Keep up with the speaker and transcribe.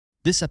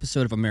This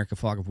episode of America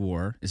Fog of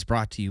War is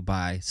brought to you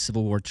by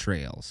Civil War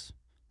Trails.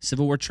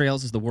 Civil War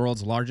Trails is the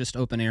world's largest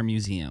open-air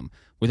museum,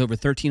 with over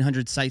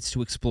 1,300 sites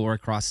to explore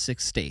across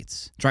 6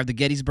 states. Drive the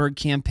Gettysburg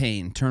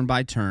Campaign turn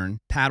by turn,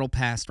 paddle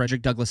past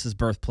Frederick Douglass's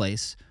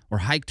birthplace, or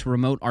hike to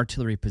remote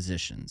artillery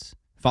positions.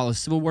 Follow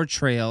Civil War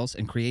Trails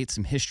and create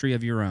some history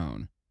of your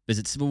own.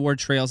 Visit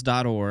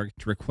civilwartrails.org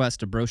to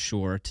request a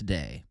brochure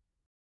today.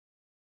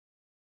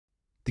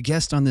 The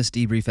guest on this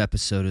debrief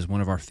episode is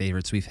one of our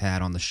favorites we've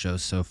had on the show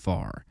so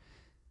far.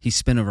 He's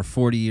spent over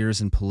 40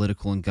 years in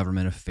political and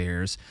government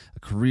affairs, a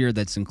career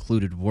that's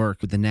included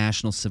work with the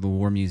National Civil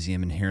War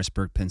Museum in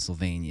Harrisburg,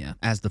 Pennsylvania,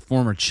 as the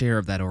former chair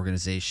of that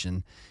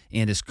organization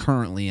and is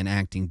currently an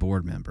acting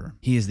board member.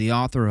 He is the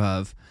author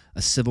of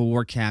A Civil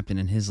War Captain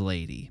and His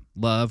Lady,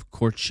 Love,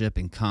 Courtship,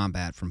 and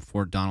Combat from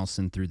Fort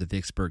Donelson through the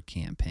Vicksburg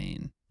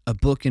Campaign, a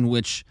book in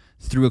which,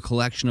 through a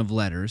collection of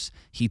letters,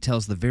 he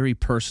tells the very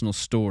personal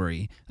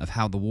story of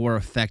how the war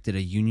affected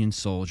a Union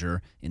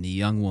soldier and the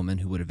young woman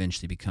who would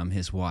eventually become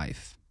his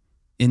wife.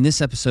 In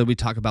this episode, we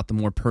talk about the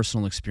more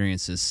personal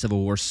experiences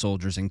Civil War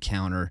soldiers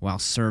encounter while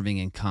serving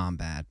in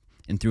combat.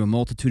 And through a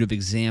multitude of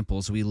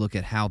examples, we look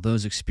at how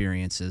those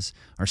experiences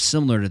are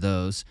similar to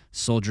those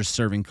soldiers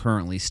serving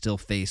currently still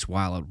face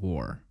while at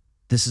war.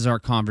 This is our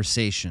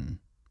conversation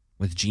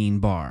with Gene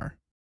Barr.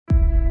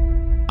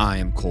 I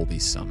am Colby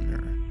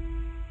Sumner,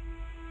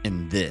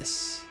 and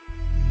this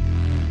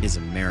is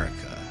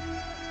America,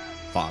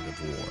 Fog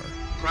of War.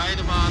 Pride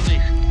of our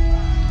nation.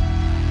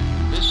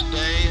 This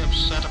day have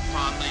set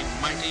upon a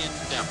mighty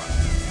endeavor,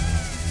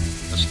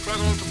 a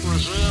struggle to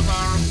preserve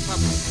our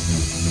republic.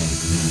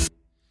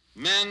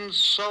 Men's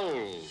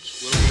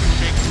souls will be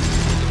shaken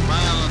with the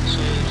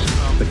violences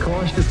of... The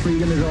cost of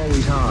freedom is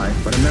always high,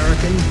 but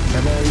Americans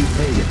have always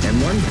paid it.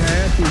 And one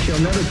path we shall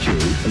never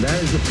choose, and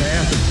that is the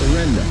path of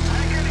surrender.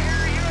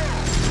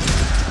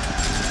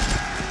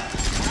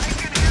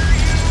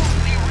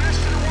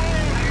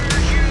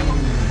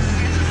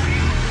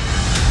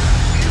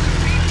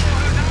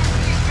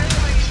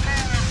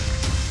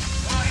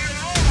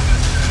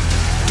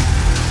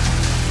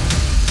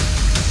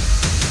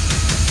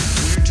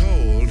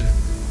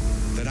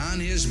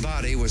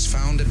 Was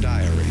found a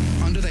diary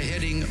under the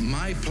heading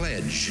My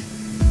Pledge.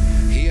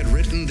 He had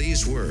written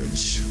these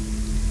words: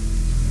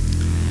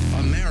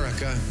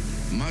 America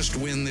must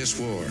win this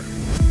war.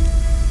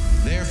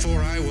 Therefore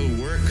I will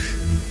work,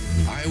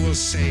 I will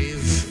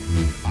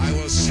save, I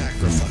will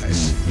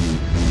sacrifice,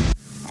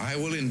 I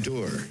will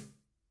endure.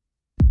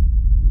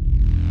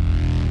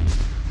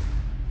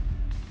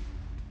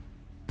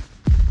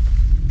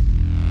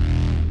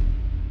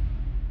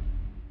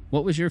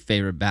 What was your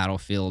favorite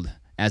battlefield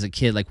as a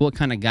kid? Like, what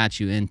kind of got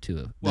you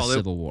into the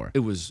Civil War? It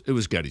was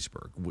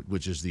Gettysburg,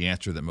 which is the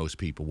answer that most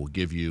people will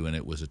give you, and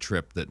it was a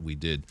trip that we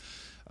did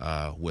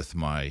with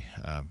my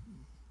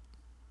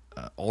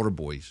older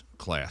boys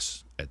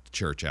class at the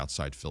church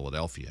outside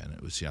Philadelphia, and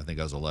it was, I think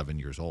I was 11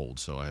 years old,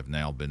 so I have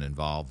now been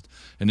involved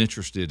and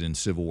interested in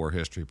Civil War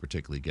history,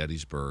 particularly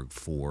Gettysburg,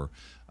 for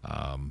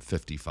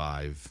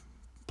 55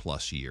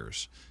 plus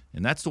years.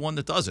 And that's the one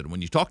that does it.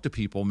 When you talk to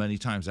people, many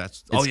times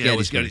it was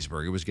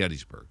Gettysburg. It was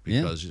Gettysburg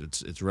because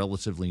it's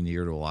relatively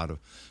near to a lot of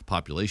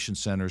population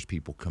centers.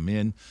 People come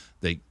in,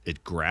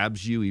 it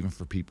grabs you, even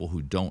for people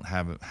who don't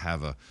have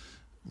a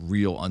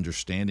real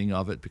understanding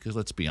of it. Because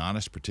let's be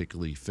honest,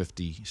 particularly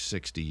 50,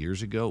 60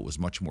 years ago, it was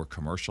much more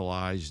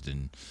commercialized,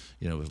 and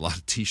it was a lot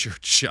of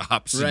T-shirt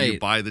shops, right. And you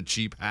buy the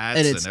cheap hats,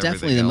 and it's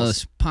definitely the else.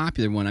 most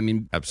popular one. I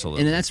mean,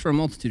 absolutely, and that's for a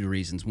multitude of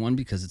reasons. One,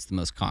 because it's the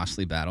most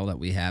costly battle that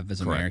we have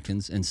as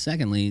Americans, and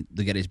secondly,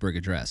 the Gettysburg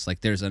Address.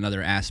 Like, there's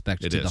another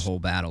aspect to the whole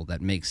battle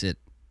that makes it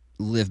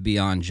live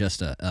beyond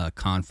just a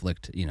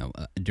conflict,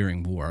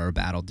 during war, or a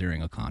battle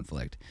during a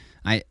conflict.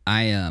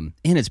 And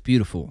it's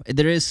beautiful.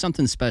 There is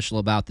something special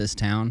about this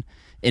town,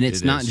 and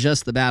it's not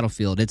just the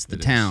battlefield, it's the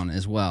town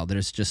as well.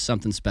 There's just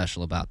something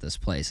special about this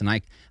place, and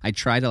I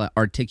try to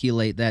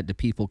articulate that to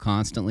people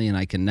constantly, and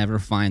I can never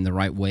find the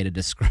right way to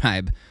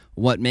describe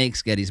what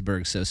makes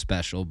Gettysburg so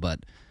special,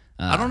 but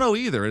I don't know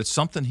either. It's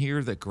something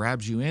here that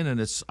grabs you in, and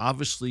it's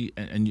obviously,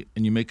 and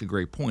you make a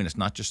great point, it's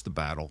not just the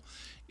battle,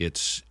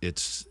 it's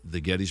the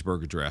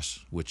Gettysburg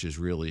Address, which is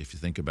really, if you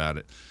think about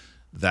it,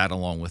 that,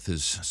 along with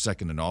his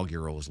second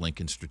inaugural, is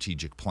Lincoln's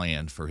strategic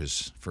plan for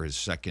his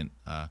second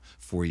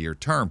 4-year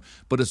term.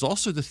 But it's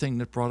also the thing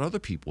that brought other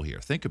people here.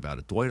 Think about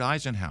it. Dwight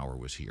Eisenhower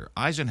was here.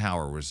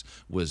 Eisenhower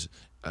was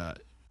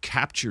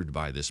captured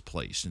by this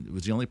place, and it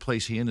was the only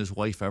place he and his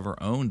wife ever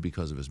owned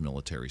because of his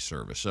military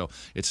service. So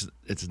it's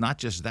not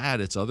just that;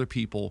 it's other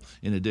people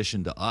in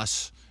addition to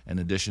us, in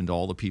addition to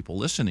all the people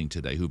listening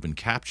today who've been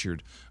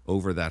captured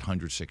over that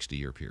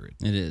 160-year period.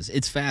 It is.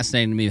 It's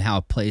fascinating to me how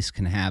a place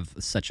can have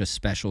such a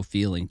special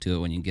feeling to it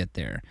when you get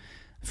there.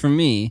 For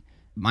me,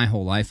 my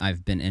whole life,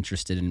 I've been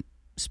interested in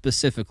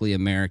specifically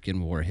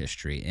American war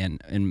history, and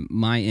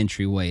my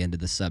entryway into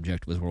the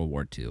subject was World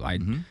War II.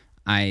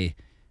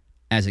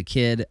 As a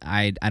kid,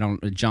 I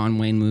don't John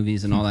Wayne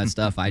movies and all that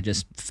stuff. I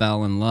just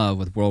fell in love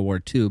with World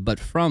War II. But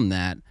from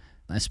that,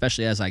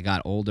 especially as I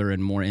got older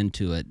and more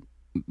into it,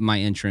 my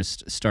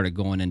interest started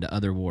going into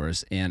other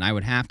wars, and I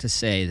would have to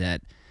say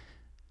that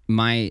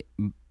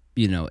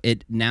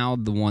now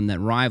the one that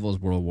rivals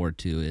World War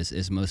II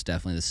is most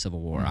definitely the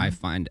Civil War. I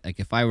find, like,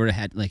 if I were to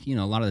had, like, a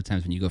lot of the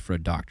times when you go for a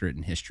doctorate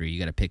in history, you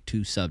got to pick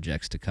 2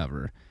 subjects to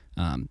cover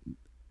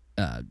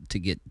to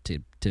get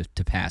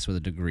to pass with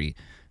a degree.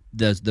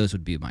 Those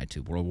would be my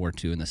 2, World War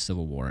II and the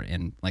Civil War.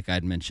 And like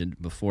I'd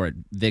mentioned before, at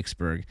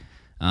Vicksburg,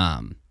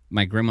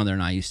 my grandmother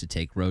and I used to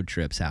take road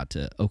trips out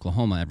to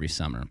Oklahoma every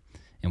summer.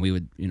 And we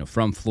would,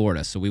 from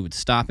Florida, so we would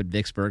stop at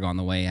Vicksburg on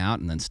the way out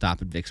and then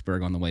stop at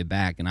Vicksburg on the way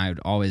back. And I would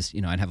always,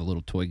 I'd have a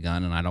little toy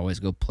gun, and I'd always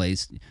go play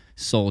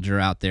soldier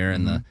out there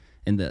in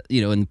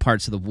the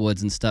parts of the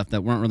woods and stuff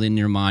that weren't really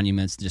near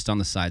monuments, just on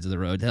the sides of the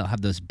road. They'll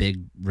have those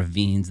big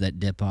ravines that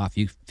dip off.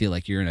 You feel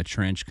like you're in a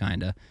trench,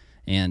 kind of.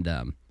 And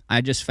I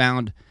just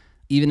found,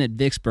 even at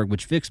Vicksburg,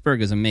 which Vicksburg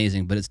is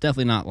amazing, but it's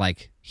definitely not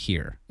like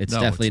here. It's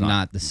definitely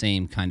not the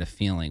same kind of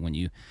feeling when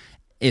you.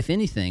 If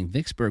anything,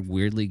 Vicksburg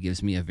weirdly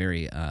gives me a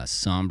very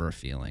somber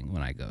feeling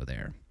when I go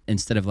there.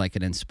 Instead of like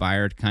an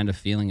inspired kind of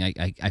feeling,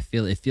 I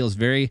feel it feels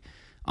very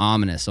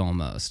ominous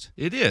almost.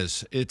 It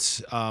is.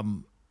 It's.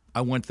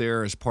 I went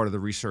there as part of the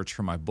research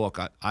for my book.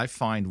 I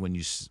find when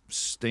you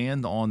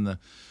stand on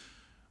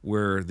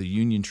where the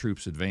Union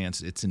troops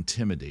advance, it's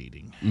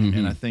intimidating.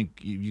 And I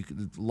think a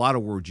lot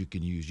of words you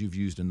can use. You've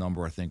used a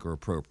number I think are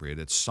appropriate.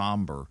 It's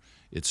somber.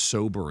 It's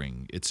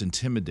sobering, it's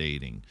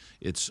intimidating,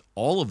 it's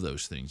all of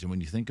those things. And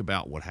when you think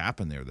about what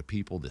happened there, the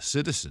people, the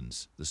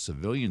citizens, the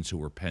civilians who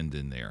were penned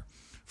in there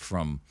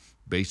from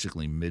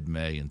basically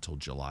mid-May until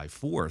July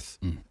 4th,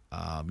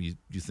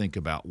 you think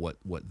about what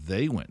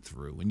they went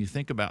through. And you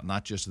think about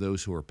not just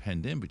those who were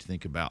penned in, but you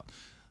think about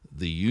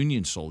the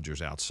Union soldiers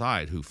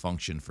outside who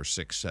functioned for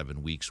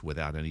 6-7 weeks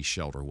without any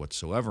shelter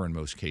whatsoever, in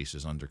most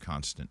cases under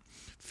constant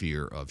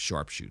fear of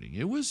sharpshooting.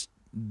 It was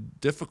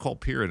difficult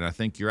period, and I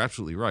think you're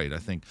absolutely right. I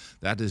think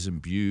that has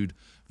imbued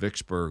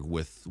Vicksburg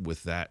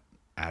with that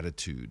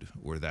attitude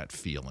or that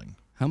feeling.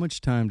 How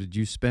much time did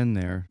you spend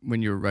there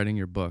when you were writing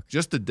your book?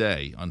 Just a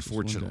day,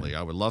 unfortunately.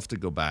 I would love to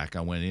go back.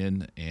 I went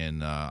in,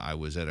 and I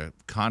was at a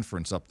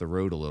conference up the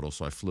road a little,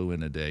 so I flew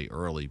in a day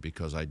early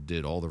because I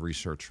did all the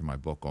research for my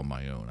book on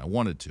my own. I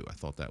wanted to. I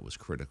thought that was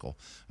critical.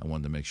 I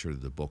wanted to make sure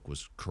that the book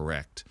was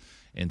correct.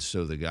 And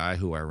so the guy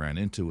who I ran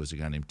into was a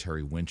guy named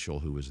Terry Winchell,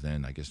 who was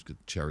then, I guess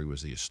Terry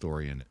was the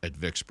historian at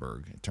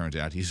Vicksburg. It turns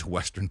out he's a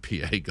Western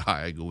PA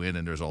guy. I go in,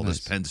 and there's all this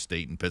Penn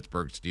State and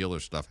Pittsburgh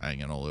Steelers stuff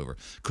hanging all over.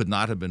 Could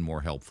not have been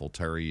more helpful.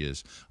 Terry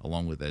is,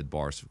 along with Ed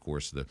Barr, of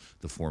course, the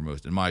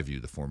foremost, in my view,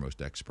 the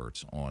foremost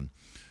experts on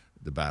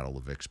the Battle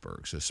of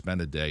Vicksburg. So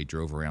spent a day,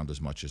 drove around as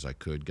much as I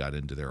could, got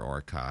into their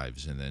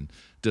archives, and then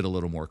did a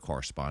little more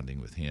corresponding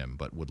with him,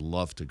 but would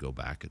love to go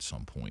back at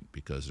some point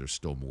because there's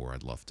still more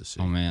I'd love to see.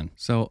 Oh, man.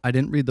 So I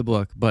didn't read the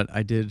book, but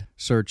I did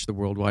search the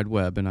World Wide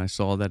Web, and I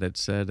saw that it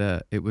said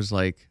it was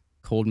like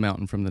Cold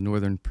Mountain from the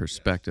Northern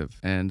perspective.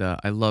 Yes. And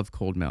I love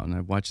Cold Mountain.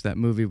 I watched that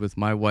movie with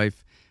my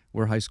wife.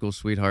 We're high school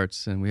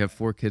sweethearts, and we have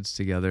 4 kids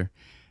together.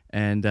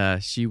 And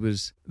she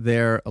was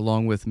there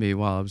along with me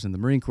while I was in the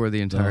Marine Corps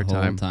the entire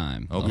time.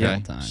 Okay. The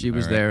whole time. She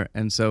was there.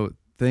 And so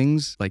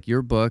things like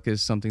your book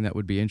is something that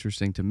would be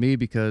interesting to me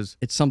because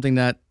it's something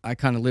that I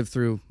kind of lived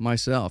through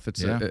myself.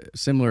 It's a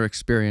similar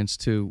experience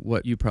to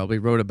what you probably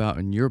wrote about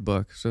in your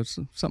book. So it's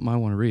something I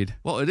want to read.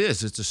 Well, it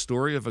is. It's a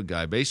story of a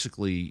guy.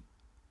 Basically,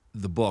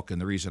 the book,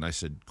 and the reason I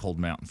said Cold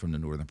Mountain from the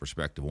Northern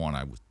perspective, one,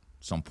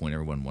 some point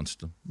everyone wants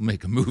to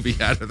make a movie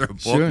out of their book.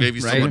 Sure,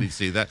 Maybe right. somebody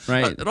see that.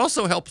 Right. It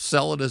also helps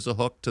sell it as a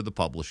hook to the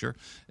publisher.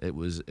 It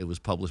was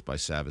published by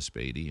Savas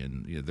Beatty,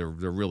 and they're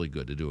really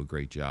good. They do a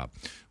great job.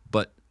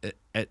 But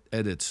at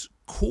its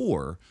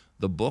core,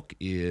 the book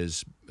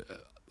is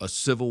a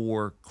Civil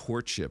War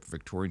courtship,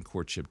 Victorian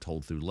courtship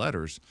told through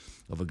letters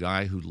of a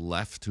guy who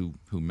left, who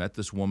met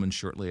this woman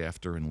shortly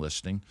after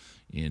enlisting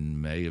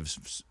in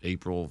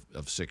April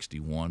of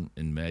 61.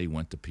 In May,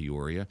 went to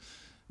Peoria,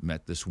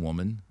 met this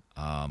woman.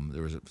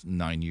 There was a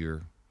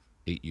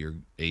 8-year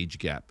age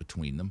gap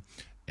between them,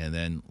 and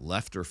then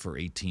left her for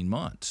 18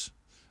 months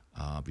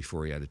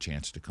before he had a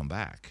chance to come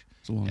back.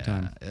 It's a long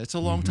time. It's a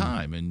long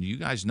time, and you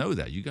guys know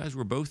that. You guys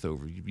were both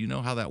over. You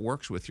know how that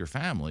works with your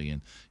family,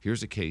 and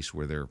here's a case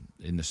where they're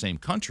in the same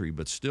country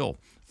but still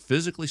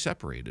physically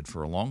separated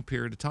for a long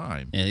period of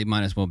time. Yeah, they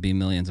might as well be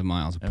millions of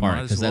miles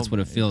apart because that's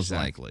what it feels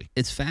like.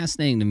 It's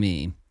fascinating to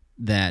me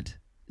that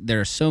there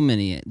are so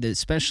many,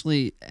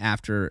 especially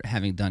after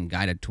having done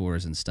guided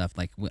tours and stuff,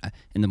 like,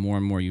 and the more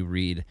and more you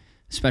read,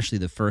 especially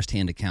the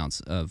firsthand accounts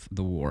of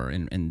the war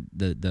and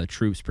the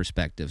troops'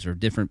 perspectives or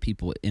different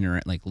people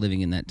like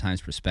living in that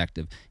time's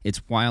perspective,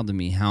 it's wild to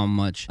me how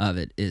much of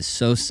it is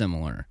so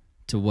similar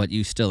to what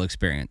you still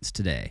experience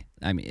today.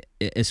 I mean,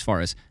 as far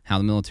as how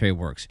the military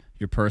works,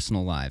 your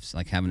personal lives,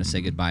 like having to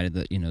say goodbye to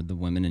the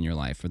women in your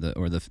life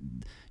or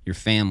your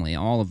family,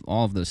 all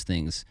of those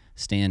things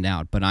stand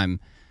out. But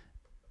I'm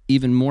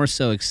even more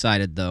so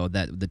excited, though,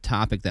 that the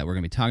topic that we're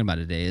going to be talking about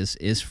today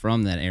is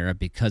from that era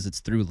because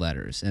it's through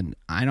letters. And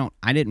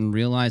I didn't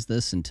realize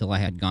this until I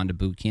had gone to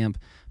boot camp,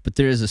 but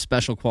there is a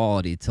special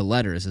quality to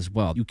letters as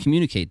well. You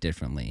communicate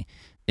differently.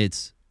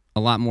 it's a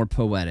lot more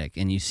poetic,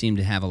 and you seem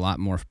to have a lot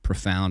more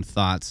profound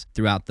thoughts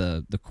throughout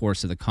the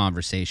course of the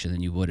conversation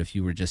than you would if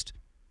you were just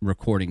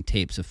recording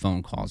tapes of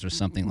phone calls or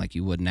something like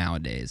you would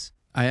nowadays.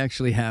 I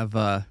actually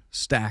have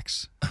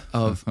stacks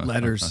of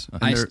letters.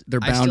 And they're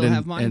I bound still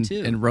have mine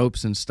too. in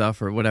ropes and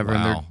stuff or whatever.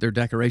 Wow. And they're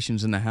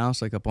decorations in the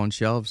house, like up on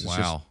shelves. It's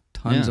just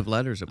tons of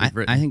letters that we've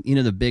written. I think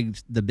the big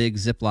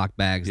Ziploc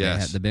bags.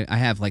 Yes. I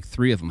have like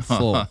 3 of them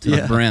full to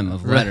the brim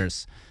of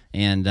letters,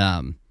 and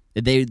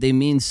they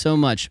mean so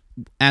much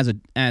as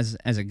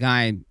a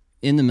guy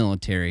in the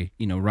military.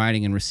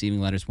 Writing and receiving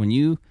letters. When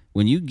you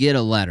get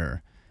a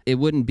letter, it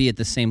wouldn't be at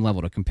the same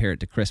level to compare it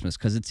to Christmas,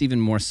 because it's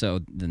even more so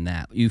than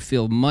that. You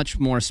feel much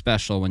more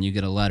special when you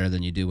get a letter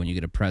than you do when you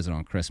get a present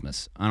on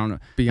Christmas. I don't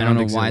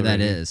know why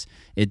that is.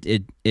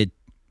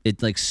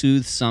 It like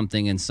soothes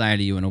something inside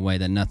of you in a way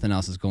that nothing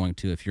else is going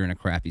to if you're in a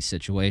crappy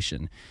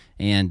situation.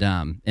 And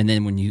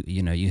then when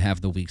you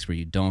have the weeks where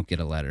you don't get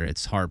a letter,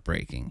 it's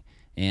heartbreaking.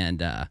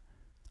 And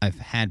I've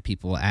had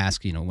people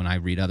ask, when I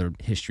read other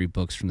history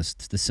books from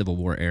the Civil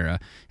War era,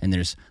 and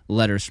there's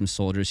letters from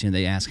soldiers,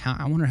 they ask,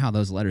 I wonder how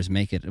those letters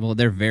make it. Well,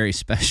 they're very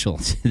special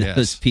to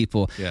those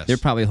people. Yes. They're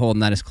probably holding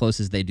that as close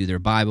as they do their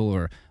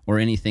Bible or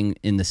anything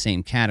in the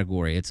same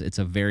category. It's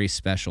a very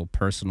special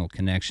personal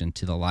connection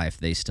to the life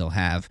they still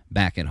have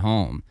back at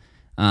home.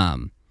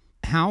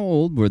 How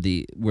old were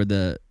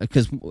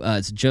because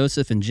it's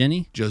Joseph and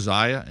Jenny?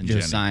 Josiah and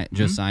Jenny.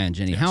 Josiah and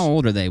Jenny. Yes. How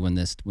old are they when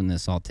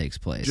this all takes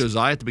place?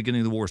 Josiah at the beginning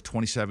of the war is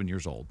 27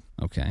 years old.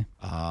 Okay.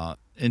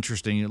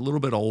 Interesting, a little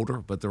bit older,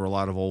 but there were a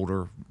lot of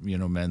older,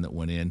 men that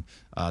went in.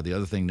 The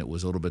other thing that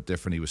was a little bit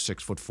different, he was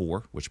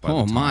 6'4", which by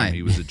the time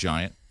he was a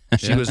giant.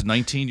 She was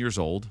 19 years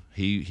old.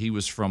 He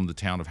was from the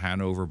town of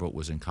Hanover, but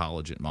was in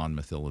college at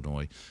Monmouth,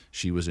 Illinois.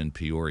 She was in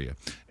Peoria.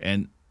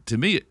 And to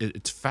me,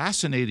 it's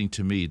fascinating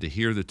to me to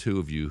hear the two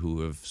of you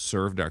who have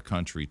served our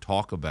country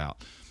talk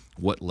about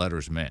what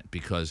letters meant,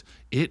 because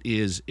it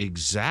is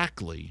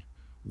exactly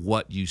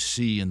what you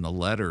see in the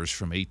letters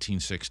from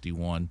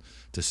 1861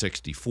 to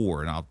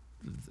 64. And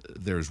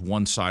there's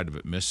one side of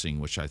it missing,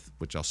 which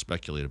I'll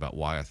speculate about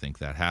why I think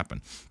that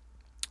happened.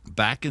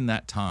 Back in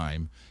that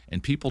time,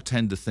 and people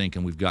tend to think,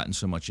 and we've gotten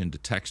so much into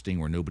texting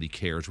where nobody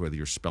cares whether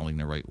you're spelling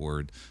the right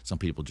word. Some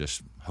people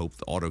just hope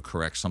the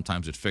autocorrect.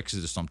 Sometimes it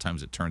fixes it.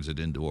 Sometimes it turns it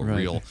into a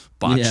real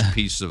botched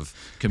piece of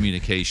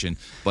communication.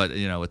 But,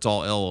 it's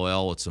all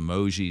LOL. It's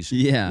emojis.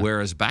 Yeah.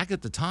 Whereas back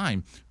at the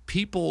time,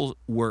 people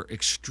were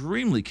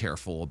extremely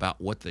careful about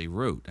what they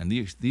wrote. And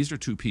these are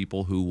two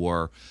people who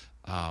were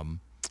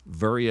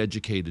very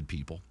educated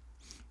people.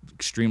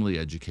 Extremely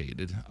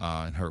educated,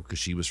 and her, because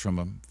she was from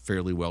a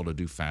fairly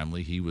well-to-do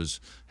family. He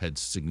had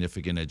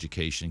significant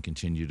education,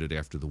 continued it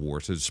after the war.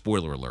 So,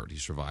 spoiler alert: he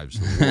survives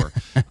the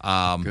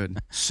war. Good.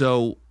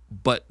 So,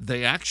 but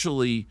they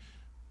actually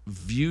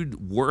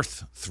viewed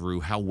worth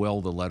through how well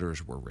the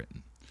letters were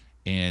written.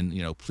 And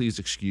please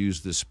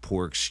excuse this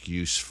poor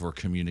excuse for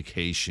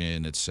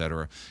communication,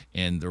 etc.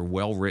 And they're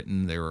well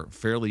written. They were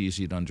fairly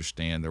easy to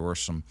understand. There were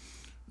some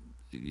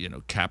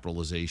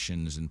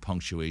capitalizations and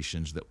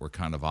punctuations that were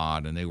kind of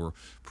odd, and they were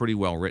pretty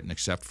well written,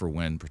 except for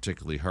when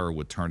particularly her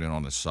would turn it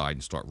on the side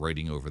and start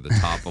writing over the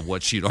top of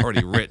what she'd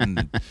already written.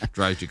 It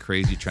drives you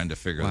crazy trying to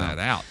figure that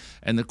out.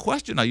 And the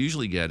question I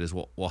usually get is,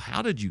 well,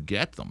 how did you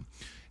get them?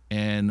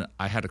 And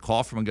I had a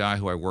call from a guy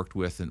who I worked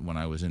with when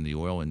I was in the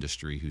oil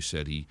industry, who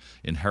said he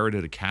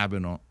inherited a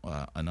cabin,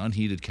 an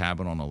unheated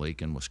cabin on a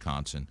lake in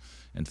Wisconsin,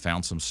 and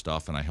found some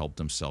stuff, and I helped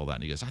him sell that.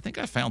 And he goes, I think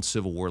I found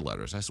Civil War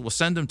letters. I said, well,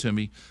 send them to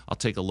me. I'll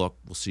take a look.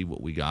 We'll see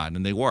what we got.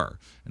 And they were.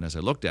 And as I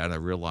looked at it, I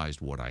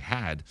realized what I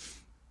had,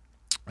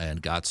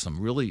 and got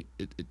some really,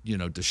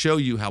 to show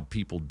you how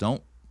people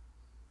don't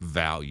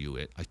value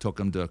it. I took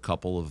them to a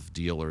couple of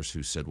dealers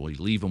who said, well,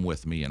 you leave them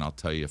with me and I'll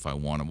tell you if I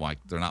want them. Like,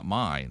 they're not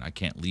mine. I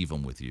can't leave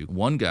them with you.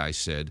 One guy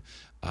said,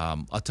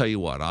 I'll tell you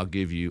what, I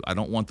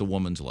don't want the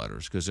woman's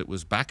letters, because it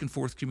was back and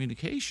forth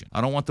communication.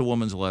 I don't want the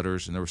woman's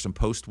letters, and there were some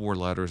post-war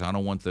letters. I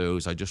don't want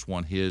those. I just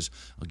want his.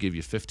 I'll give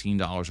you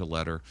 $15 a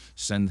letter.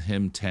 Send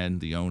him 10,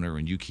 the owner,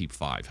 and you keep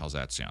 5. How's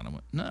that sound? I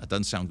went, no, it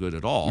doesn't sound good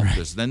at all,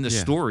 because then the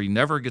story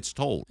never gets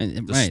told.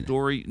 The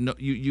story, no,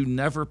 you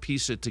never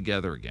piece it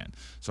together again.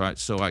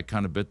 So I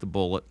kind of bit the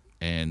bullet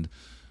and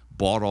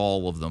bought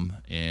all of them,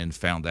 and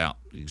found out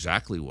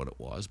exactly what it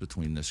was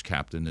between this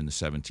captain in the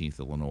 17th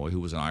Illinois, who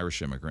was an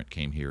Irish immigrant,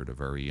 came here at a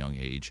very young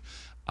age,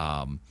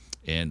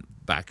 and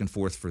back and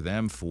forth for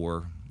them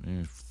for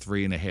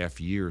 3.5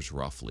 years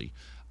roughly.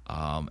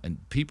 And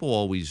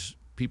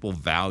people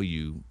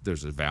value,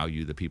 there's a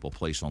value that people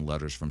place on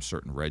letters from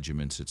certain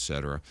regiments,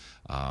 etc.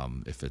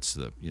 If it's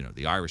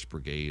the Irish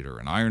Brigade or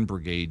an Iron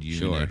Brigade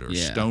unit or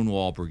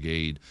Stonewall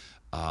Brigade.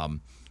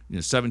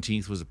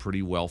 17th was a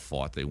pretty well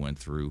fought. They went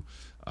through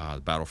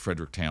the Battle of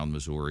Fredericktown,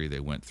 Missouri. They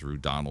went through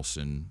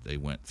Donelson. They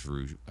went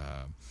through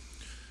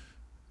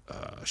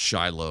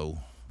Shiloh,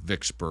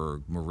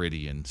 Vicksburg,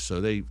 Meridian.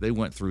 So they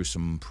went through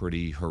some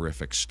pretty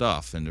horrific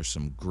stuff, and there's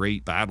some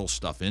great battle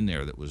stuff in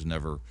there that was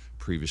never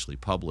previously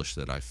published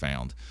that I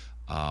found.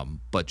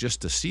 But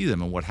just to see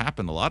them, and what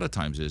happened a lot of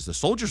times is the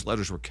soldiers'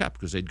 letters were kept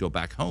because they'd go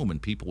back home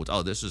and people would,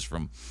 oh, this is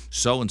from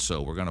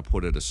so-and-so, we're going to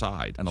put it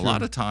aside. And a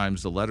lot of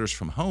times the letters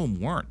from home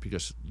weren't,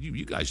 because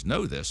you guys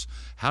know this.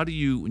 How do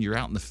you, when you're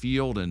out in the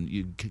field and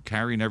you're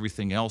carrying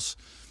everything else,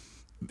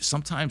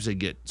 sometimes they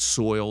get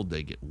soiled,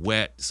 they get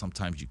wet,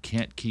 sometimes you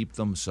can't keep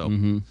them.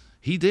 So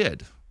he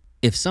did.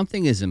 If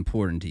something is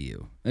important to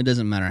you, it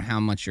doesn't matter how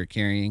much you're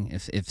carrying.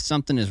 If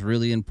something is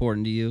really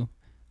important to you,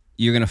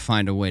 you're going to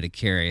find a way to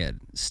carry it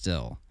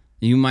still.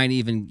 You might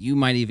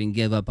even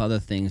give up other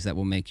things that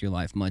will make your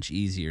life much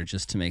easier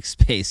just to make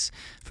space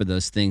for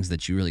those things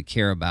that you really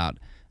care about.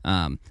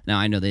 Now,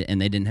 I know they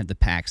didn't have the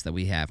packs that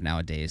we have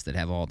nowadays that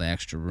have all the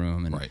extra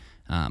room. And Right.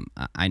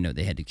 I know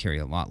they had to carry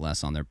a lot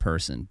less on their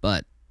person.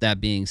 But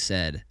that being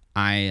said,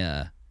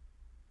 I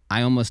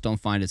almost don't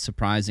find it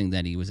surprising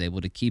that he was able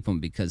to keep them,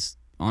 because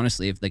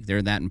honestly, if like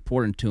they're that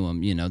important to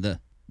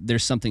him,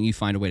 there's something you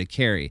find a way to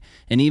carry.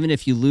 And even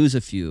if you lose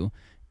a few,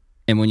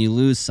 and when you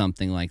lose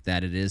something like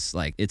that, it is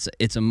like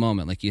it's a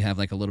moment. Like you have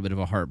like a little bit of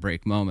a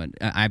heartbreak moment.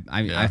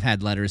 I've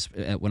had letters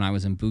when I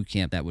was in boot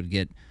camp that would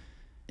get,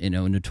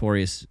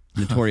 notoriously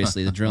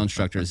the drill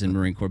instructors in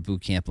Marine Corps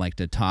boot camp like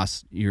to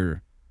toss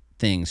your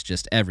things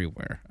just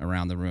everywhere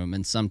around the room,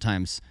 and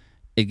sometimes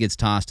it gets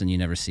tossed and you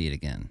never see it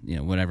again.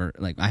 Whatever.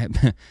 Like I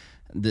have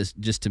this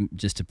just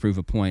to prove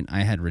a point.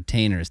 I had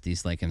retainers,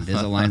 these like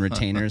Invisalign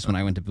retainers when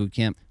I went to boot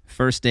camp.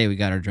 First day we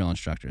got our drill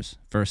instructors.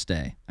 First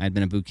day. I had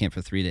been in boot camp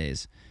for 3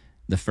 days.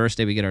 The first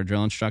day we get our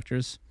drill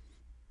instructors,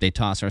 they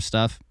toss our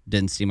stuff.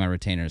 Didn't see my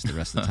retainers the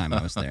rest of the time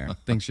I was there.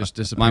 Things just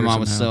disappear. My mom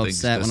was somehow. so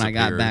upset when I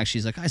got back.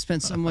 She's like, I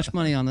spent so much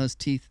money on those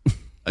teeth.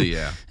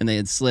 Yeah. And they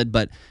had slid.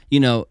 But,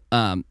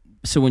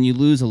 so when you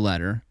lose a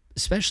letter,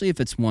 especially if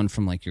it's one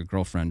from like your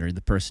girlfriend or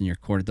the person you're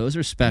courting, those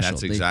are special. And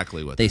that's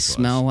exactly what they this was.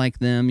 smell like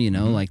them,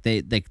 like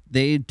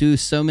they do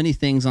so many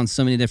things on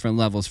so many different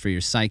levels for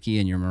your psyche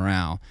and your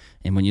morale.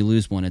 And when you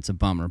lose one, it's a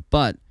bummer.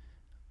 But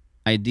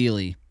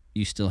ideally,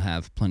 you still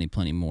have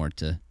plenty more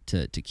to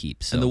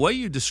keep. So. And the way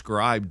you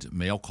described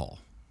mail call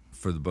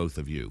for the both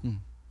of you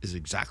is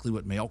exactly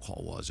what mail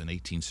call was in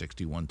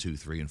 1861, 2,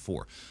 3, and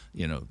 4.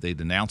 They'd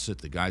announce it.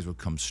 The guys would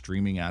come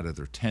streaming out of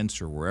their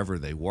tents or wherever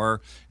they were,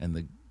 and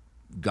the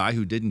guy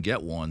who didn't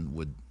get one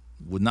would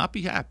not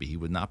be happy. He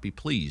would not be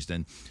pleased.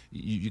 And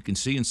you can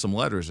see in some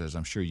letters, as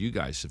I'm sure you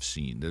guys have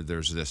seen,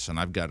 there's this, and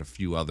I've got a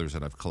few others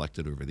that I've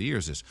collected over the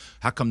years, is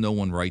how come no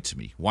one writes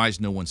me? Why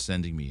is no one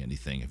sending me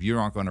anything? If you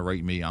aren't going to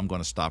write me, I'm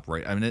going to stop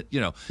writing. I mean,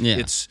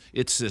 it's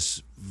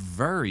this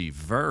very,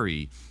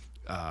 very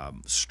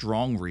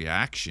strong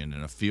reaction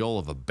and a feel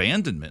of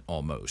abandonment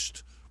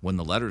almost when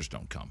the letters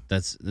don't come.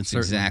 That's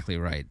exactly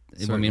right.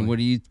 Certainly. I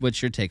mean,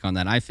 what's your take on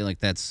that? I feel like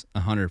that's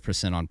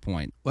 100% on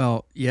point.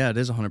 Well, yeah, it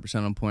is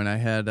 100% on point. I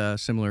had a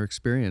similar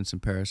experience in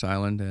Paris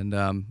Island,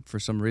 and for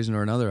some reason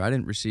or another, I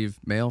didn't receive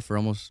mail for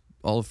almost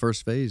all of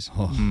first phase.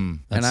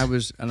 And I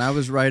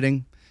was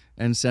writing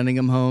and sending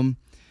them home,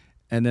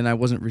 and then I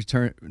wasn't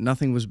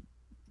nothing was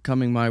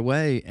coming my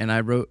way, and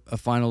I wrote a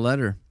final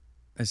letter.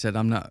 I said,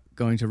 I'm not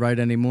going to write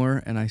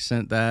anymore, and I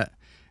sent that,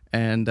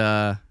 and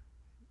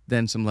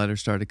then some letters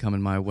started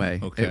coming my way.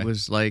 Okay. It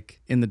was like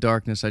in the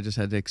darkness, I just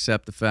had to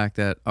accept the fact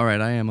that, all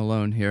right, I am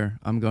alone here.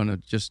 I'm going to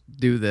just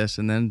do this.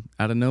 And then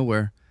out of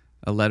nowhere,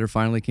 a letter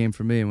finally came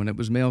for me. And when it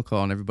was mail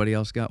call and everybody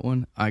else got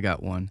one, I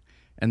got one.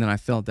 And then I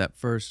felt that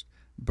first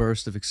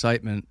burst of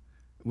excitement,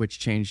 which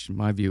changed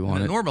my view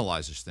on it. It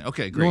normalizes things.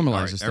 Okay, great. Normalizes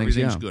right. things,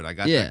 Everything's yeah. good. I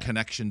got that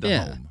connection to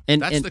home.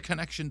 That's the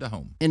connection to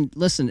home. And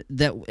listen,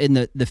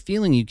 the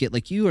feeling you get,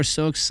 like you are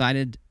so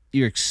excited.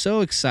 You're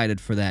so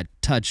excited for that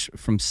touch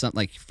from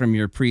from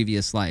your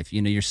previous life.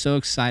 You're so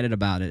excited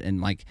about it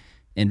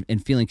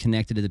and feeling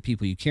connected to the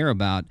people you care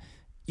about.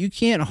 You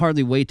can't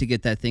hardly wait to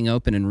get that thing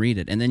open and read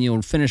it. And then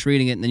you'll finish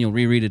reading it and then you'll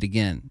reread it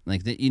again.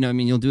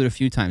 You'll do it a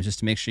few times just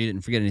to make sure you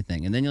didn't forget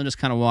anything. And then you'll just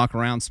kind of walk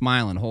around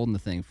smiling, holding the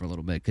thing for a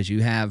little bit because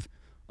you have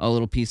a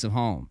little piece of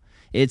home.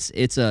 It's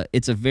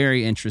a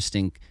very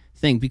interesting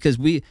thing because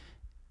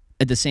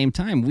at the same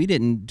time, we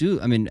didn't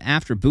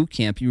after boot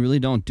camp, you really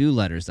don't do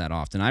letters that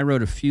often. I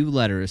wrote a few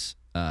letters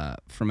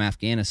from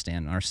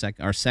Afghanistan, our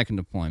second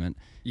deployment.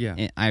 Yeah.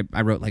 And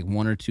I wrote like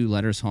 1 or 2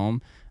 letters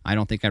home. I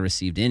don't think I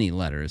received any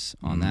letters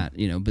on that,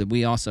 but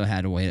we also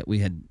had a way that we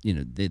had,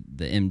 the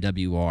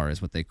MWR is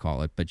what they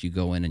call it, but you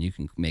go in and you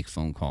can make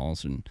phone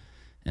calls and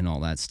all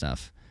that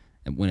stuff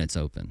when it's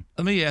open.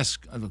 Let me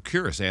ask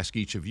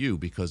each of you,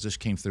 because this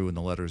came through in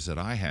the letters that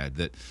I had,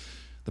 that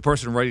the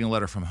person writing a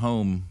letter from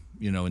home,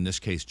 in this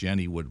case,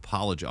 Jenny, would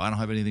apologize. I don't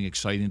have anything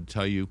exciting to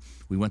tell you.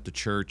 We went to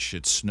church.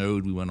 It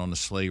snowed. We went on a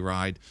sleigh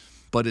ride.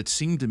 But it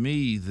seemed to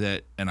me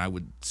that, and I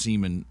would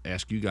seem and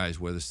ask you guys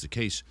whether this is the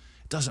case,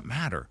 it doesn't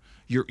matter.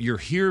 You're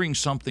hearing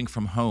something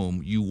from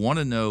home. You want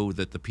to know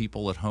that the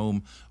people at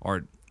home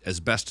are, as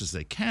best as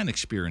they can,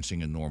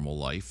 experiencing a normal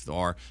life,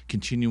 are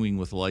continuing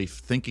with life,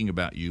 thinking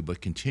about you,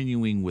 but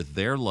continuing with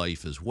their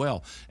life as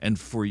well. And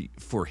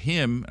for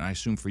him, and I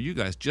assume for you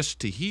guys, just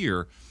to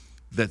hear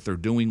that they're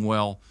doing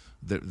well,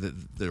 that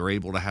they're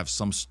able to have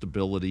some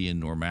stability and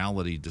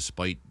normality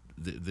despite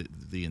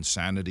the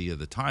insanity of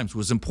the times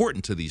was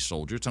important to these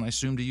soldiers, and I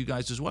assume to you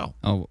guys as well.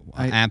 Oh,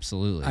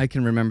 absolutely. I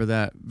can remember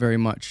that very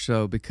much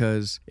so,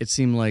 because it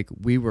seemed like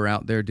we were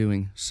out there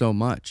doing so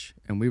much,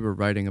 and we were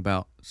writing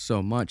about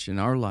so much in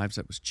our lives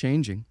that was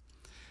changing.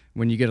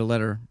 When you get a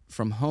letter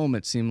from home,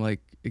 it seemed like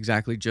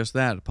exactly just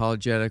that,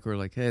 apologetic, or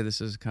like, hey,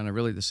 this is kind of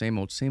really the same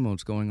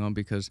old's going on,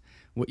 because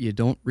what you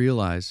don't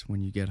realize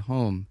when you get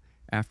home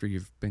after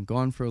you've been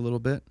gone for a little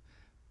bit,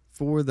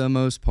 for the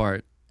most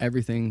part,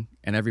 everything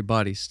and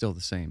everybody's still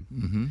the same.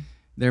 Mm-hmm.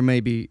 There may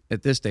be,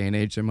 at this day and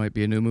age, there might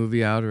be a new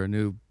movie out or a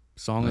new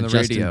song on the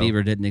Justin radio.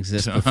 Bieber didn't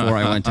exist before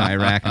I went to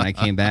Iraq, and I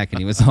came back, and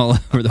he was all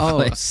over the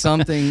place.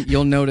 Something,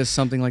 you'll notice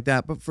something like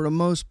that. But for the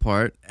most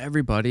part,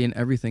 everybody and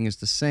everything is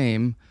the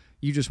same.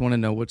 You just want to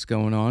know what's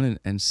going on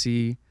and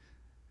see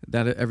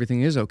that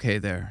everything is okay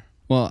there.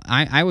 Well,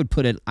 I would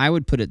put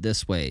it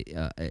this way,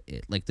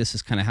 like this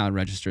is kind of how it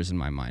registers in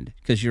my mind,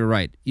 because you're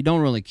right. You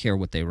don't really care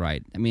what they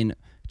write. I mean,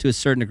 to a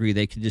certain degree,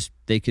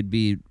 they could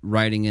be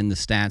writing in the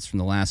stats from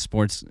the last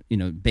sports,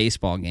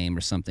 baseball game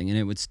or something, and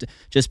it would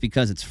just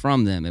because it's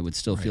from them, it would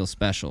still feel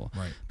special.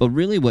 Right. But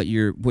really, what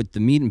the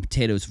meat and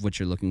potatoes of what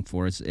you're looking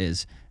for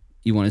is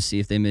you want to see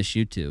if they miss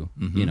you too,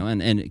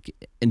 and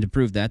to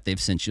prove that,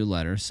 they've sent you a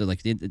letter. So like,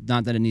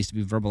 not that it needs to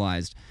be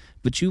verbalized,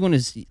 but you want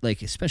to see,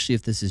 like, especially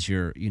if this is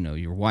your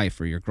wife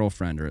or your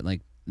girlfriend or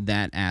like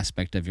that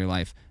aspect of your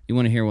life, you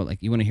want to hear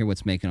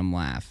what's making them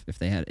laugh. If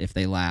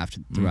they laughed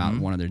throughout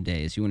one of their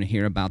days, you want to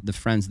hear about the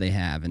friends they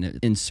have, and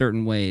in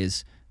certain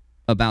ways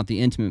about the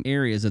intimate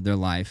areas of their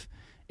life.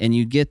 And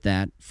you get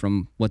that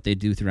from what they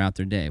do throughout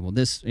their day. Well,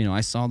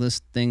 I saw this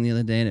thing the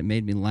other day and it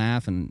made me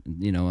laugh. And,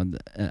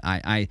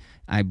 I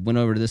went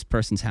over to this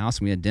person's house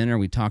and we had dinner.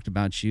 We talked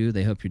about you.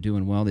 They hope you're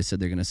doing well. They said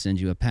they're going to send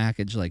you a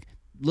package. Like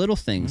little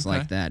things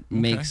like that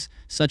makes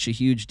such a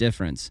huge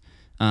difference.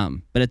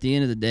 But at the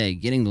end of the day,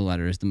 getting the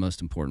letter is the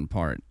most important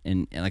part.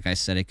 And like I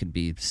said, it could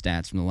be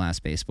stats from the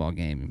last baseball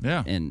game.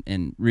 Yeah.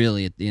 And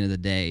really, at the end of the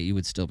day, you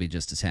would still be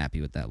just as happy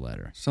with that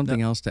letter.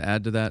 Something else to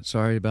add to that,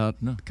 sorry about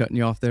cutting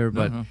you off there,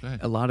 but go ahead.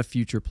 a lot of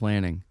future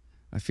planning.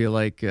 I feel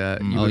like we're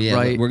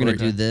going to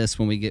do this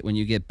when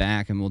you get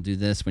back, and we'll do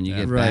this when you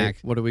get back.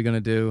 What are we going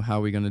to do? How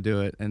are we going to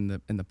do it? And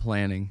the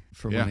planning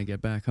for when they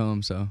get back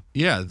home. So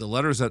yeah, the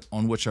letters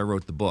on which I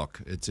wrote the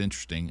book. It's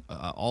interesting.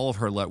 All of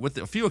her letters, with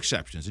a few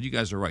exceptions, and you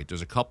guys are right.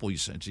 There's a couple.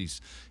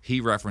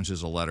 He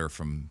references a letter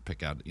from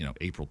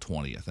April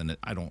 20th, and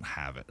I don't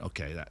have it.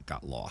 Okay, that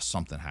got lost.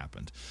 Something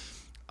happened.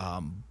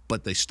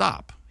 But they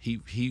stop.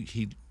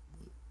 He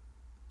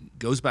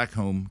goes back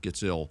home,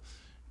 gets ill,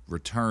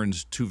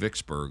 returns to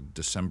Vicksburg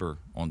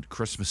on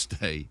Christmas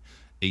Day,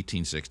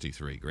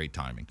 1863. Great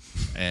timing.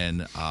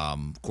 And,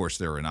 of course,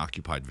 they're in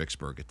occupied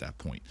Vicksburg at that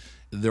point.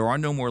 There are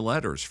no more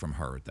letters from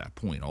her at that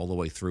point, all the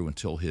way through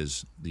until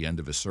the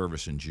end of his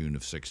service in June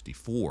of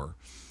 64,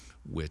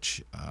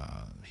 which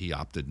he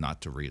opted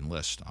not to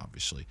re-enlist,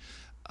 obviously.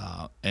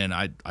 And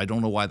I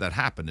don't know why that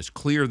happened. It's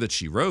clear that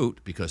she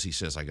wrote, because he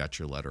says, I got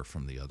your letter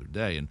from the other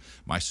day. And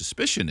my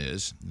suspicion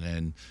is,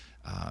 and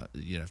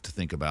you have to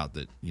think about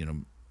that,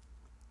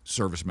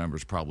 service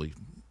members probably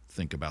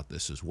think about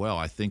this as well.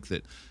 I think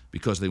that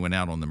because they went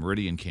out on the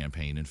Meridian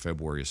campaign in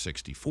February of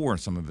 64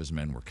 and some of his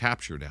men were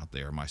captured out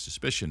there, my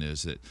suspicion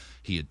is that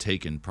he had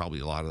taken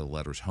probably a lot of the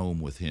letters home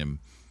with him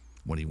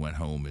when he went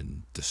home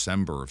in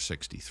December of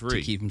 63.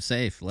 To keep him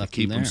safe,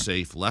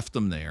 left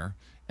them there.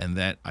 And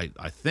that, I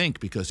think,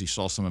 because he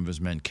saw some of his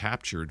men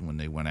captured when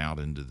they went out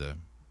into the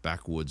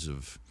backwoods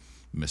of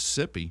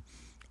Mississippi,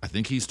 I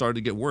think he started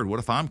to get worried. What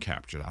if I'm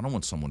captured? I don't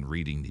want someone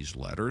reading these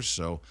letters.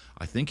 So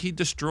I think he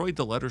destroyed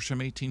the letters from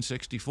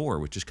 1864,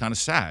 which is kind of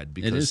sad,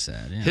 because it is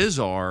sad, yeah. His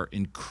are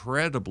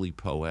incredibly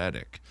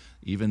poetic,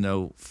 even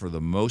though for the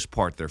most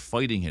part their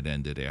fighting had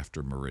ended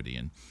after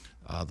Meridian.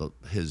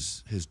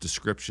 His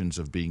descriptions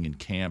of being in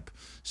camp,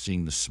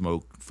 seeing the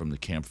smoke from the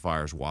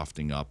campfires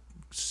wafting up,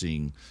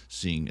 seeing,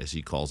 as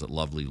he calls it,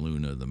 lovely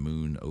Luna, the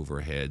moon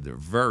overhead. They're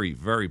very,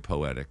 very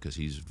poetic, because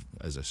he's,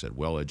 as I said,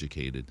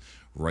 well-educated,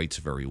 writes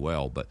very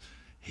well. But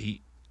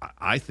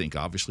I think,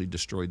 obviously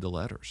destroyed the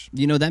letters.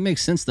 That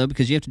makes sense, though,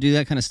 because you have to do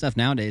that kind of stuff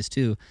nowadays,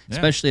 too,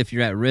 especially if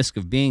you're at risk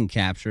of being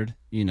captured,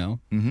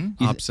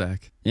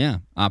 OPSEC. Yeah,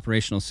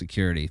 operational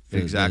security. For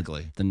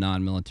exactly. The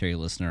non-military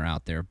listener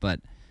out there. But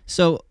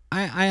so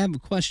I have a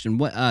question.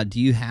 What do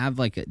you have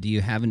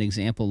an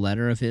example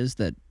letter of his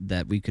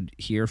that we could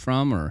hear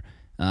from, or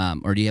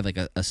do you have like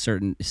a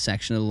certain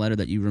section of the letter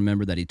that you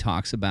remember that he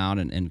talks about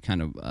and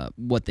kind of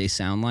what they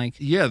sound like?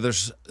 Yeah,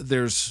 there's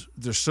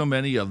so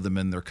many of them,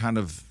 and they're kind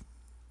of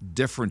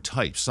different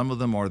types. Some of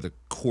them are the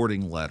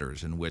courting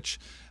letters, in which,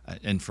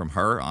 and from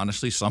her,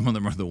 honestly, some of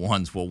them are the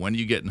ones, well, when are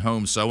you getting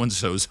home?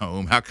 So-and-so's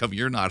home. How come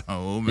you're not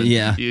home? And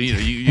yeah.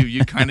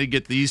 You kind of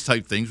get these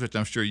type things, which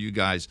I'm sure you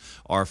guys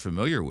are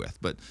familiar with.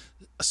 But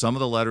some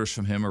of the letters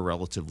from him are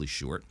relatively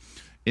short.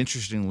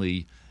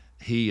 Interestingly,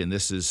 and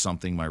this is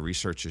something my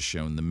research has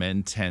shown, the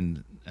men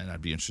tend, and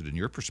I'd be interested in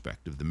your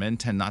perspective, the men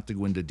tend not to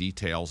go into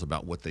details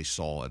about what they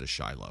saw at a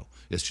Shiloh.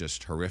 It's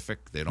just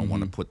horrific. They don't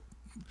want to put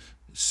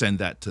send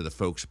that to the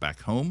folks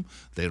back home.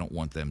 They don't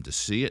want them to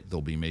see it.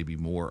 They'll be maybe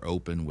more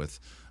open with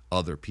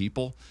other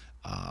people.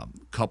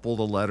 Couple of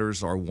the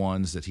letters are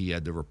ones that he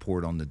had to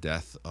report on the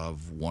death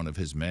of one of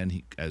his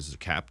men. As a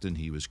captain,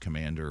 he was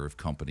commander of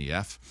Company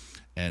F,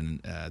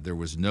 and there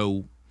was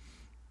no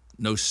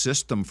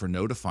system for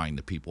notifying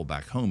the people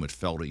back home. It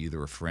fell to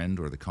either a friend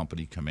or the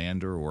company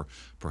commander or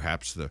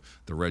perhaps the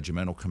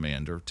regimental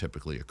commander,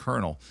 typically a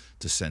colonel,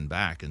 to send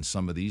back. And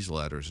some of these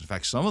letters, in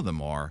fact, some of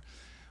them are,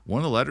 one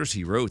of the letters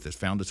he wrote that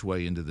found its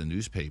way into the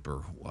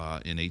newspaper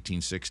in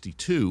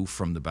 1862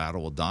 from the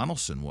Battle of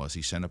Donelson was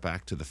he sent it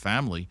back to the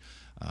family,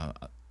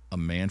 a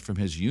man from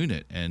his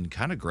unit, and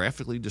kind of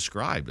graphically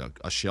described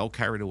a shell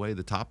carried away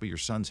the top of your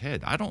son's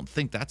head. I don't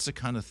think that's the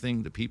kind of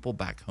thing that people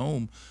back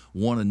home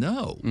want to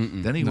know.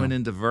 Then he went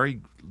into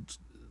very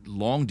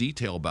long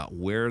detail about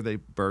where they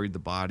buried the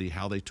body,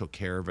 how they took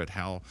care of it,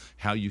 how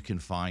you can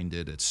find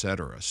it,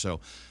 etc. So,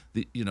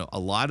 a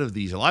lot of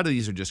these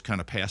are just kind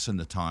of passing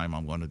the time.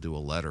 I'm going to do a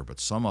letter, but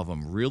some of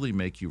them really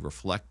make you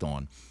reflect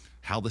on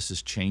how this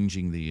is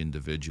changing the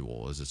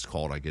individual, as it's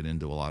called. I get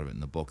into a lot of it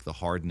in the book, the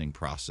hardening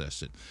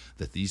process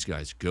that these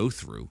guys go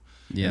through.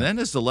 Yeah. And then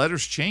as the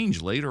letters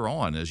change later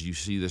on, as you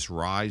see this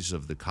rise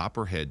of the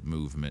Copperhead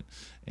movement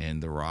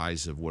and the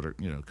rise of what are,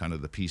 kind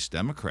of the Peace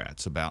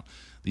Democrats, about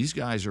these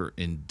guys are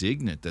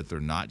indignant that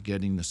they're not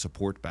getting the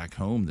support back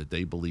home that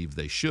they believe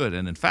they should.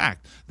 And in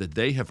fact, that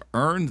they have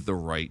earned the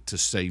right to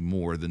say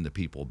more than the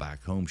people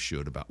back home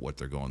should about what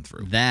they're going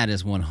through. That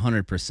is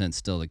 100%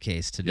 still the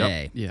case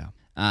today. Yep. Yeah.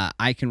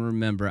 I can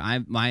remember,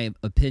 my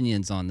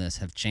opinions on this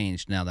have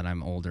changed now that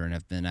I'm older and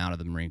have been out of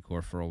the Marine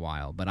Corps for a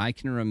while. But I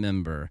can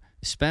remember,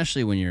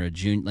 especially when you're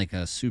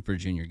a super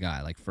junior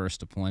guy, like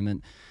first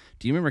deployment.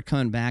 Do you remember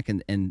coming back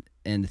and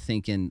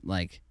thinking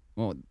like,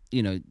 well,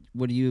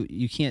 what do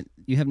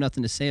you have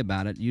nothing to say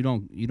about it. You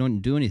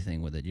don't do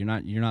anything with it. You're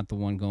not the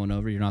one going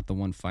over. You're not the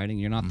one fighting.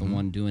 You're not the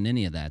one doing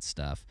any of that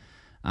stuff.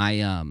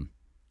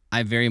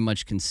 I very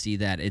much can see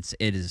that it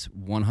is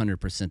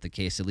 100% the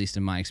case, at least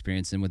in my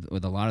experience and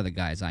with a lot of the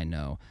guys I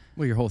know.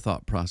 Well, your whole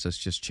thought process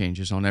just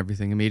changes on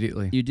everything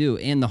immediately. You do,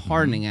 and the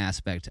hardening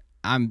aspect.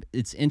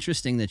 It's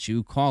interesting that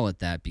you call it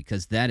that,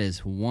 because that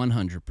is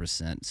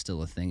 100%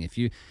 still a thing.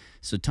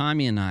 So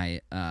Tommy and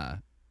I,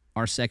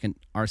 our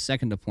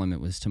second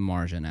deployment was to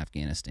Marja in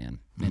Afghanistan,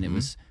 and it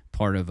was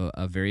part of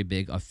a very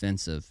big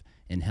offensive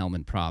in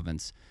Helmand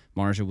Province.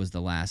 Marja was the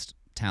last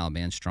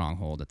Taliban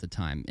stronghold at the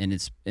time, and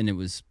it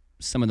was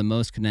some of the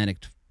most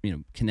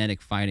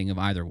kinetic fighting of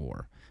either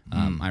war,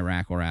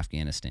 Iraq or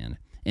Afghanistan.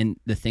 And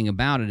the thing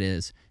about it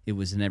is, it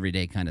was an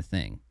everyday kind of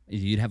thing.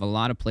 You'd have a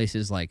lot of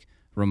places like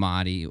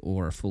Ramadi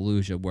or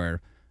Fallujah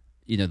where,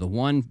 the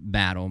one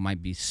battle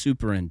might be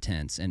super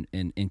intense and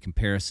in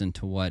comparison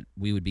to what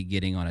we would be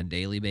getting on a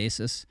daily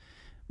basis.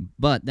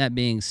 But that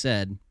being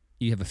said,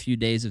 you have a few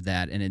days of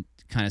that and it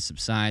kind of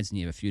subsides, and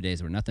you have a few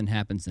days where nothing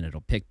happens and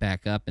it'll pick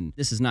back up. And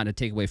this is not to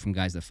take away from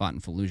guys that fought in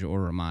Fallujah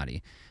or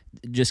Ramadi,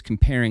 just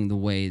comparing the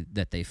way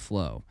that they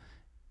flow.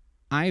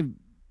 I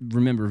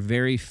remember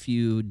very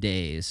few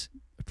days,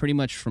 pretty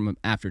much from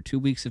after 2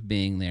 weeks of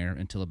being there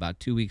until about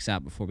 2 weeks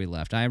out before we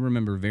left. I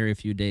remember very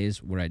few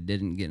days where I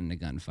didn't get in a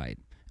gunfight,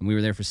 and we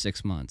were there for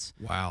 6 months.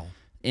 Wow.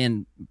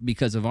 And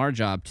because of our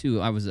job too,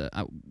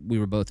 we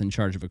were both in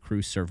charge of a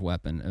crew serve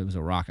weapon. It was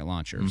a rocket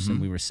launcher, so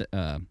we were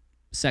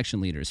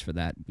section leaders for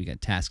that. We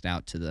got tasked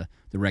out to the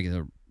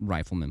regular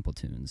rifleman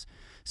platoons.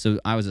 So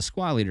I was a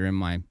squad leader in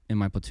my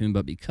platoon,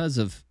 but because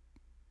of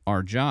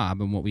our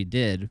job and what we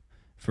did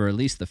for at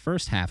least the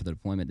first half of the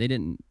deployment, they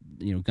didn't,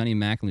 Gunny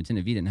Mac and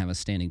Lieutenant V didn't have a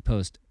standing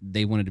post.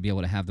 They wanted to be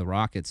able to have the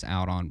rockets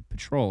out on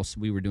patrol, so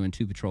we were doing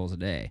 2 patrols a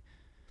day.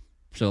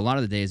 So a lot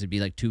of the days it'd be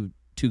like two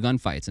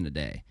gunfights in a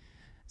day.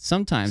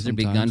 Sometimes there'd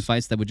be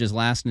gunfights that would just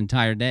last an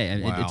entire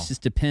day. Wow. It's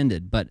just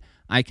depended. But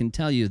I can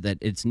tell you that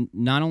it's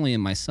not only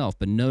in myself,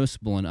 but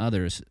noticeable in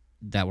others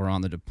that were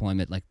on the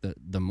deployment. Like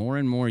the more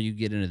and more you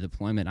get into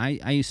deployment,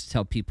 I used to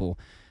tell people,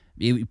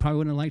 you probably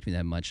wouldn't have liked me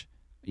that much.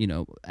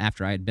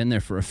 After I had been there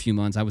for a few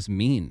months, I was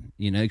mean,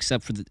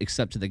 except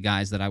to the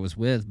guys that I was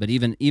with. But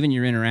even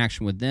your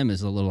interaction with them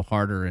is a little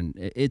harder, and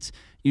it's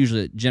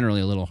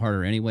generally a little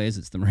harder anyways.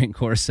 It's the Marine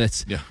Corps, so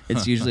it's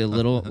usually a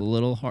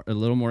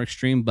little more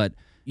extreme. But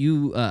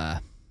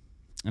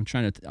I'm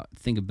trying to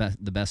think of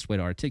the best way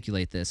to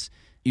articulate this.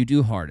 You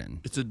do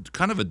harden. It's a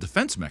kind of a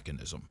defense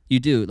mechanism. You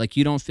do. Like,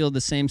 you don't feel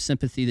the same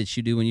sympathy that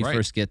you do when you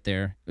first get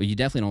there. Or you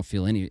definitely don't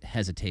feel any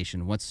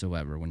hesitation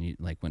whatsoever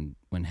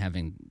when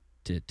having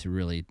to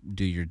really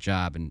do your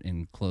job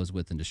and close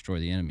with and destroy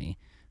the enemy.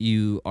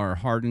 You are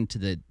hardened to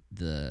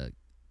the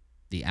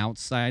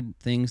outside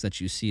things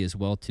that you see as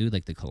well too,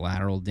 like the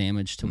collateral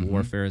damage to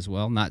warfare as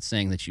well. Not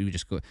saying that you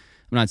just go. I'm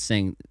not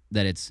saying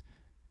that it's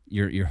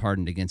you're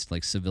hardened against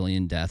like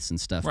civilian deaths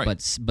and stuff,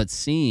 but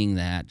seeing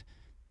that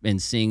and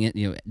seeing it,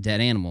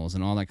 dead animals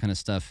and all that kind of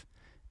stuff,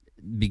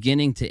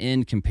 beginning to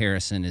end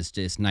comparison is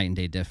just night and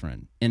day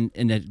different. And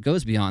it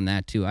goes beyond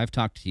that too. I've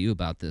talked to you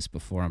about this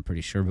before, I'm pretty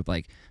sure, but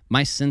like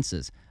my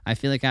senses, I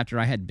feel like after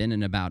I had been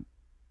in about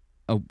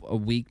a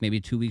week,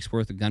 maybe 2 weeks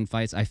worth of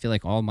gunfights, I feel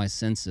like all my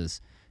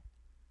senses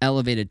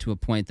elevated to a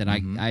point that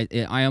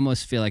I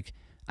almost feel like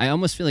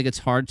it's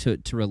hard to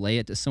relay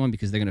it to someone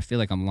because they're going to feel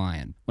like I'm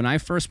lying. When I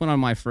first went on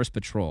my first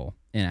patrol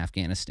in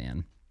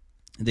Afghanistan,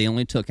 they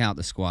only took out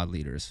the squad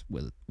leaders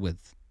with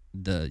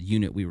the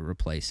unit we were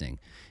replacing,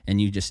 and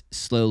you just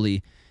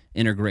slowly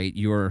integrate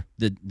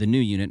the new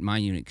unit, my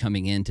unit,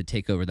 coming in to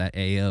take over that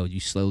AO. You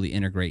slowly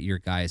integrate your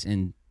guys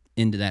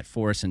into that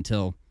force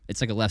until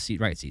it's like a left seat,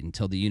 right seat,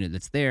 until the unit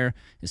that's there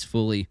is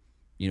fully,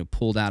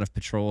 pulled out of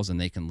patrols and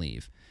they can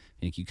leave. I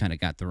think you kind of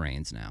got the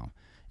reins now.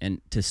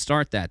 And to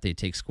start that, they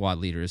take squad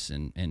leaders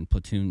and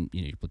platoon,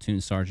 your platoon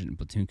sergeant and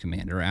platoon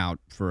commander out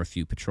for a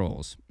few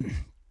patrols.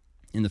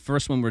 In the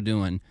first one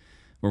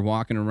we're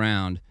walking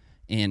around,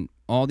 and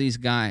all these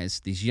guys,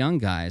 these young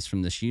guys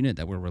from this unit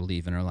that we're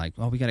relieving, are like,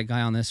 "Oh, we got a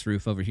guy on this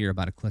roof over here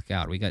about to click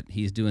out.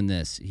 He's doing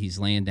this. He's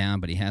laying down,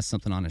 but he has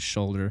something on his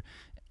shoulder."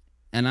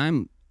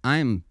 And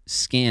I'm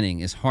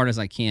scanning as hard as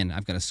I can.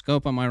 I've got a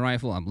scope on my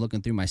rifle. I'm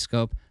looking through my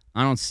scope.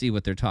 I don't see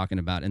what they're talking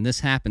about. And this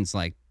happens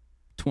like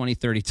 20,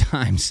 30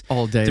 times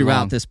all day throughout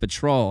long. This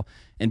patrol.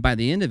 And by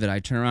the end of it, I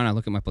turn around, I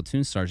look at my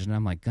platoon sergeant, and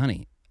I'm like,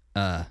 "Gunny,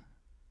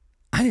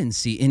 I didn't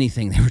see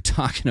anything they were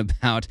talking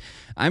about.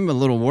 I'm a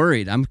little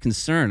worried. I'm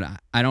concerned.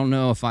 I don't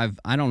know if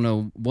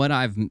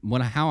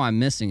how I'm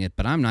missing it,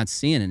 but I'm not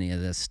seeing any of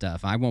this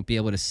stuff. I won't be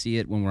able to see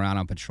it when we're out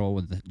on patrol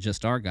with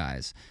just our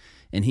guys."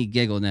 And he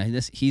giggled. Now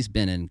he's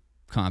been in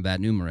combat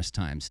numerous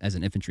times as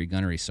an infantry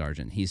gunnery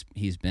sergeant.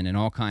 He's been in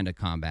all kind of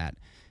combat,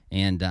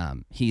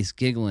 and he's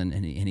giggling,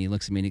 and he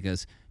looks at me and he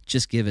goes,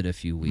 "Just give it a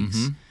few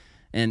weeks."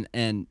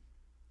 And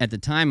at the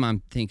time,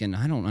 I'm thinking,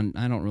 I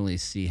don't really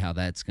see how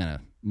that's gonna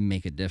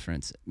make a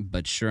difference.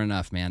 But sure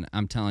enough, man,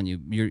 I'm telling you,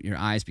 your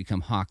eyes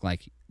become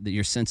hawk-like.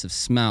 Your sense of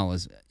smell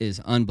is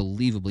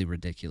unbelievably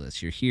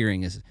ridiculous. Your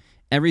hearing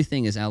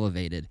everything is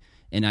elevated,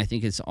 and I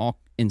think it's all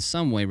in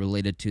some way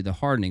related to the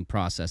hardening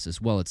process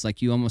as well. It's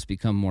like you almost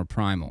become more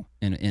primal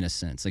in a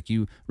sense, like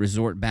you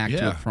resort back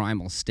to a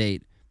primal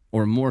state,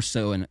 or more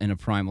so in a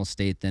primal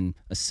state than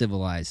a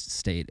civilized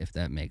state, if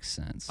that makes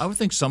sense. I would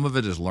think some of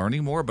it is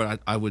learning more,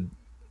 but I would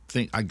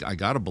think I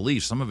got to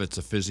believe some of it's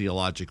a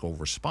physiological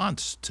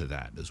response to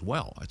that as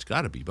well. It's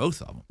got to be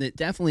both of them. It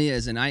definitely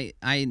is, and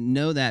I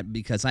know that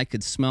because I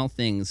could smell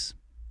things.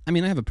 I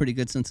mean, I have a pretty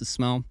good sense of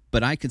smell,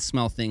 but I could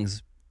smell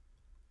things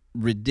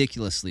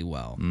ridiculously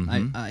well.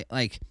 I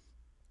like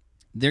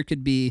there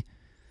could be.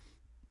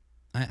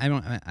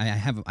 I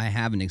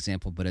have an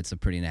example, but it's a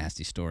pretty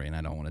nasty story, and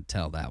I don't want to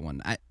tell that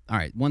one. All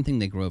right, one thing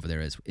they grow over there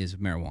is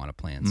marijuana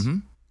plants,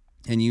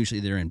 and usually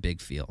they're in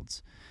big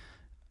fields.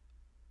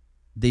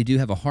 They do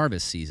have a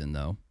harvest season,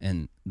 though,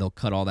 and they'll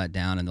cut all that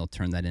down and they'll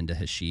turn that into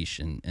hashish,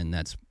 and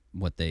that's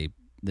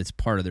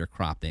part of their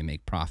crop they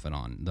make profit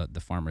on, the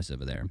farmers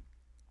over there.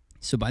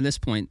 So by this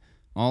point,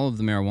 all of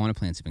the marijuana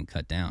plants have been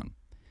cut down,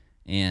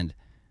 and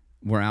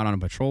we're out on a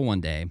patrol one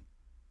day,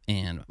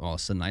 and all of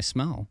a sudden I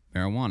smell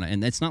marijuana.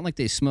 And it's not like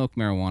they smoke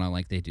marijuana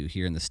like they do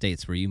here in the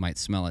States, where you might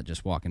smell it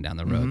just walking down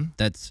the road.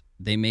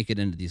 They make it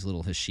into these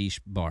little hashish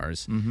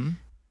bars, and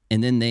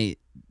then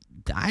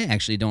I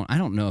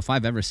don't know if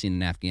I've ever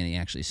seen an Afghani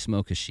actually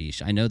smoke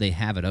hashish. I know they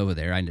have it over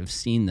there. I've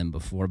seen them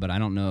before, but I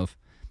don't know if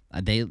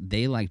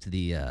they liked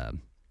the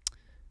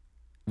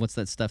what's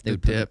that stuff they would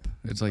dip.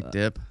 Put, it's like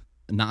dip.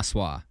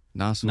 Naswa.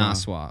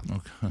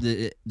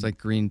 Okay. It's like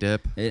green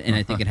dip. And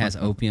I think it has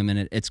opium in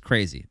it. It's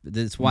crazy.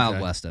 It's Wild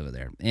West over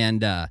there.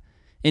 And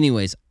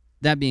anyways,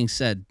 that being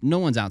said, no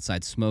one's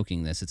outside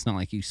smoking this. It's not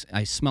like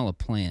I smell a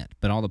plant,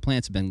 but all the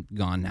plants have been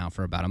gone now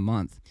for about a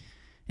month.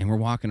 And we're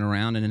walking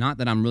around, and not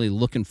that I'm really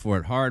looking for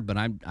it hard, but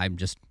I'm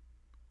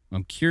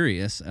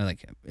curious.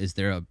 Like, is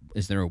there a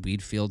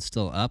weed field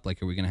still up?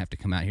 Like, are we gonna have to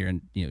come out here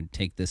and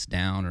take this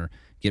down or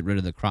get rid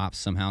of the crops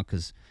somehow?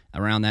 Because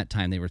around that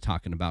time they were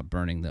talking about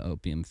burning the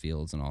opium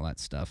fields and all that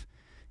stuff.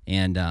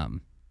 And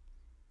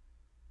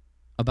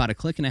about a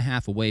click and a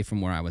half away from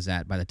where I was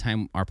at, by the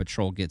time our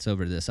patrol gets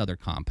over to this other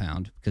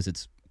compound, because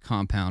it's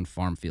compound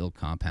farm field,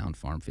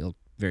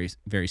 very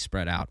very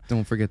spread out.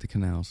 Don't forget the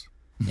canals.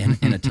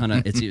 and a ton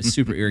of it's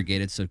super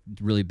irrigated, so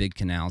really big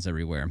canals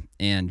everywhere.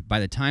 And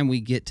by the time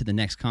we get to the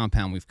next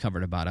compound, we've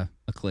covered about a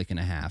click and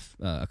a half,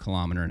 a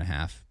kilometer and a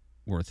half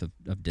worth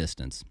of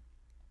distance,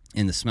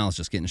 and the smell is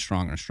just getting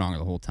stronger and stronger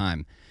the whole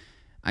time.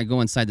 I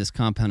go inside this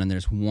compound, and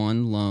there's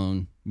one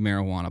lone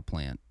marijuana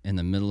plant in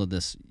the middle of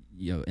this,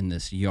 in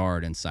this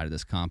yard inside of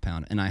this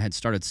compound, and I had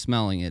started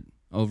smelling it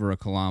over a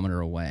kilometer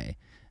away.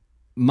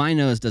 My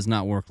nose does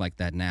not work like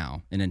that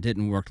now, and it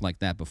didn't work like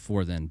that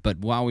before then. But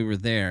while we were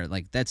there,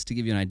 like, that's to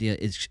give you an idea,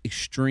 it's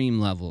extreme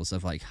levels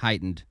of like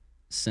heightened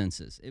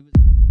senses. It was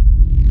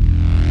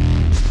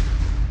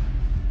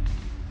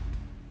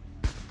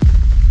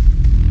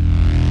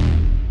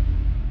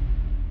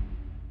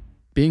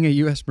Being a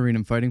U.S. Marine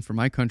and fighting for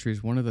my country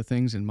is one of the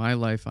things in my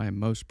life I am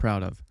most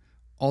proud of.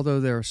 Although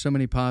there are so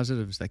many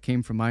positives that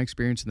came from my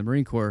experience in the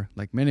Marine Corps,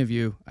 like many of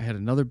you, I had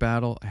another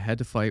battle I had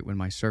to fight when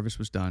my service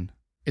was done.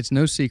 It's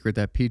no secret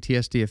that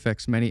PTSD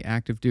affects many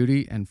active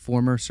duty and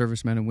former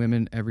servicemen and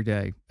women every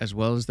day, as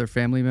well as their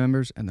family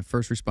members and the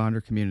first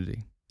responder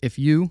community. If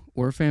you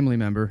or a family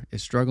member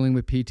is struggling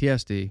with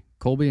PTSD,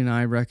 Colby and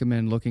I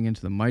recommend looking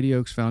into the Mighty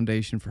Oaks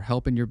Foundation for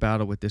help in your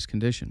battle with this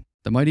condition.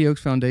 The Mighty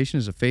Oaks Foundation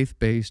is a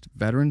faith-based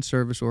veteran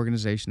service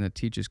organization that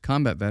teaches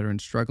combat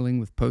veterans struggling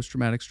with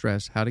post-traumatic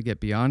stress how to get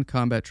beyond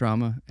combat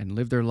trauma and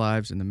live their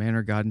lives in the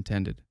manner God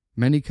intended.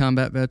 Many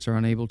combat vets are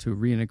unable to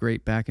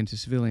reintegrate back into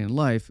civilian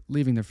life,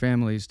 leaving their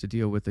families to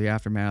deal with the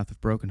aftermath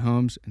of broken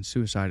homes and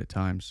suicide at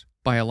times.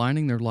 By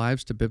aligning their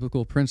lives to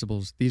biblical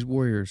principles, these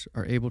warriors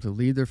are able to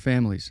lead their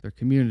families, their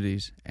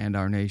communities, and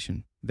our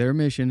nation. Their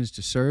mission is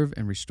to serve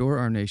and restore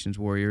our nation's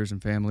warriors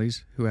and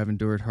families who have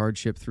endured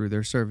hardship through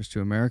their service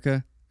to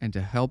America, and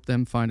to help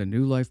them find a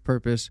new life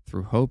purpose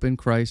through hope in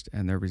Christ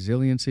and their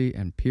resiliency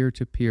and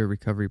peer-to-peer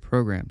recovery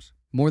programs.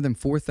 More than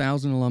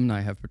 4,000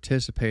 alumni have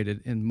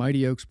participated in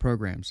Mighty Oaks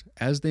programs,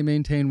 as they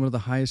maintain one of the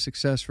highest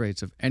success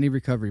rates of any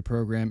recovery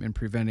program in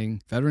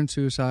preventing veteran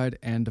suicide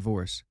and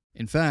divorce.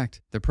 In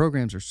fact, the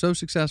programs are so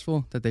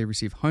successful that they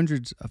receive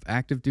hundreds of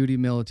active duty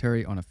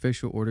military on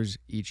official orders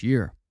each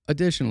year.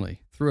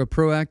 Additionally, through a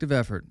proactive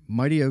effort,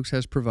 Mighty Oaks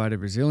has provided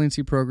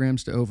resiliency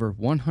programs to over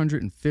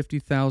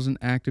 150,000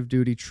 active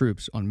duty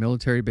troops on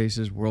military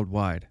bases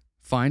worldwide.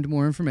 Find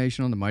more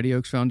information on the Mighty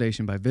Oaks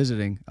Foundation by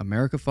visiting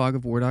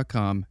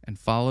americafogofwar.com and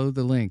follow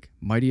the link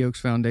Mighty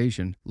Oaks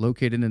Foundation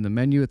located in the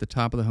menu at the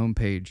top of the home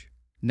page.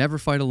 Never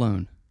fight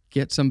alone.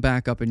 Get some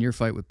backup in your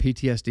fight with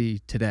PTSD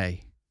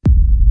today.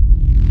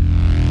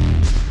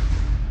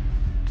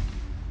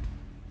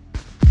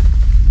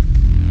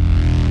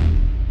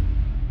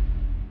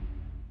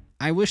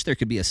 I wish there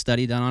could be a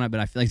study done on it,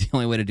 but I feel like the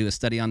only way to do a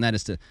study on that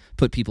is to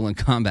put people in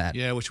combat.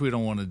 Yeah, which we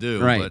don't want to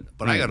do. Right.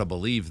 But Right. I got to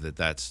believe that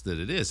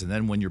it is. And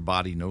then when your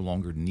body no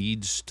longer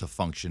needs to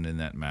function in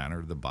that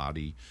manner, the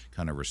body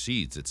kind of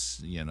recedes. It's,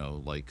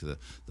 like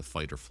the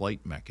fight or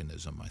flight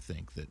mechanism, I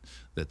think,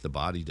 that the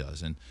body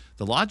does. And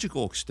the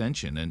logical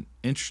extension, and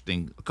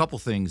interesting, a couple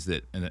things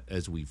that, and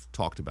as we've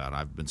talked about,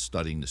 I've been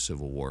studying the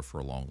Civil War for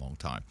a long, long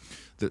time.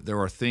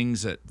 There are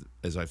things that,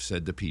 as I've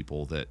said to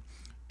people, that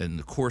in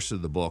the course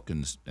of the book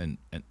and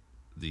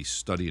the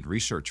study and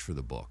research for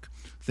the book,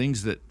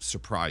 things that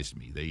surprised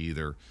me. They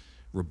either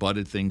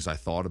rebutted things I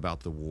thought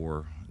about the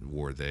war,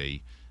 or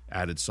they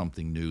added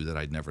something new that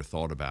I'd never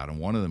thought about. And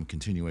one of them,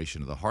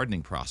 continuation of the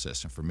hardening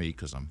process. And for me,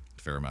 because I'm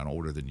a fair amount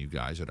older than you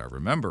guys, that I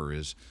remember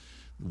is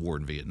the war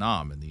in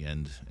Vietnam and the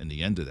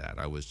end of that.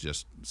 I was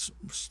just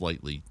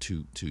slightly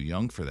too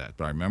young for that.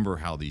 But I remember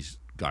how these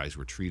guys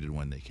were treated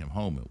when they came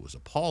home. It was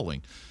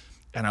appalling.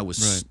 And I was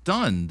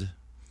stunned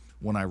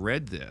when I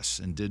read this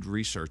and did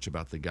research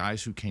about the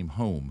guys who came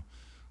home.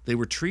 They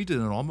were treated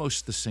in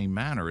almost the same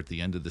manner at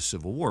the end of the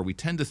Civil War. We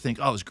tend to think,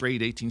 oh, it was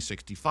great,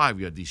 1865.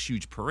 We had these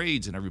huge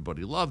parades and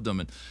everybody loved them,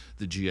 and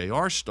the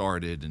GAR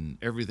started and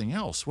everything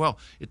else. Well,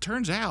 it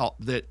turns out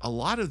that a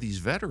lot of these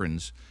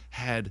veterans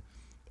had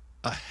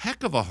a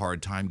heck of a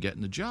hard time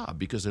getting the job,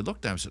 because they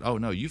looked at them and said, oh,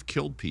 no, you've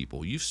killed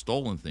people, you've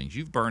stolen things,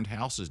 you've burned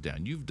houses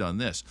down, you've done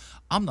this.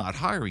 I'm not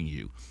hiring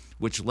you.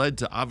 Which led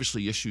to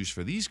obviously issues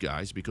for these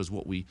guys, because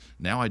what we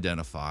now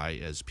identify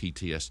as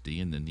PTSD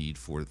and the need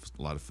for a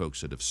lot of folks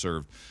that have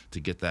served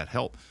to get that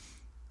help,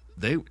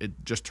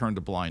 it just turned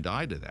a blind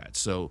eye to that.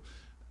 So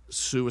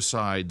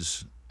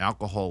suicides,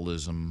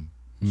 alcoholism,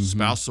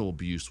 spousal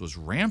abuse was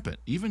rampant.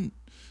 Even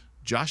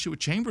Joshua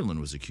Chamberlain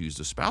was accused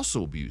of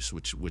spousal abuse,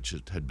 which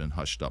had been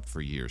hushed up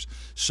for years.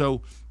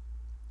 So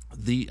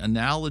the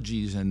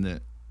analogies and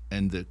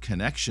the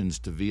connections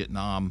to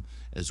Vietnam,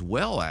 as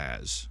well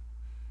as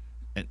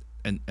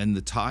and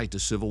the tie to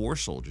Civil War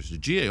soldiers. The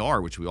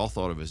GAR, which we all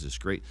thought of as this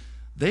great,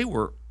 there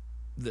were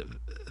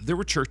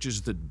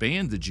churches that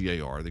banned the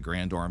GAR, the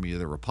Grand Army of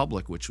the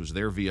Republic, which was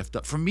their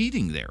VFW, from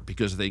meeting there,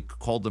 because they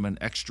called them an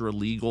extra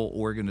legal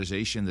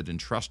organization that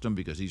didn't trust them,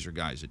 because these are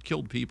guys that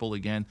killed people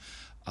again.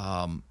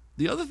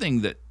 The other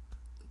thing that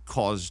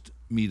caused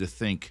me to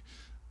think,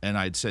 and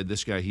I'd said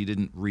this guy, he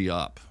didn't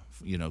re-up.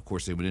 Of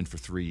course, they went in for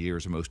 3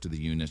 years, most of the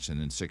units, and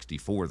in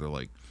 1964, they're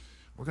like,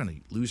 we're going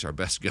to lose our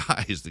best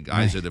guys, the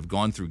guys that have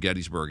gone through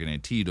Gettysburg and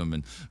Antietam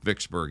and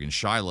Vicksburg and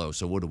Shiloh,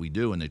 so what do we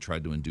do? And they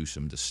tried to induce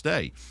them to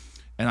stay.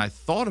 And I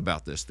thought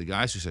about this, the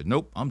guys who said,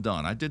 nope, I'm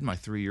done. I did my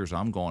 3 years,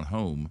 I'm going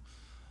home.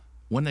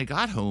 When they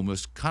got home, it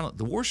was kind of,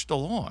 the war's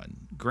still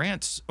on.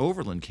 Grant's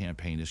Overland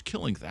campaign is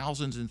killing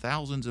thousands and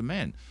thousands of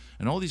men.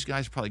 And all these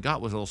guys probably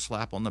got was a little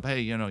slap on the hey,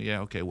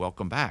 yeah, okay,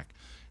 welcome back.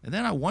 And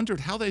then I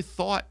wondered how they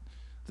thought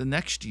the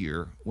next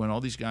year, when all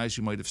these guys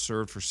who might have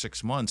served for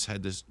 6 months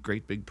had this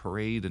great big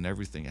parade and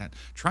everything,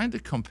 trying to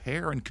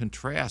compare and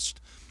contrast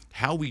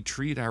how we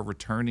treat our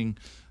returning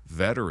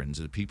veterans,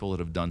 the people that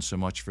have done so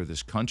much for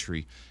this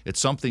country.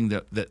 It's something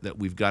that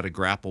we've got to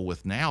grapple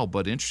with now,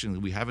 but interestingly,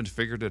 we haven't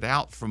figured it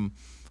out from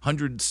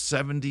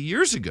 170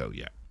 years ago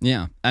yet.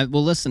 Yeah.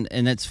 Well, listen,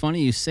 and it's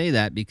funny you say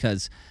that,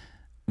 because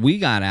we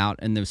got out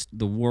and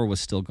the war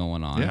was still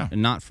going on. Yeah.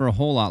 And not for a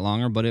whole lot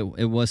longer, but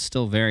it was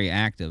still very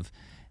active.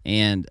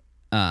 And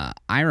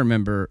I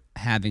remember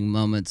having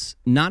moments,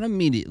 not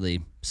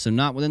immediately, so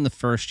not within the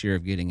first year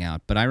of getting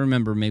out, but I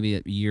remember maybe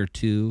at year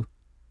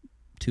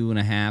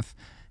 2.5,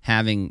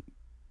 having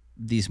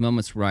these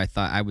moments where I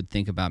thought I would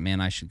think about,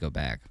 man, I should go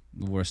back.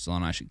 the war's still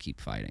on, I should keep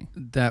fighting.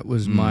 That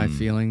was my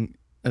feeling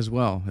as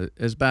well.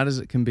 As bad as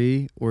it can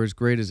be, or as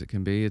great as it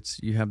can be,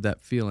 you have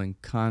that feeling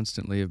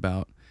constantly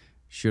about,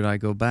 should I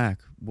go back?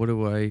 What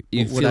do I?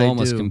 You what feel I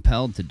almost do?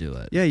 compelled to do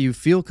it. Yeah, you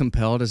feel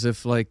compelled, as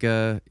if like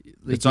It's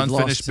you've unfinished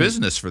lost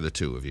business for the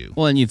two of you.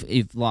 Well, and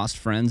you've lost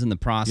friends in the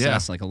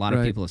process. Yeah. Like a lot of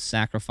Right. people have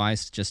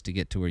sacrificed just to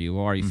get to where you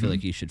are. You feel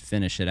like you should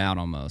finish it out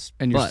almost.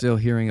 And you're But- still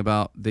hearing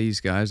about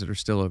these guys that are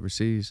still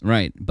overseas.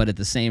 right. But at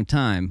the same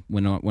time,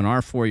 when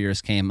our 4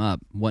 years came up,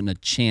 wasn't a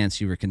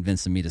chance you were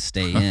convincing me to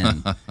stay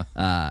in,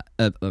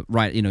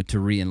 right? You know, to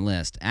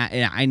re-enlist.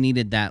 I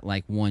needed that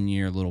like 1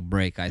 year little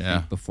break. I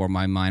think before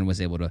my mind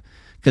was able to,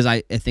 because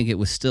I think it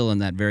was still in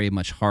that very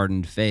much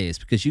hardened phase.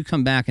 Because you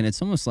come back and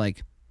it's almost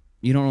like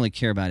you don't really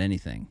care about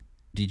anything.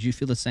 Did you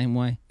feel the same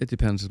way? It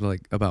depends,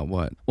 like, about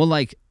what. Well,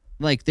 like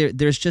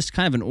there's just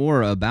kind of an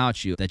aura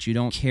about you that you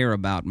don't care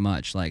about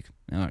much. Like,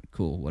 all right,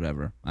 cool,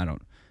 whatever. I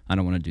don't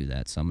want to do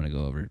that, so I'm going to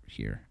go over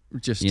here.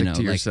 Just stick to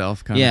like,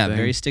 yourself, kind yeah, of thing.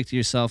 very stick to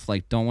yourself.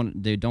 Like,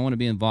 they don't want to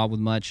be involved with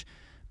much.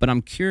 But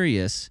I'm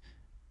curious,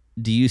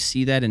 do you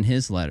see that in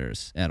his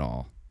letters at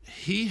all?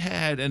 He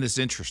had, and it's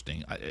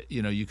interesting.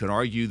 You could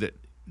argue that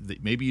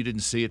maybe you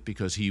didn't see it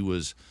because he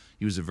was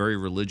a very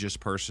religious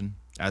person,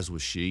 as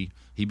was she.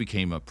 He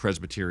became a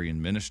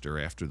Presbyterian minister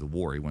after the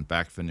war. He went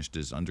back, finished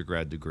his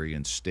undergrad degree,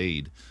 and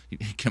stayed. He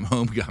came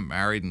home, got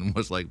married, and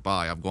was like,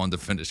 "Bye, I'm going to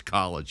finish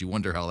college." You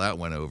wonder how that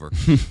went over.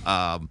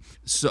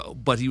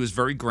 But he was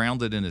very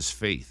grounded in his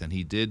faith, and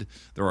he did.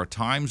 There are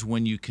times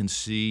when you can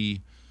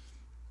see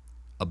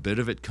a bit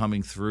of it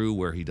coming through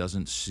where he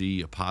doesn't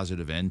see a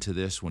positive end to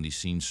this, when he's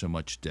seen so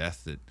much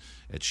death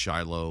at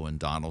Shiloh and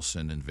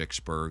Donelson and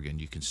Vicksburg, and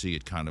you can see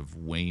it kind of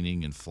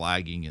waning and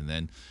flagging, and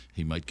then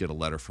he might get a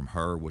letter from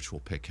her which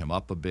will pick him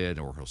up a bit,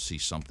 or he'll see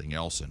something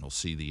else and he'll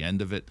see the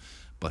end of it.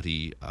 But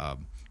he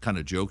kind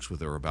of jokes with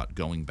her about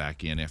going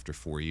back in after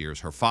 4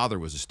 years. Her father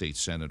was a state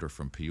senator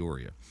from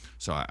Peoria,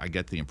 so I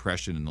get the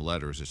impression in the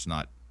letters, it's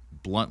not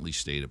bluntly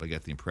stated, but I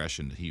get the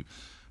impression that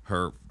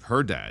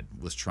her dad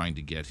was trying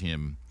to get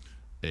him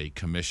a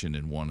commission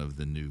in one of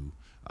the new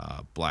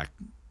black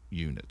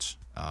units.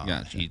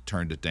 Gotcha. He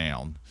turned it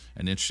down.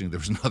 And there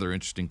was another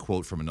interesting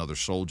quote from another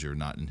soldier,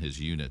 not in his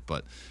unit,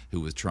 but they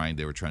were trying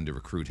to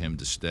recruit him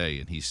to stay,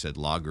 and he said,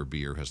 "Lager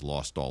beer has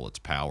lost all its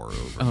power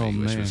over me,"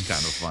 which was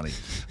kind of funny.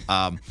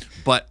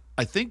 But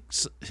I think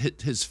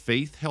his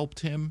faith helped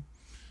him.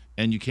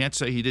 And you can't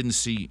say he didn't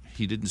see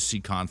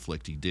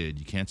conflict. He did.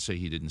 You can't say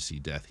he didn't see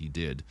death. He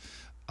did.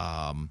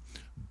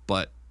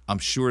 But I'm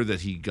sure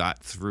that he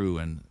got through,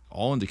 and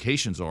all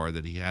indications are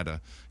that he had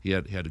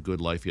a good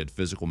life. He had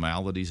physical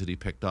maladies that he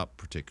picked up,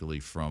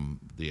 particularly from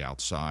the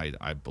outside.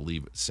 I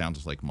believe it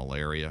sounds like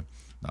malaria.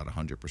 Not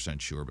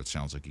 100% sure, but it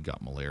sounds like he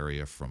got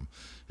malaria from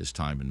his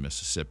time in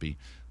Mississippi.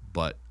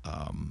 But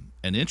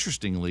and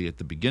interestingly, at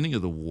the beginning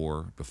of the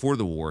war, before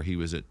the war, he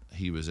was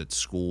at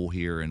school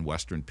here in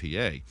Western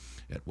PA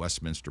at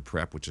Westminster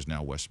Prep, which is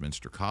now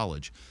Westminster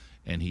College,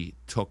 and he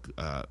took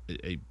a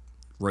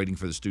writing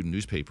for the student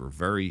newspaper,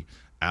 very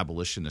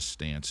abolitionist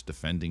stance,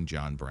 defending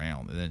John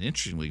Brown. And then,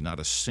 interestingly, not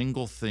a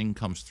single thing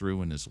comes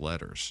through in his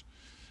letters.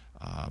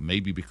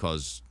 Maybe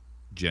because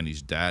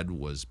Jenny's dad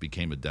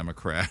became a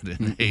Democrat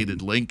and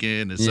hated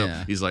Lincoln, and so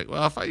he's like,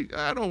 "Well, if I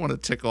don't want to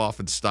tick off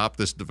and stop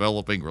this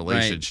developing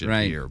relationship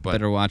here." But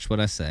better watch what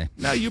I say.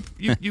 now you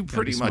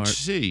pretty much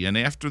see. And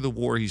after the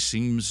war, he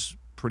seems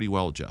pretty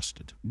well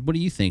adjusted. What do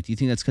you think? Do you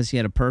think that's because he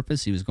had a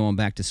purpose? He was going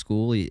back to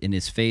school, and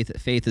his faith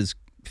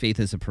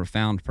is a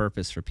profound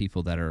purpose for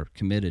people that are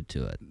committed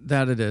to it.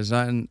 That it is.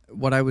 And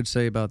what I would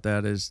say about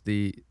that is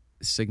the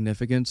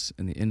significance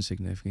and the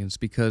insignificance,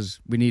 because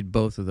we need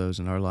both of those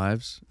in our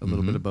lives, a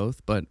little bit of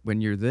both. But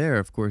when you're there,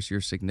 of course, your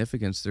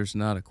significance, there's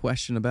not a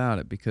question about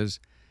it, because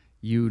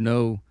you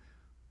know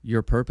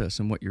your purpose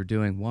and what you're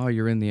doing while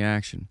you're in the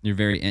action. You're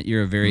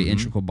a very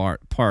integral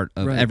part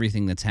of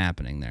everything that's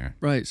happening there.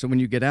 Right. So when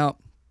you get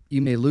out,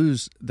 you may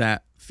lose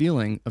that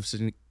feeling of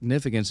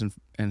significance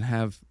and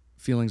have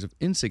feelings of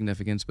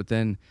insignificance, but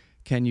then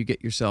can you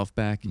get yourself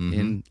back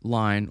in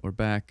line or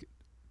back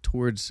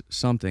towards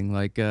something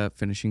like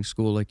finishing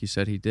school, like you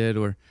said he did,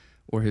 or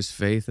his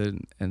faith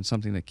and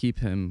something that keep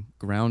him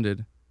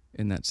grounded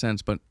in that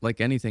sense. But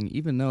like anything,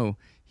 even though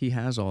he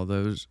had all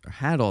those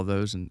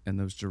and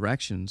those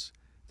directions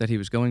that he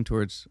was going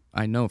towards,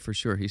 I know for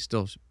sure he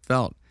still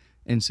felt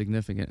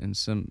insignificant in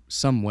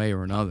some way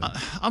or another.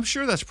 I'm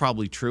sure that's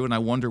probably true, and I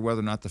wonder whether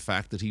or not the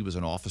fact that he was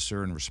an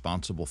officer and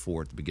responsible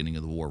for, at the beginning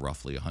of the war,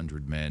 roughly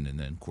 100 men, and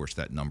then, of course,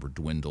 that number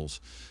dwindles,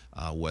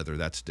 whether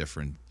that's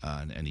different,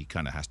 and he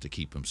kind of has to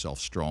keep himself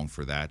strong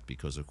for that,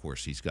 because, of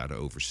course, he's got to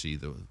oversee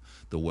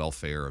the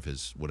welfare of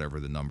his, whatever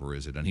the number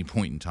is at any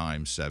point in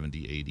time,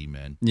 70, 80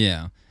 men.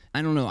 Yeah.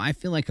 I don't know. I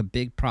feel like a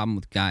big problem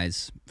with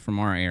guys from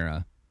our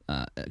era,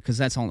 because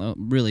that's all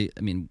really,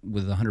 I mean,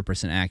 with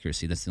 100%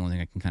 accuracy, that's the only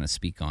thing I can kind of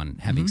speak on,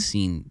 having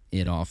seen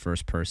it all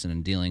first person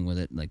and dealing with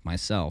it like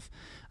myself.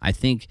 I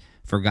think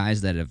for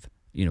guys that have,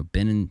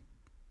 been in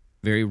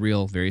very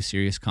real, very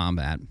serious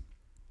combat,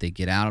 they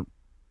get out,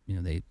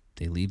 they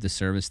leave the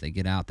service, they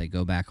get out, they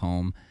go back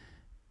home.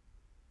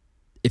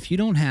 if you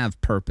don't have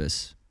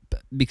purpose,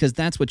 because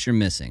that's what you're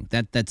missing,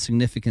 that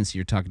significance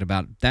you're talking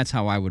about, that's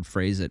how I would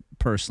phrase it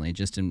personally,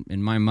 just in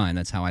my mind.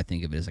 That's how I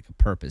think of it, as like a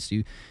purpose.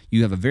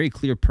 You have a very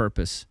clear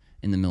purpose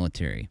in the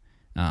military,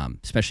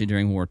 especially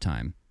during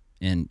wartime,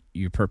 and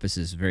your purpose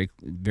is very,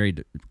 very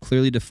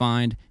clearly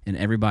defined, and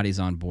everybody's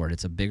on board.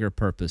 It's a bigger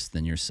purpose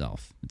than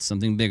yourself. It's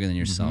something bigger than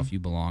yourself you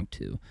belong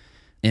to,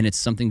 and it's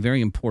something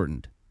very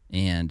important,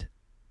 and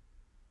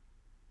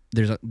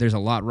there's a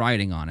lot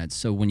riding on it.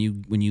 So when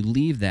you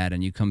leave that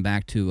and you come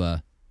back to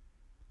a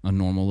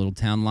normal little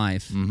town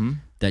life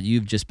that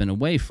you've just been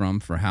away from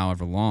for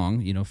however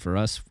long, for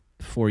us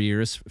 4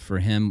 years, for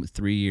him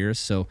 3 years.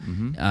 So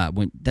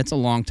when that's a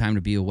long time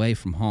to be away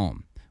from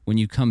home. When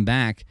you come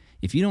back,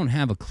 if you don't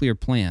have a clear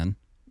plan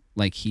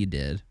like he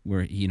did,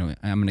 where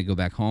I'm going to go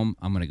back home,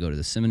 I'm going to go to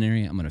the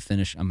seminary, I'm going to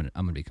finish, I'm going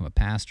to become a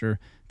pastor.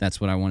 That's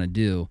what I want to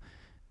do.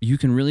 You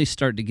can really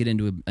start to get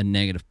into a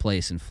negative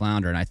place and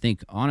flounder. And I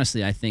think,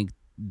 honestly,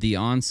 the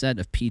onset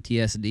of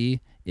PTSD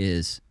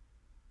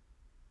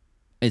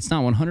it's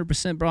not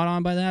 100% brought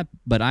on by that,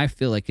 but I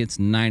feel like it's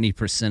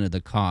 90% of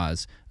the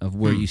cause of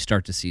where you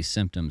start to see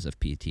symptoms of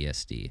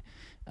PTSD.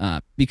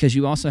 Because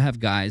you also have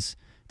guys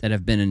that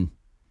have been in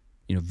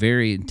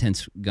very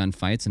intense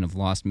gunfights and have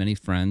lost many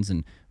friends,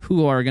 and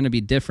who are going to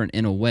be different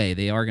in a way.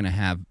 They are going to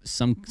have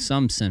some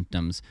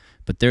symptoms,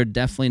 but they're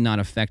definitely not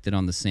affected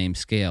on the same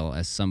scale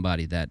as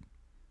somebody that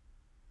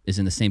is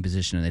in the same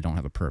position and they don't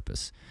have a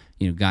purpose.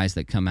 Guys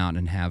that come out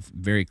and have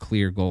very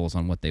clear goals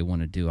on what they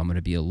want to do. I'm going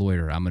to be a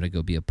lawyer. I'm going to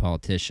go be a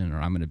politician,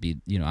 or I'm going to be,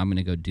 I'm going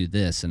to go do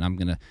this, and I'm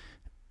going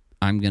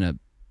to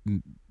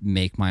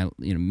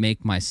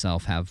make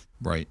myself have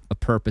a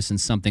purpose in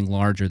something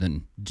larger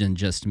than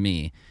just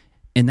me.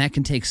 And that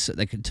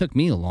took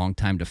me a long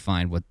time to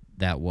find what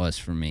that was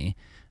for me.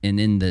 And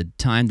in the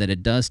time that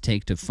it does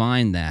take to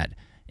find that,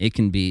 it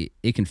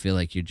can feel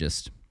like you're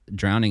just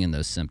drowning in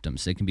those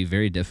symptoms. It can be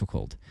very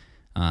difficult.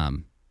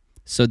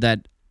 So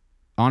that,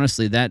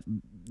 honestly, that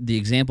the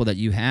example that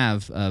you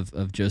have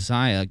of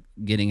Josiah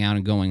getting out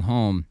and going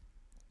home,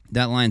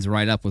 that lines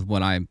right up with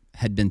what I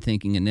had been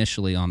thinking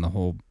initially on the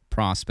whole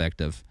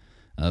prospect of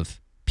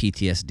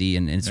PTSD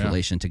and its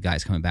relation to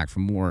guys coming back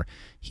from war.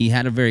 He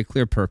had a very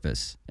clear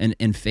purpose,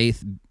 and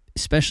faith,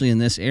 especially in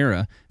this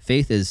era,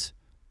 faith is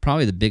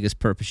probably the biggest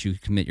purpose you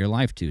could commit your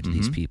life to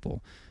these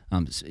people.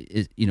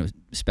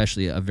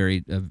 Especially a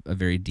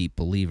very deep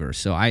believer.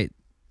 So I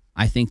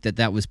think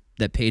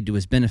that paid to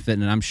his benefit,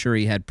 and I'm sure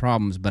he had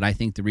problems, but I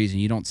think the reason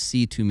you don't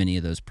see too many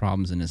of those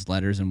problems in his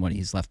letters and what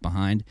he's left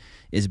behind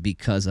is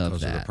because of that.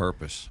 Because of the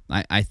purpose.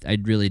 I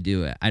really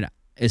do.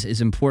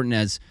 As important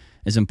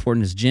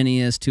as Jenny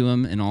is to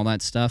him and all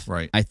that stuff,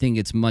 right. I think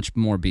it's much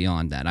more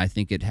beyond that. I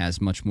think it has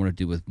much more to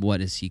do with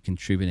what is he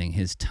contributing,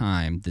 his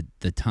time,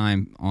 the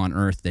time on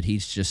earth that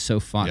he's just so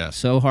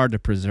hard to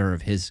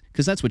preserve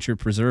because that's what you're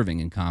preserving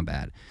in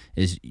combat,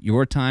 is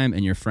your time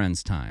and your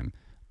friend's time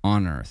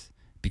on earth,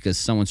 because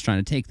someone's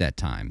trying to take that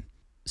time.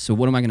 So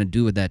what am I going to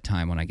do with that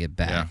time when I get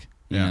back?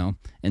 You know,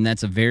 and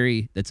that's a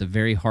very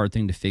hard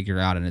thing to figure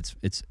out. And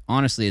it's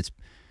honestly, it's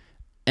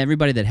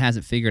everybody that has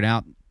it figured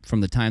out from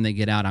the time they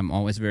get out, I'm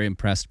always very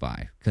impressed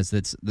by, because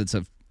that's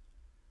a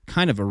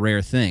kind of a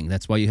rare thing.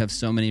 That's why you have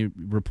so many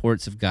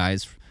reports of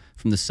guys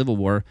from the Civil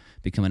War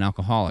becoming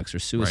alcoholics or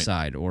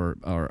suicide or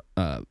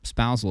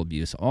spousal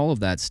abuse. All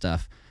of that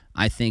stuff,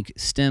 I think,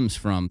 stems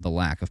from the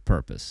lack of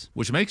purpose.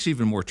 Which makes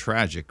even more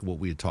tragic what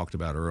we had talked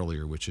about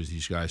earlier, which is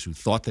these guys who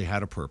thought they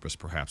had a purpose,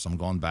 perhaps. I'm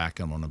going back,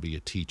 I'm going to be a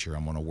teacher,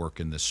 I'm going to work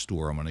in this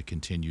store, I'm going to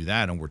continue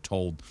that, and we're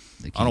told,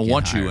 I don't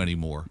want you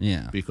anymore.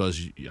 Yeah.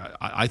 Because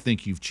I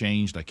think you've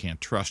changed, I can't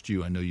trust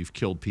you, I know you've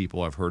killed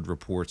people, I've heard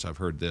reports, I've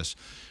heard this,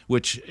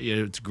 which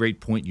it's a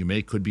great point you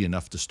make, could be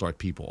enough to start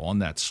people on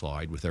that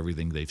slide with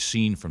everything they've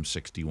seen from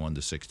 61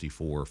 to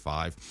 64 or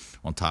 5,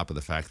 on top of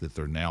the fact that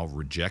they're now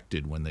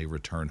rejected when they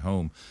return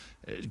home.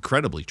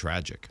 Incredibly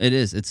tragic. It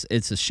is.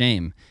 It's a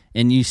shame.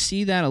 And you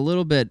see that a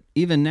little bit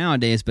even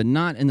nowadays, but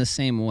not in the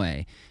same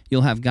way.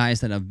 You'll have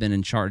guys that have been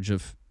in charge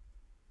of,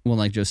 well,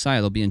 like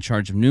Josiah, they'll be in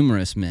charge of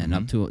numerous men,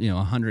 up to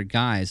 100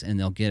 guys, and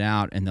they'll get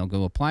out and they'll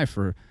go apply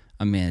for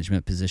a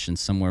management position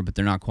somewhere, but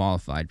they're not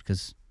qualified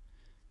because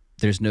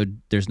there's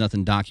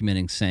nothing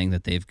documenting saying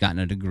that they've gotten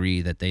a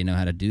degree, that they know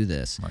how to do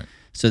this. Right.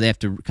 So they have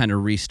to kind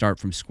of restart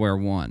from square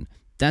one.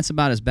 That's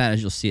about as bad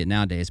as you'll see it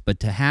nowadays. But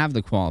to have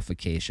the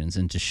qualifications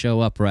and to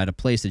show up at a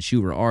place that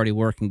you were already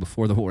working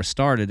before the war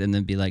started, and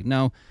then be like,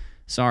 no,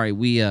 sorry,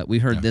 we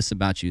heard this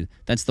about you.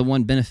 That's the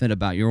one benefit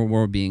about your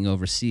war being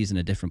overseas in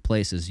a different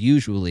place, is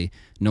usually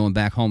no one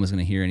back home is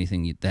going to hear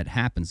anything that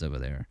happens over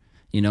there.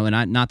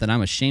 And not that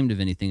I'm ashamed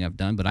of anything I've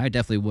done, but I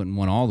definitely wouldn't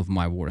want all of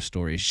my war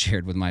stories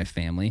shared with my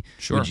family.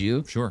 Sure. Would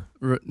you? Sure.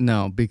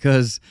 No,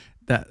 because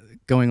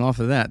going off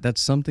of that's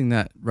something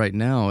that right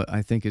now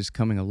I think is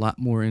coming a lot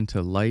more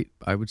into light,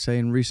 I would say,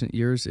 in recent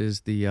years,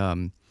 is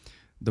the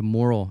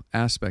moral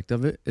aspect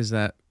of it. Is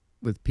that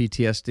with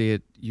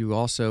PTSD, you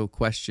also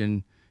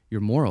question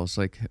your morals,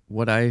 like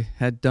what I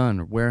had done,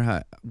 or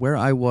where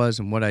I was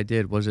and what I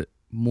did, was it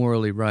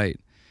morally right?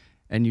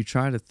 And you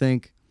try to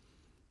think,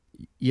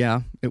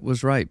 yeah, it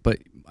was right, but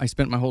I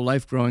spent my whole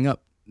life growing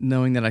up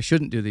knowing that I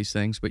shouldn't do these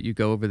things, but you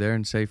go over there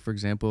and say, for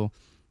example,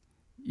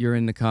 you're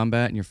in the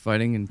combat and you're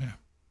fighting and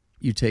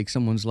you take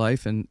someone's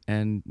life,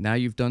 and now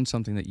you've done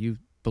something that you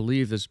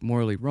believe is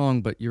morally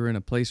wrong, but you're in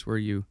a place where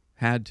you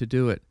had to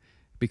do it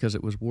because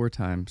it was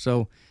wartime.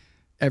 So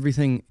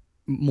everything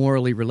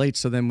morally relates.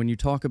 So then when you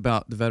talk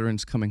about the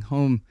veterans coming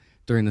home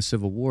during the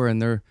Civil War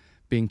and they're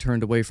being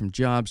turned away from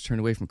jobs, turned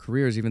away from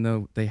careers, even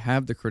though they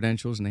have the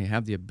credentials and they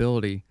have the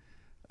ability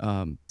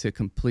to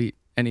complete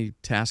any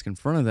task in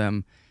front of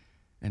them,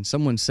 and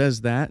someone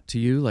says that to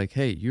you, like,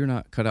 hey, you're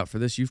not cut out for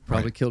this, you've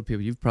probably killed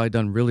people, you've probably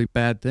done really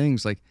bad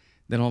things, like,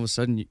 then all of a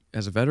sudden,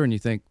 as a veteran, you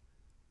think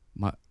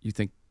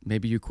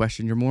maybe you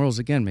question your morals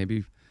again.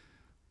 Maybe,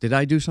 did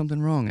I do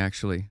something wrong,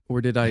 actually, or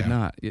did I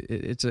not?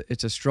 It's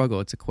a struggle.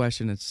 It's a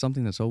question. It's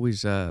something that's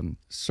always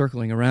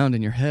circling around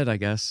in your head, I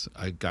guess.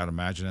 I got to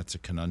imagine that's a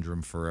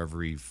conundrum for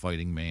every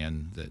fighting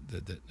man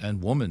that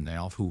and woman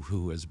now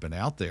who has been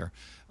out there.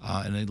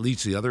 And it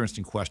leads to the other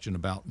interesting question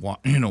about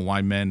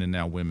why men and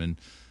now women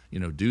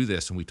do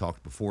this. And we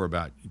talked before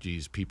about,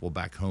 geez, people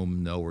back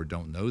home know or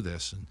don't know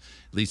this. And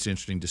it leads to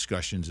interesting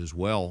discussions as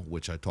well,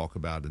 which I talk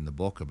about in the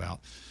book, about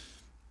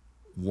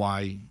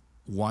why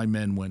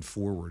men went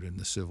forward in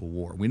the Civil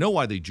War. We know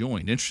why they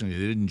joined. Interestingly,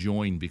 they didn't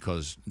join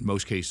because, in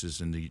most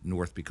cases in the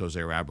North, because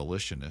they were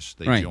abolitionists.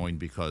 They joined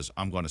because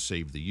I'm going to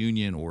save the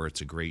Union, or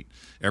it's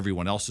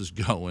everyone else is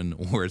going,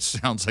 or it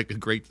sounds like a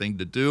great thing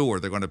to do, or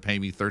they're going to pay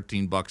me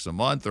 $13 a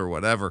month or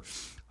whatever.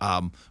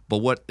 But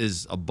what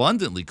is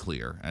abundantly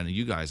clear, and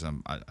you guys,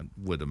 I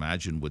would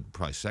imagine, would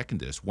probably second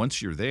this,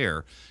 once you're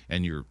there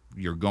and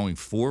you're going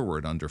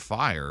forward under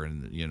fire,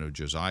 and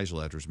Josiah's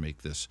letters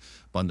make this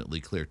abundantly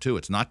clear too.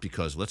 It's not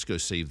because let's go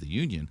save the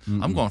Union.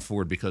 Mm-hmm. I'm going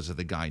forward because of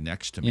the guy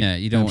next to me. Yeah,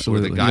 you don't want to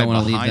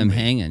leave them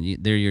hanging.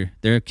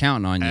 They're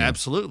counting on you.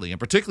 Absolutely, and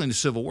particularly in the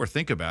Civil War.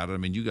 Think about it. I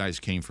mean, you guys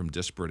came from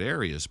disparate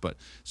areas, but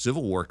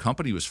Civil War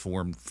company was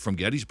formed from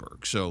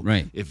Gettysburg. So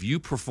if you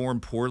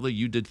performed poorly,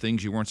 you did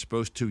things you weren't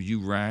supposed to,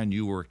 you ran,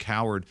 you were a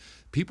coward,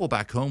 people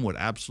back home would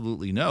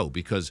absolutely know,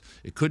 because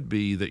it could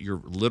be that your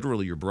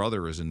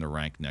brother is in the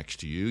rank next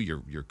to you,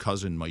 your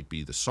cousin might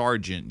be the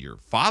sergeant, your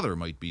father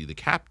might be the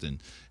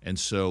captain, and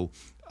so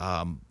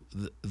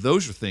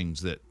those are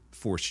things that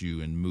force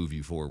you and move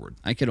you forward.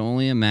 I could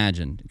only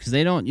imagine, because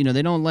they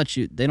don't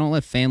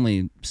let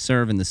family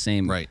serve in the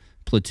same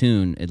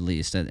platoon, at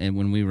least. And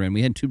when we were in,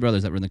 we had two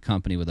brothers that were in the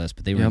company with us,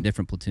 but they were in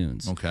different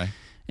platoons. Okay,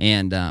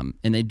 and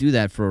they do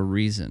that for a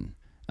reason.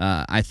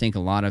 I think a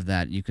lot of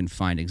that, you can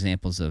find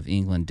examples of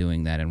England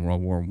doing that in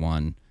World War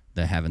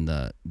I, having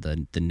the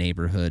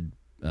neighborhood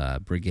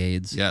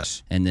brigades.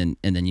 Yes, and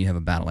then you have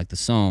a battle like the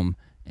Somme,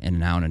 and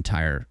now an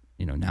entire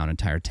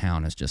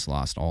town has just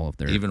lost all of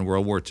their. Even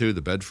World War II,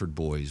 the Bedford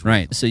Boys.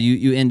 Right. So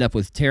you end up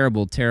with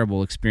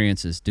terrible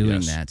experiences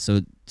doing that.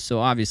 So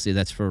obviously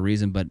that's for a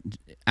reason, but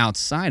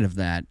outside of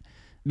that,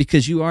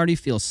 because you already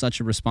feel such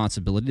a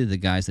responsibility to the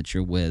guys that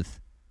you're with.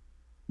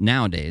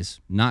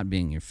 Nowadays, not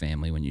being your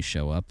family when you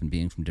show up and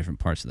being from different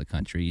parts of the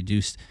country, you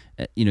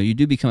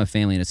do become a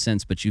family in a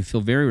sense, but you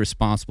feel very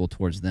responsible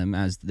towards them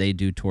as they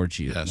do towards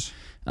you. Yes.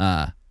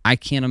 I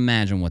can't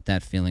imagine what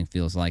that feeling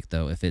feels like,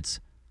 though, if it's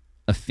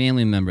a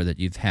family member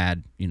that you've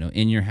had,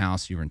 in your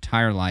house your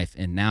entire life,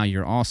 and now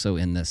you're also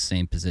in the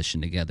same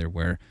position together,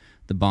 where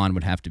the bond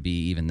would have to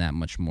be even that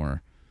much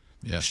more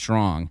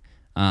strong.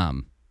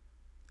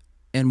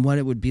 And what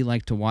it would be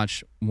like to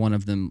watch one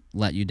of them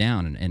let you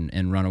down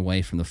and run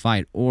away from the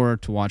fight, or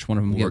to watch one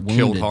of them get wounded,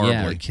 killed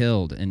horribly. or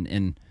killed,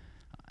 and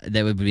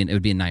it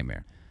would be a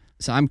nightmare.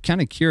 So I'm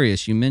kind of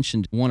curious. You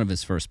mentioned one of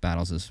his first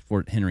battles is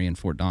Fort Henry and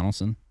Fort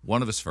Donelson.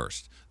 One of his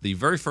first. The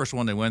very first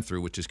one they went through,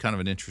 which is kind of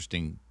an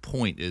interesting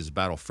point, is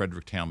Battle of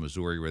Fredericktown,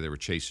 Missouri, where they were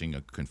chasing a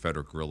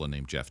Confederate guerrilla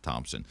named Jeff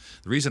Thompson.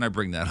 The reason I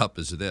bring that up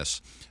is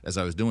this. As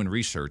I was doing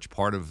research,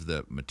 part of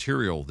the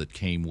material that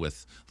came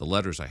with the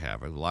letters I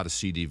have a lot of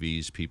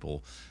CDVs,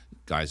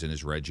 guys in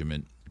his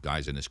regiment,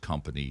 guys in his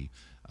company,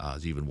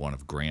 there's even one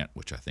of Grant,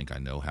 which I think I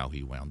know how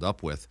he wound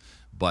up with.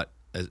 But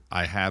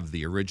I have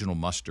the original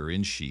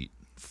muster-in sheet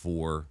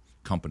for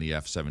Company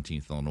F,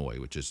 17th Illinois,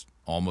 which is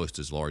almost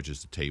as large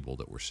as the table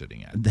that we're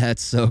sitting at.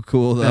 That's so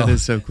cool, though. That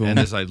is so cool. And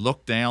as I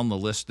look down the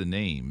list of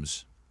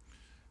names,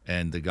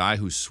 and the guy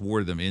who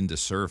swore them in to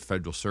serve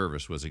federal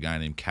service was a guy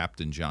named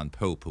Captain John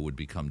Pope, who would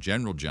become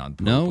General John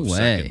Pope of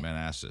 2nd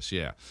Manassas.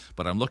 Yeah.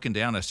 But I'm looking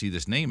down, I see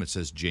this name, it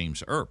says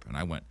James Earp, and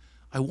I went,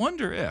 I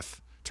wonder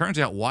if. Turns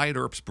out Wyatt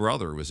Earp's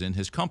brother was in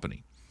his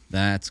company.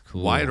 That's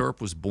cool. Wyatt Earp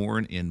was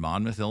born in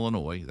Monmouth,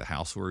 Illinois. The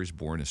house where he was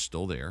born is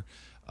still there.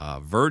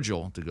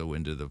 Virgil, to go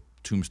into the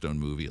Tombstone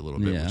movie a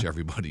little bit, which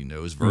everybody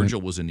knows, Virgil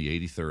was in the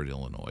 83rd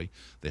Illinois.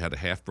 They had a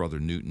half-brother,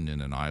 Newton,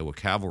 in an Iowa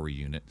cavalry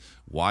unit.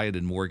 Wyatt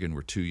and Morgan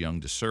were too young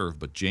to serve,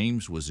 but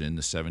James was in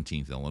the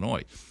 17th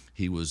Illinois.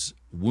 He was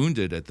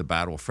wounded at the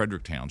Battle of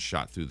Fredericktown,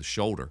 shot through the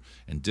shoulder,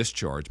 and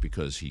discharged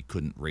because he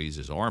couldn't raise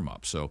his arm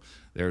up. So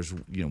there's,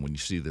 when you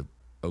see the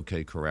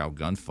OK Corral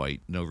gunfight.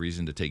 No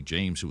reason to take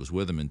James, who was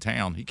with him in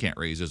town. He can't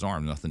raise his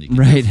arm. Nothing he can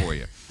do for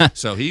you.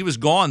 So he was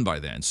gone by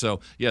then. So,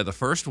 yeah, the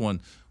first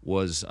one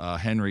was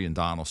Henry and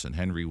Donelson.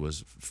 Henry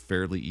was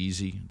fairly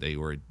easy.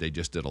 They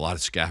just did a lot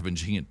of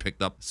scavenging and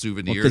picked up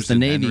souvenirs. Because the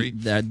Navy,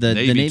 the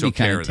Navy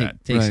kind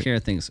of takes care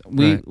of things.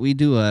 We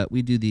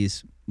do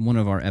these. One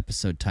of our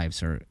episode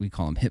types we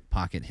call them hip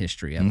pocket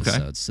history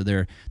episodes.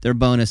 Okay. So they're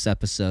bonus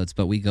episodes,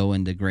 but we go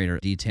into greater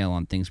detail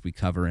on things we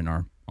cover in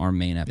our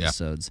main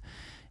episodes. Yeah.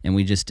 And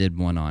we just did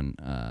one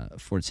on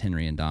Forts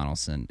Henry and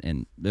Donelson,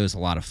 and it was a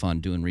lot of fun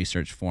doing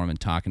research for them and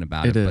talking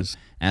about it. But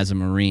as a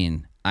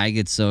Marine, I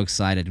get so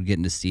excited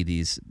getting to see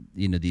these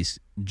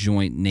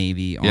joint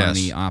Navy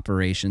Army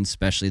operations,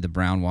 especially the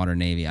Brownwater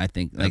Navy. I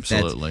think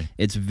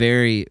it's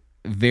very,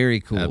 very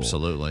cool.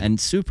 Absolutely. And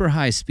super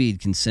high speed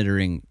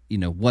considering,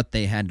 what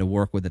they had to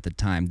work with at the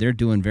time. They're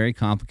doing very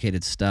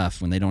complicated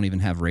stuff when they don't even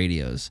have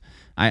radios.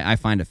 I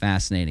find it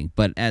fascinating.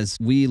 But as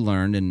we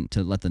learned, and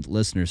to let the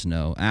listeners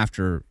know,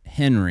 after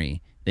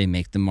Henry, they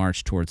make the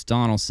march towards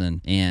Donelson,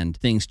 and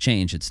things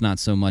change. It's not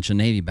so much a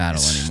Navy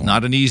battle anymore. It's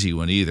not an easy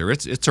one either.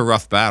 It's a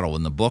rough battle.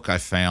 In the book, I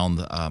found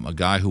a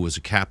guy who was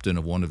a captain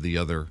of one of the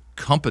other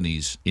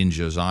companies in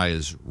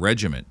Josiah's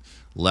regiment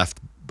left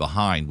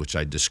behind, which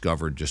I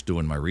discovered just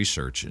doing my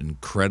research. An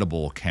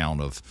incredible account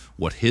of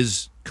what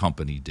his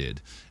company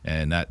did,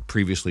 and that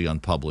previously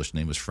unpublished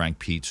name was Frank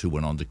Peets, who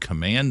went on to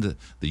command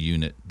the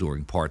unit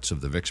during parts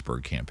of the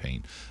Vicksburg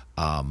campaign.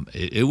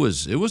 It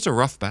was a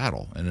rough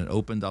battle, and it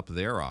opened up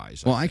their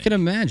eyes. Well, I could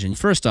imagine.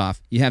 First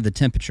off, you have the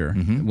temperature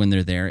when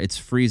they're there. It's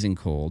freezing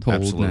cold.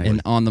 Absolutely.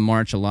 And on the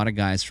march, a lot of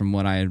guys, from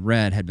what I had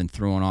read, had been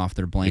throwing off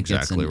their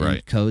blankets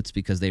and coats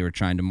because they were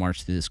trying to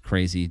march through this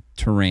crazy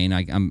terrain.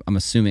 I'm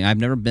assuming, I've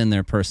never been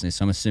there personally,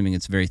 so I'm assuming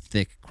it's very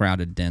thick,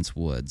 crowded, dense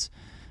woods,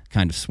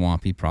 kind of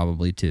swampy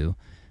probably too.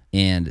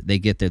 And they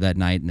get there that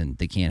night, and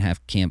they can't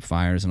have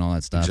campfires and all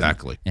that stuff.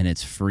 Exactly. And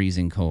it's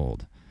freezing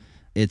cold.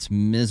 It's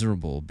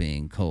miserable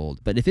being cold.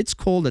 But if it's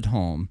cold at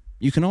home,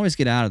 you can always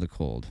get out of the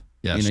cold.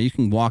 Yes. You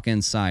can walk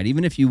inside.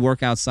 Even if you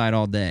work outside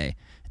all day,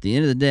 at the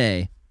end of the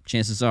day,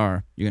 chances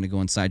are you're going to go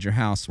inside your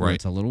house where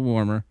it's a little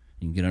warmer.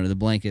 You can get under the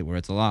blanket where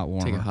it's a lot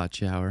warmer. Take a hot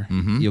shower.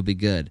 You'll be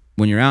good.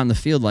 When you're out in the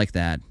field like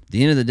that, at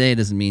the end of the day, it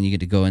doesn't mean you get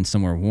to go in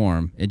somewhere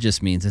warm. It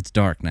just means it's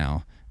dark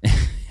now.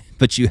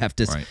 But you have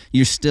to,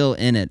 you're still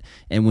in it.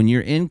 And when you're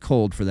in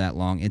cold for that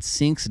long, it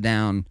sinks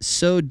down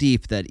so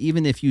deep that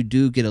even if you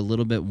do get a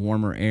little bit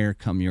warmer air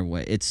come your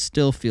way, it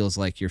still feels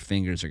like your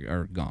fingers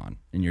are gone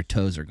and your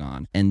toes are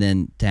gone. And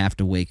then to have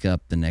to wake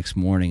up the next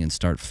morning and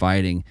start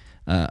fighting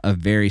a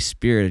very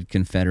spirited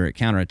Confederate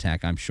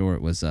counterattack, I'm sure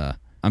it was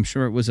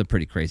a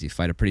pretty crazy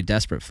fight, a pretty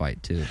desperate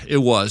fight too. It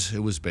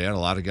was bad. A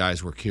lot of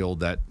guys were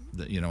killed. I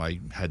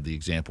had the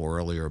example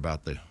earlier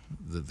about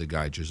the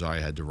guy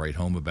Josiah had to write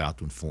home about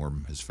to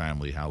inform his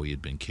family how he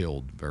had been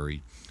killed.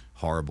 Very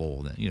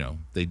horrible.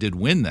 They did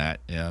win that,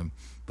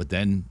 but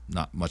then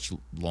not much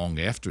long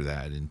after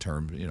that, in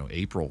terms,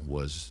 April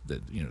was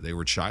that, they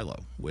were at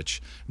Shiloh,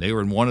 which they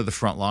were in one of the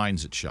front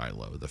lines at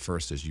Shiloh. The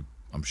first,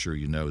 I'm sure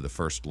the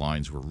first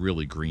lines were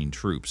really green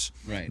troops.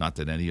 Right. Not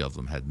that any of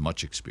them had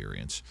much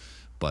experience.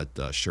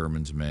 But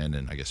Sherman's men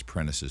and I guess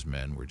Prentice's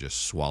men were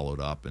just swallowed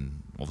up,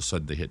 and all of a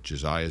sudden they hit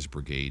Josiah's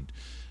brigade,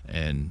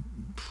 and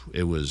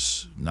it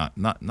was not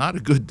a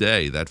good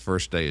day that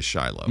first day of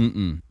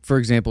Shiloh. For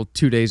example,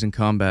 2 days in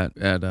combat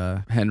at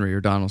Henry or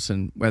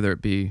Donelson, whether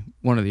it be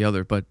one or the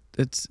other, but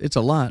it's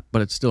a lot,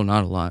 but it's still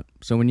not a lot.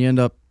 So when you end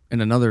up in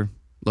another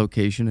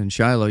location in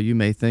Shiloh, you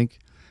may think,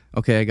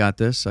 okay, I got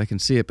this, I can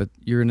see it, but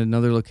you're in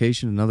another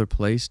location, another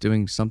place,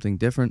 doing something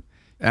different.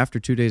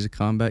 After 2 days of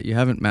combat, you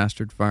haven't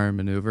mastered fire and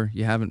maneuver.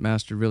 You haven't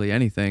mastered really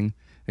anything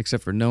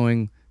except for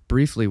knowing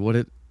briefly what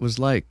it was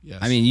like. Yes.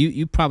 I mean,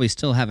 you probably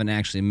still haven't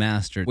actually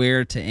mastered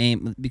where to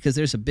aim, because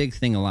there's a big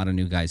thing a lot of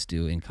new guys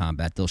do in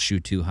combat. They'll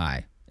shoot too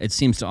high. It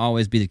seems to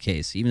always be the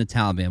case. Even the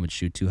Taliban would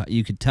shoot too high.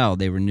 You could tell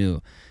they were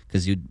new,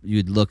 because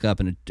you'd look up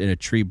and a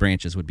tree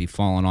branches would be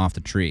falling off the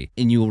tree.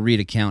 And you will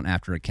read account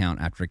after account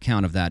after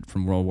account of that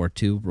from World War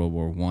II, World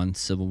War I,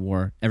 Civil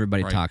War.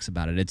 Everybody talks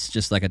about it. It's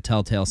just like a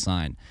telltale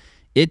sign.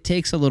 It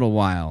takes a little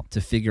while to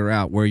figure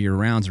out where your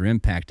rounds are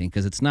impacting,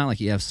 because it's not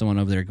like you have someone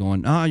over there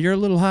going, "Oh, you're a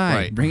little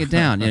high, bring it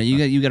down."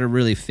 You got to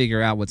really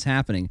figure out what's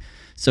happening.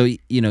 So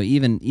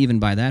even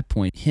by that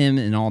point, him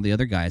and all the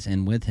other guys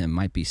and with him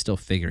might be still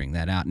figuring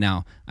that out.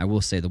 Now, I will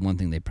say the one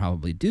thing they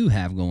probably do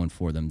have going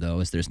for them though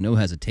is there's no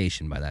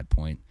hesitation by that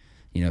point.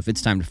 If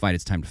it's time to fight,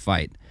 it's time to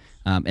fight,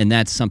 and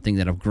that's something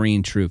that a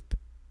green troop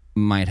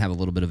might have a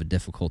little bit of a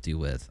difficulty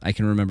with. I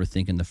can remember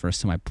thinking the first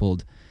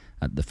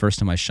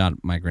time I shot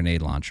my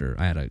grenade launcher,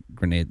 I had a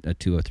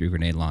 203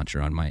 grenade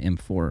launcher on my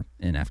M4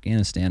 in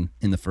Afghanistan.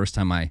 And the first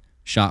time I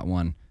shot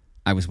one,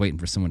 I was waiting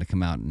for someone to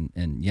come out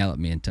and yell at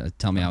me and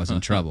tell me I was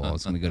in trouble. I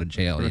was going to go to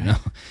jail, you know.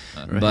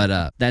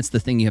 But that's the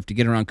thing you have to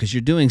get around, because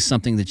you're doing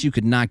something that you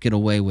could not get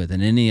away with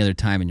in any other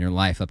time in your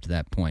life up to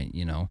that point,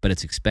 you know. But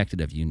it's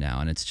expected of you now,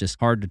 and it's just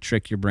hard to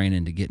trick your brain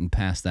into getting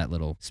past that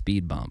little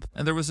speed bump.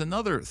 And there was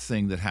another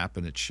thing that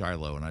happened at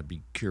Shiloh, and I'd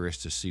be curious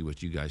to see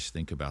what you guys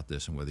think about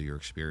this and whether your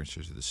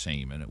experiences are the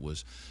same. And it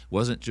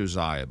wasn't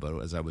Josiah, but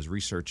as I was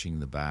researching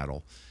the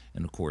battle,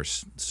 and of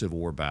course Civil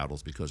War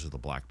battles, because of the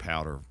black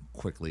powder,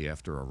 quickly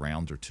after a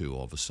round or two,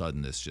 all of a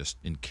sudden it's just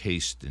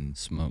encased in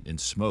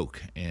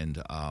smoke.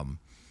 And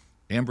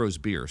Ambrose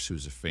Bierce,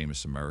 who's a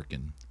famous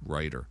American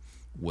writer,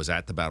 was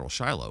at the Battle of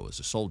Shiloh as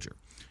a soldier,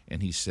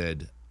 and he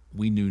said,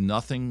 we knew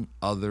nothing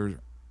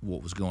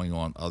what was going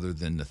on other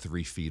than the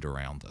 3 feet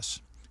around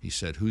us. He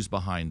said, who's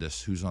behind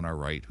us, who's on our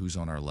right, who's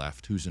on our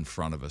left, who's in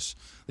front of us.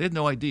 They had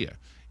no idea.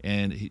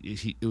 And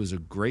it was a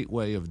great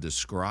way of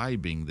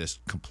describing this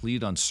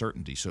complete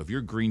uncertainty. So if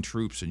you're green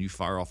troops and you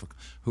fire off,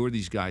 who are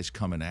these guys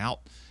coming out?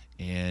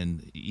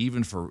 And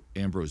even for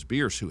Ambrose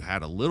Bierce, who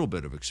had a little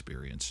bit of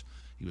experience,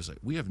 he was like,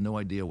 we have no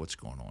idea what's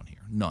going on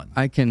here. None.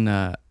 I can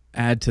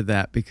add to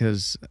that,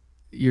 because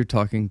you're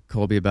talking,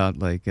 Colby, about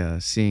like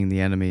seeing the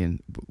enemy and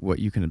what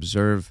you can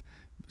observe,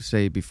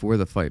 say, before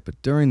the fight.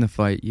 But during the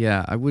fight,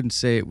 yeah, I wouldn't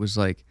say it was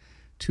like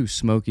too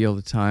smoky all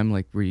the time,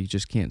 like where you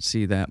just can't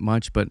see that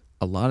much. But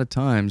a lot of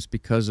times,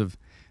 because of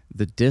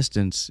the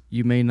distance,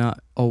 you may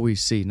not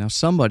always see. Now,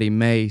 somebody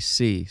may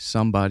see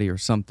somebody or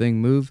something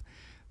move,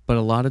 but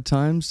a lot of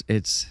times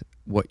it's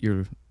what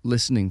you're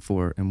listening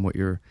for and what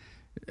you're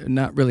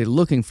not really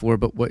looking for,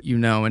 but what you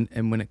know.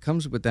 And when it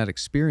comes with that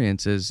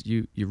experience, is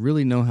you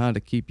really know how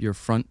to keep your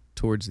front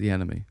towards the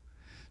enemy.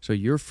 So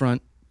your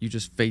front, you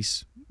just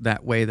face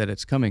that way that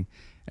it's coming,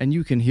 and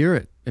you can hear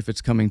it if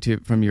it's coming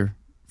from your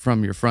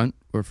front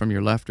or from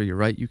your left or your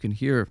right. You can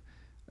hear,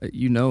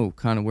 you know,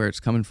 kind of where it's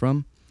coming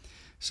from.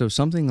 So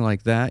something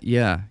like that,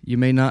 yeah, you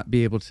may not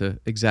be able to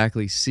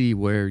exactly see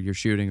where you're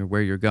shooting or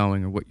where you're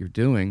going or what you're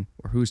doing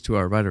or who's to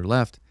our right or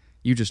left.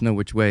 You just know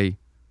which way,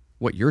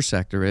 what your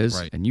sector is,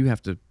 right, and you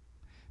have to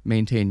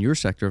maintain your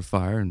sector of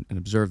fire and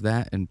observe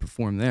that and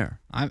perform there.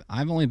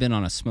 I've only been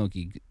on a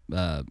smoky,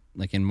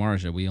 like in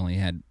Marja, we only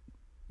had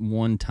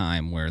one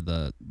time where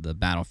the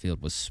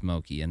battlefield was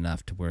smoky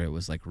enough to where it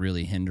was like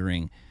really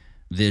hindering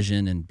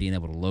vision and being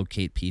able to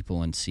locate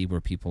people and see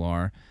where people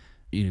are.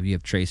 You know, you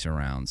have tracer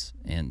rounds,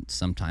 and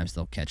sometimes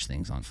they'll catch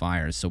things on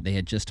fire. So they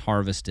had just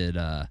harvested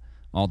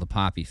all the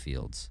poppy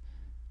fields,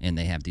 and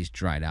they have these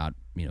dried out,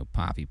 you know,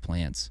 poppy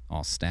plants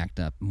all stacked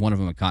up. One of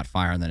them had caught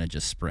fire, and then it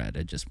just spread.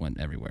 It just went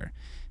everywhere.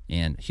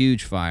 And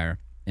huge fire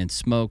and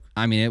smoke.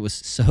 I mean, it was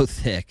so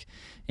thick,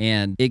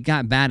 and it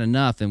got bad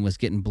enough and was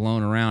getting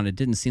blown around. It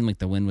didn't seem like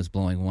the wind was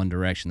blowing one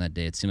direction that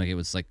day. It seemed like it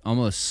was like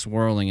almost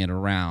swirling it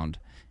around.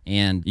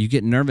 And you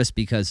get nervous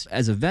because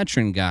as a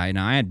veteran guy,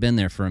 now I had been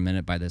there for a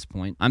minute by this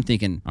point, I'm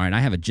thinking, all right, I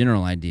have a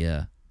general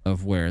idea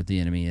of where the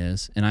enemy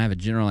is, and I have a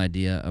general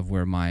idea of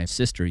where my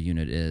sister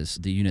unit is,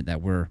 the unit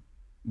that we're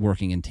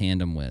working in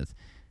tandem with,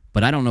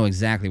 but I don't know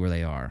exactly where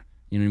they are.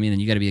 You know what I mean?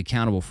 And you got to be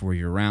accountable for where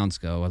your rounds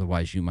go,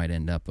 otherwise you might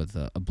end up with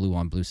a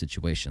blue-on-blue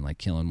situation, like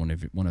killing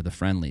one of the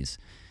friendlies.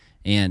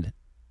 And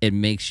it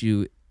makes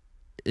you...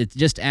 It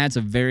just adds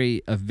a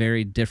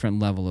very different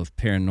level of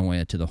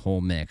paranoia to the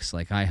whole mix.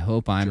 Like, I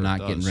hope I'm not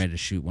getting ready to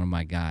shoot one of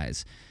my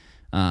guys.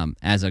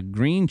 As a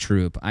green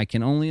troop, I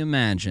can only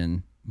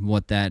imagine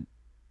what that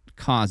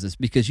causes,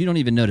 because you don't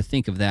even know to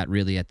think of that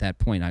really at that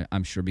point,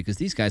 I'm sure, because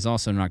these guys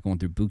also are not going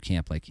through boot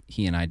camp like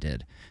he and I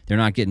did. They're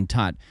not getting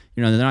taught,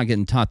 you know, they're not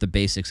getting taught the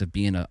basics of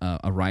being a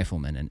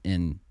rifleman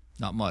and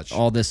not much.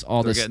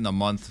 They're getting a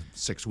month,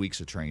 6 weeks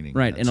of training.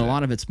 Right, and a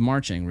lot of it's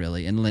marching,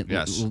 really, and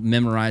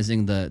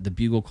memorizing the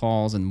bugle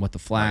calls and what the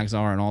flags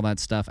are and all that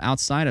stuff.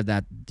 Outside of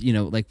that, you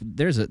know, like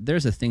there's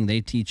a thing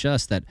they teach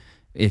us that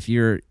if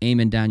you're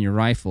aiming down your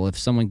rifle, if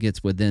someone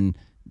gets within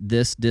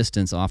this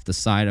distance off the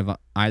side of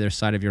either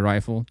side of your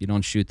rifle, you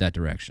don't shoot that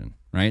direction,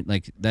 right?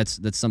 Like that's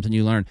something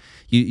you learn.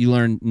 You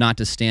learn not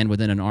to stand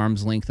within an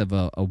arm's length of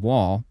a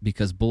wall,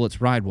 because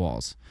bullets ride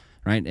walls.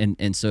 Right,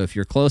 and so if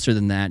you're closer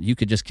than that, you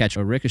could just catch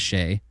a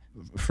ricochet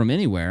from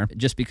anywhere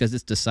just because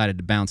it's decided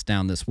to bounce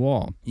down this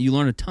wall. You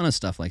learn a ton of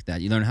stuff like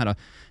that. You learn how to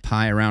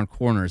pie around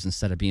corners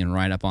instead of being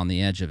right up on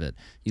the edge of it.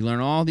 You learn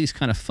all these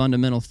kind of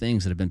fundamental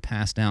things that have been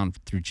passed down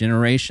through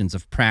generations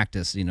of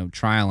practice, you know,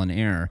 trial and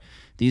error.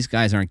 These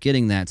guys aren't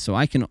getting that, so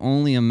I can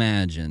only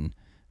imagine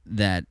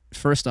that,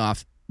 first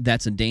off,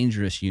 that's a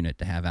dangerous unit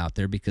to have out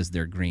there because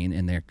they're green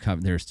and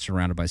they're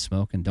surrounded by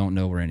smoke and don't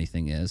know where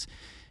anything is.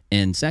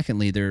 And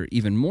secondly, they're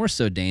even more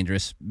so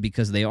dangerous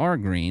because they are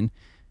green.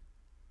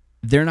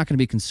 They're not going to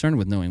be concerned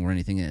with knowing where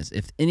anything is.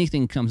 If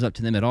anything comes up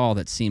to them at all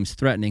that seems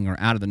threatening or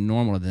out of the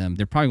normal to them,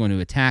 they're probably going to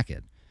attack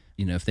it.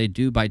 You know, if they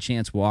do by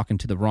chance walk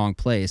into the wrong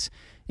place,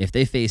 if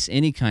they face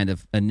any kind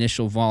of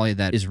initial volley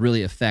that is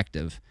really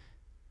effective,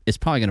 it's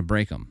probably going to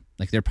break them.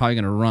 Like, they're probably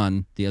going to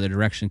run the other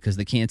direction because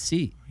they can't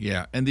see.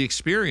 Yeah, and the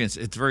experience,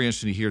 it's very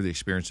interesting to hear the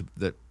experience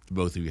that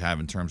both of you have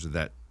in terms of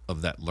that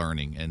of that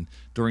learning. And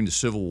during the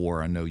Civil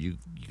War, I know you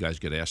guys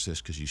get asked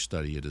this because you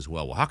study it as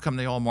well. Well, how come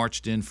they all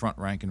marched in front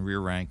rank and rear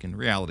rank? And the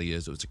reality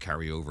is it was a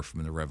carryover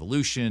from the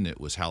Revolution.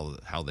 It was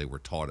how they were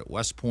taught at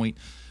West Point.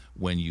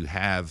 When you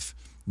have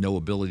no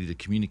ability to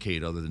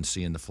communicate other than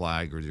seeing the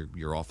flag or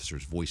your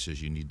officers'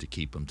 voices, you need to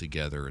keep them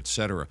together,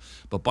 etc.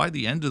 But by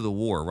the end of the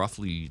war,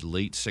 roughly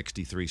late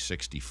 63,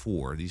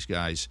 64, these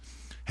guys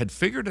had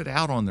figured it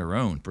out on their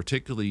own,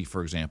 particularly,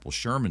 for example,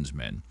 Sherman's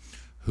men,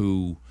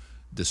 who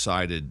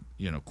decided,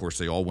 of course,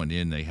 they all went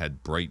in, they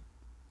had bright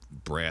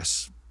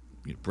brass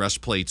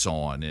breastplates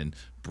on and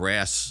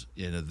brass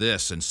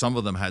this, and some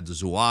of them had the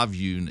Zouave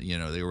unit,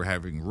 they were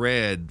having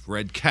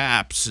red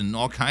caps and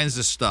all kinds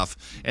of stuff.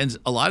 And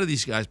a lot of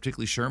these guys,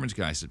 particularly Sherman's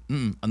guys, said,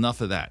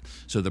 enough of that.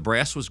 So the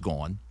brass was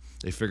gone.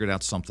 They figured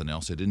out something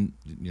else. They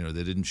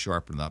didn't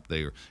sharpen it up.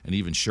 And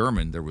even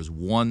Sherman, there was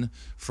one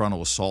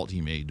frontal assault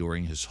he made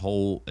during his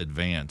whole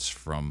advance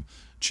from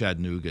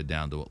Chattanooga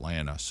down to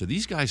Atlanta. So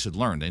these guys had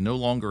learned. They no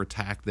longer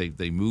attacked.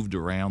 They moved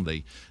around.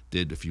 They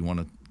did, if you want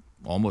to,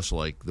 almost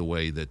like the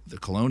way that the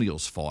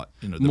colonials fought,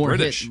 the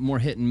British. More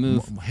hit and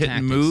move hit tactics.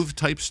 and move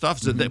type stuff.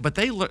 So but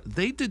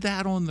they did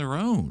that on their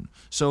own.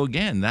 So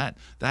again, that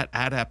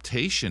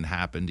adaptation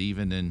happened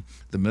even in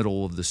the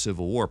middle of the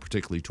Civil War,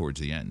 particularly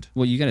towards the end.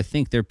 Well, you got to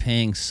think they're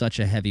paying such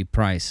a heavy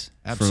price.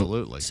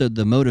 Absolutely. So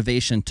the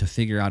motivation to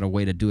figure out a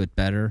way to do it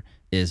better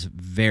is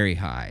very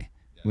high.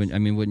 Yes.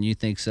 Wouldn't you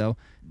think so?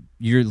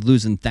 You're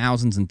losing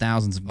thousands and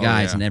thousands of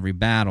guys in every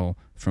battle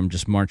from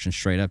just marching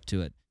straight up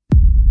to it.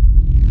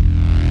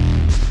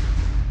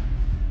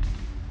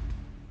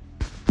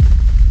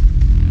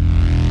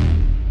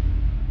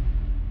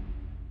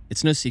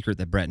 It's no secret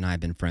that Brett and I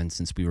have been friends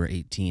since we were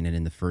 18 and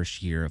in the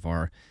first year of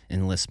our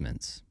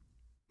enlistments.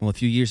 Well, a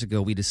few years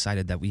ago, we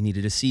decided that we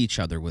needed to see each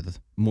other with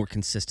more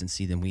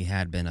consistency than we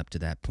had been up to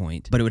that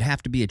point. But it would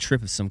have to be a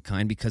trip of some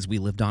kind because we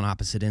lived on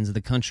opposite ends of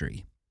the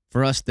country.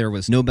 For us, there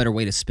was no better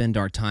way to spend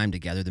our time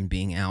together than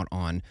being out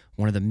on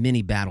one of the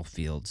many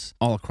battlefields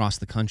all across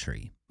the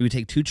country. We would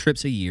take 2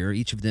 trips a year,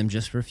 each of them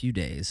just for a few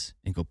days,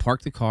 and go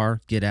park the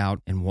car, get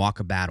out, and walk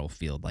a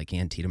battlefield like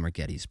Antietam or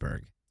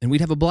Gettysburg. And we'd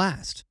have a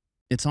blast.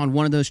 It's on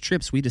one of those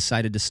trips we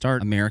decided to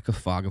start America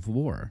Fog of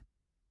War.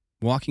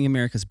 Walking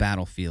America's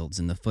battlefields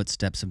in the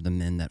footsteps of the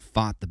men that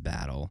fought the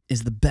battle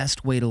is the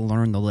best way to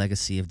learn the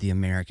legacy of the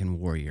American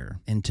warrior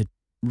and to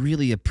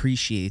really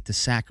appreciate the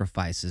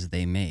sacrifices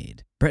they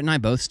made. Brett and I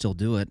both still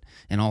do it,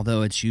 and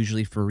although it's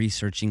usually for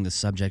researching the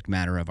subject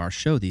matter of our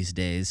show these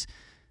days,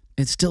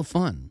 it's still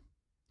fun.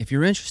 If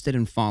you're interested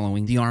in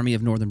following the Army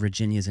of Northern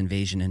Virginia's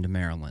invasion into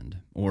Maryland,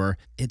 or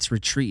its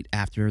retreat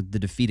after the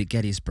defeat at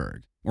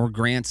Gettysburg, or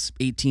Grant's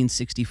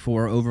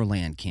 1864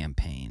 Overland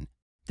Campaign,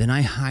 then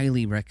I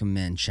highly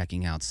recommend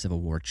checking out Civil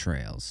War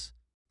Trails.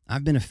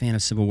 I've been a fan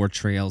of Civil War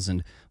Trails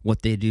and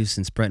what they do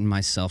since Brett and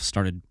myself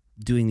started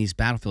doing these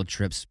battlefield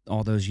trips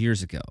all those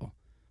years ago.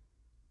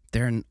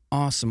 They're an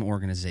awesome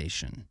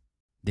organization.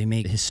 They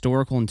make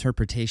historical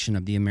interpretation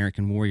of the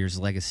American warrior's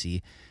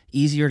legacy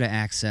easier to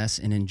access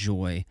and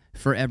enjoy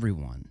for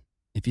everyone.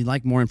 If you'd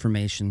like more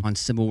information on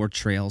Civil War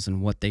Trails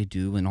and what they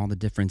do and all the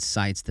different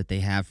sites that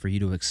they have for you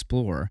to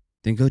explore,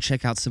 then go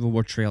check out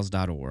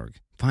civilwartrails.org.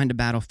 Find a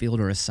battlefield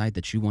or a site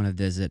that you want to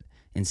visit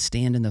and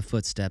stand in the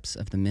footsteps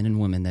of the men and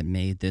women that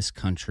made this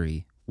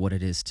country what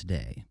it is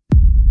today.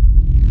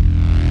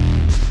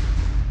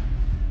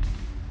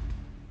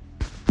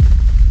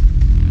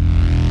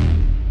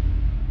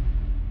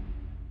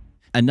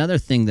 Another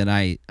thing that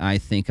I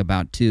think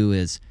about too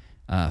is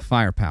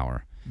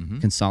firepower,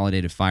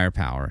 consolidated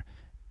firepower,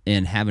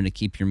 and having to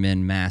keep your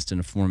men massed in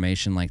a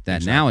formation like that.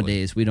 Exactly.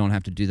 Nowadays, we don't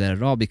have to do that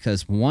at all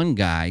because one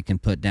guy can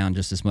put down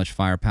just as much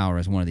firepower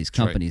as one of these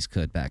companies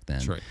could back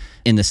then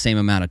in the same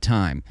amount of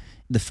time.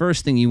 The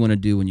first thing you want to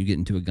do when you get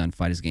into a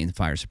gunfight is gain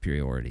fire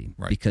superiority,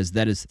 because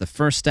that is the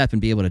first step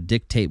and be able to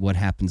dictate what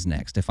happens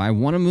next. If I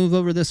want to move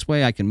over this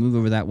way, I can move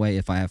over that way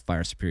if I have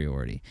fire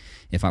superiority.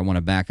 If I want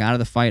to back out of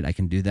the fight, I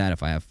can do that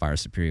if I have fire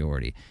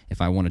superiority.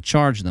 If I want to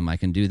charge them, I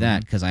can do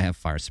that because I have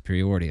fire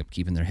superiority. I'm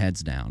keeping their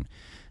heads down.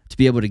 To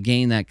be able to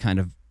gain that kind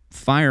of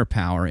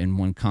firepower in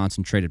one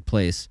concentrated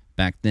place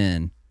back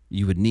then,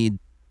 you would need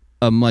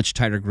a much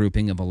tighter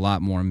grouping of a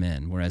lot more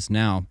men, whereas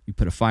now you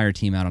put a fire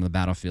team out on the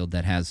battlefield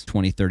that has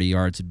 20, 30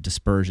 yards of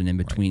dispersion in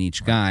between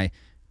each guy,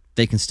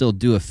 they can still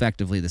do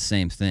effectively the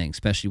same thing,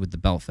 especially with the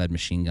belt-fed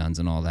machine guns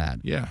and all that.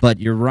 Yeah. But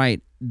you're right,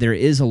 there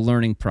is a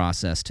learning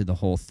process to the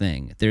whole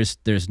thing.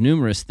 There's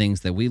numerous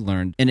things that we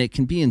learned, and it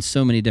can be in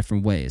so many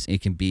different ways.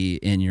 It can be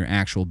in your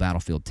actual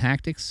battlefield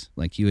tactics,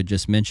 like you had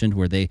just mentioned,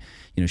 where they,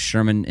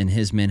 Sherman and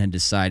his men had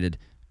decided,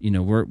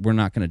 we're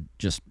not going to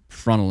just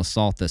frontal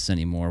assault this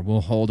anymore.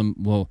 We'll hold them.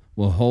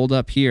 We'll hold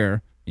up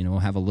here, You know,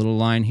 we'll have a little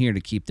line here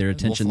to keep their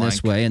attention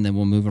this way, and then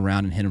we'll move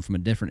around and hit them from a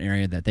different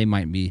area that they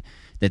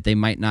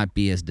might not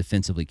be as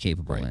defensively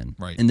capable in.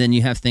 Right. And then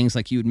you have things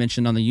like you had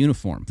mentioned on the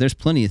uniform. There's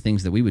plenty of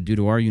things that we would do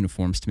to our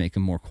uniforms to make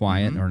them more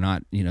quiet or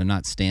not,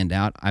 not stand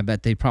out. I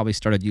bet they probably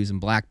started using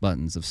black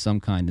buttons of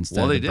some kind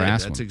instead of the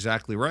brass That's one.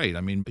 exactly right.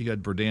 I mean, you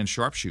had Berdan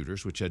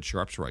sharpshooters, which had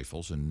Sharps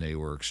rifles, and they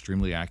were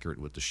extremely accurate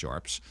with the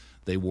Sharps.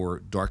 They wore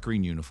dark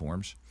green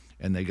uniforms,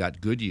 and they got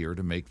Goodyear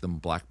to make them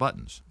black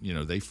buttons. You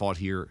know, they fought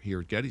here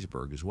at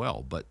Gettysburg as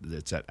well, but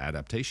it's that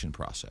adaptation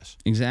process.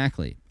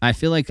 Exactly. I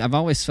feel like I've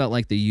always felt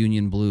like the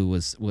Union blue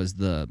was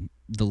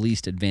the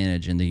least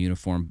advantage in the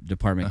uniform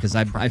department because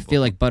I feel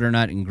like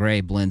butternut and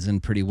gray blends in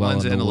pretty well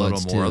Blends in the a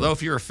woods little more. too. Although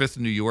if you're a 5th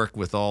New York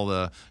with all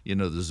the the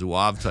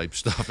Zouave type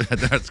stuff,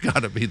 that's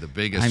got to be the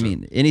biggest. I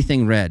mean,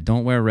 anything red.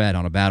 Don't wear red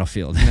on a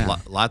battlefield.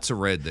 Lots of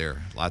red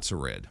there. Lots of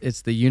red.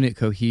 It's the unit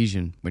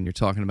cohesion when you're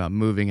talking about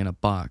moving in a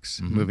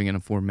box, moving in a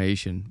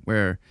formation,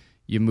 where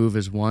you move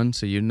as one,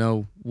 so you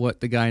know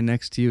what the guy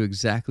next to you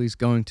exactly is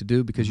going to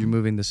do because you're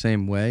moving the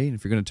same way. And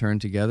if you're going to turn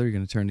together, you're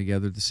going to turn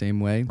together the same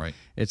way. Right.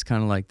 It's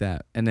kind of like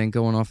that. And then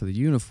going off of the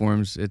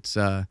uniforms, it's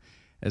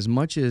as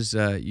much as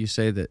you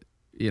say that,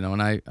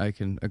 and I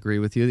can agree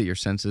with you that your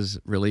senses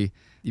really,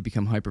 you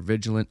become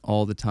hypervigilant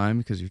all the time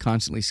because you're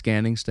constantly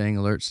scanning, staying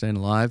alert, staying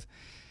alive.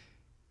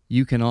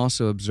 You can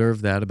also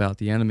observe that about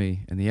the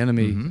enemy, and the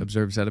enemy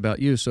observes that about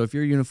you. So if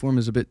your uniform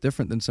is a bit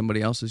different than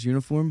somebody else's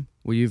uniform,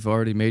 well, you've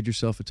already made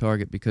yourself a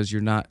target because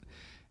you're not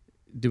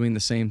doing the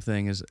same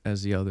thing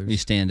as the others. You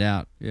stand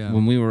out. Yeah.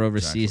 When we were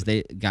overseas,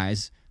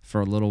 guys for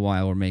a little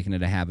while were making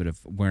it a habit of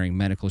wearing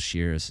medical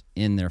shears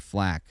in their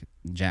flak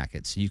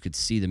jackets. You could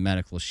see the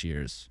medical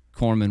shears.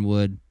 Corpsmen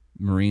would,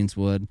 Marines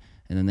would,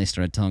 and then they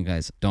started telling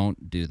guys,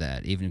 don't do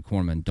that. Even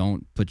corpsmen,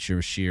 don't put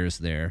your shears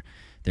there.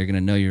 They're going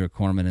to know you're a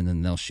corpsman, and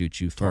then they'll shoot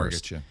you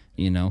first. Target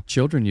you.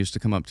 Children used to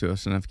come up to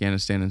us in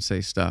Afghanistan and say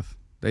stuff.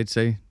 They'd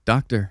say,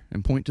 "Doctor,"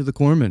 and point to the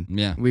corpsman.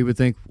 Yeah. We would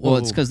think, whoa. Well,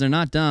 it's because they're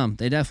not dumb.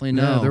 They definitely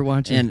know. No, they're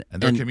watching. And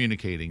they're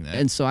communicating that.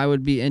 And so I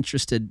would be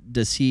interested,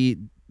 does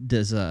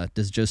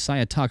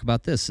Josiah talk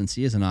about this since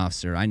he is an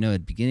officer? I know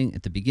at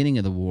the beginning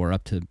of the war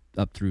up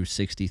through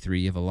 63,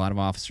 you have a lot of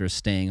officers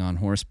staying on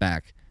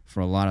horseback for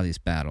a lot of these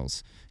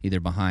battles, either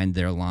behind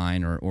their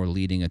line or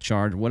leading a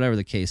charge, whatever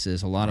the case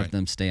is. A lot of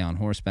them stay on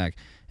horseback.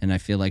 And I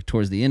feel like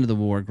towards the end of the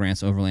war,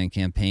 Grant's overland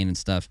campaign and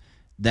stuff,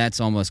 that's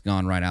almost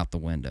gone right out the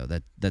window.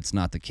 That's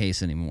not the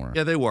case anymore.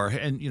 Yeah, they were.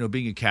 And,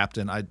 being a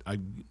captain, I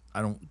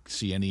don't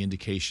see any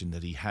indication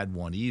that he had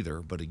one either.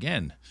 But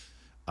again,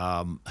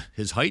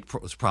 his height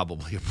was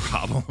probably a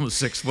problem. He was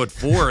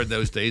 6'4" in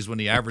those days when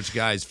the average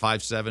guy is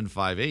 5'7",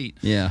 5'8".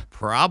 Yeah.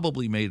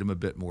 Probably made him a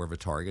bit more of a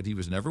target. He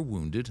was never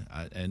wounded.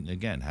 And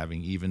again,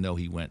 even though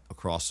he went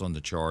across on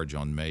the charge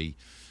on May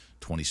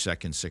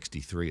 22nd,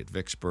 63 at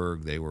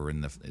Vicksburg, they were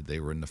in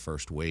the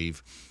first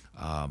wave.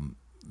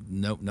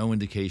 No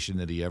indication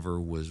that he ever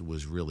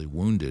was really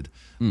wounded,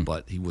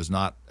 but he was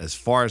not, as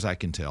far as I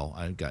can tell.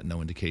 I got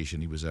no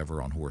indication he was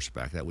ever on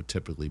horseback. That would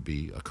typically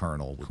be a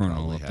colonel.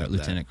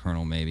 Lieutenant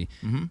colonel, maybe.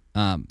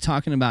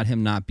 Talking about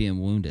him not being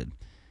wounded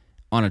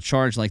on a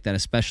charge like that,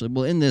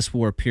 especially in this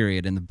war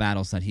period in the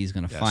battles that he's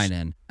going to fight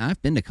in.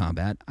 I've been to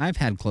combat. I've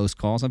had close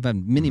calls. I've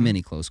had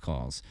many close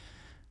calls,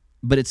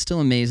 but it still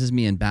amazes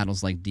me in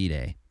battles like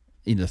D-Day.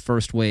 The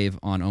first wave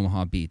on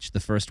Omaha Beach, the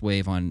first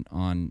wave on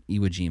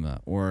Iwo Jima,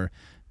 or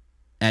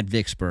at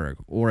Vicksburg,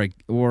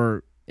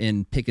 or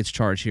in Pickett's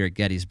charge here at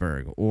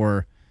Gettysburg,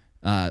 or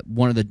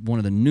one of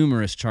the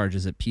numerous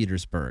charges at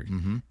Petersburg.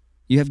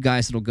 You have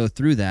guys that'll go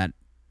through that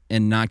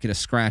and not get a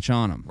scratch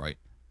on them. Right.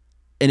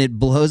 And it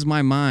blows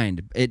my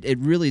mind. It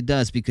really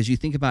does, because you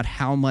think about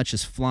how much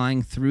is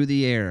flying through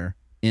the air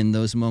in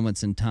those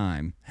moments in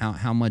time.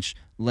 How much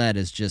lead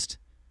is just.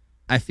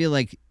 I feel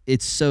like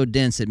it's so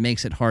dense it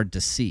makes it hard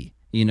to see.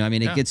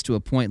 It gets to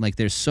a point like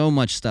there's so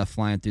much stuff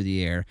flying through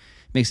the air,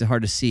 makes it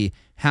hard to see.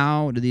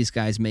 How do these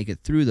guys make it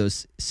through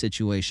those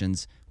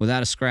situations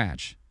without a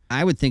scratch?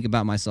 I would think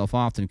about myself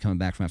often coming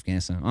back from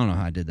Afghanistan. I don't know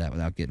how I did that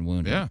without getting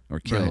wounded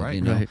or killed.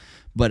 Right.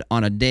 But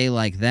on a day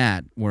like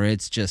that, where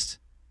it's just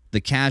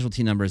the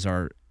casualty numbers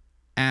are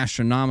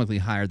astronomically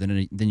higher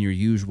than your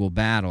usual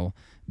battle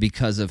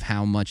because of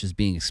how much is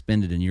being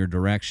expended in your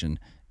direction.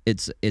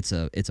 It's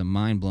a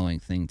mind-blowing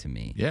thing to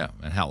me. Yeah,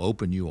 and how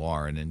open you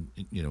are, and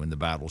in the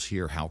battles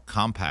here, how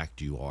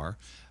compact you are.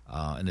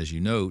 And as you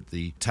note,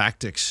 the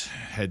tactics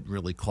had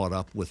really caught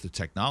up with the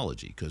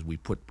technology, because we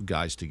put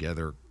guys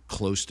together,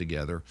 close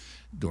together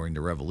during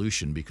the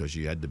Revolution, because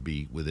you had to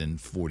be within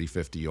 40,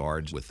 50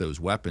 yards with those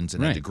weapons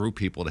and had to group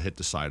people to hit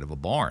the side of a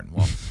barn.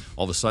 Well,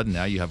 all of a sudden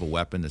now you have a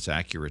weapon that's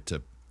accurate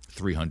to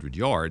 300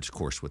 yards. Of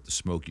course, with the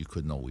smoke, you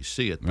couldn't always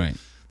see it. But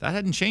that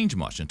hadn't changed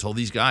much until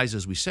these guys,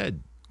 as we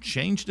said,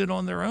 changed it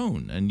on their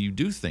own. And you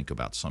do think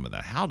about some of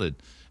that.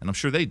 And I'm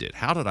sure they did,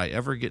 how did I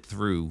ever get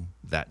through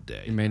that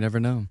day? You may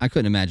never know. I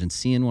couldn't imagine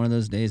seeing one of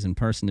those days in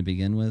person to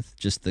begin with.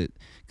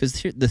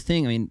 Because the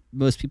thing,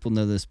 most people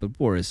know this, but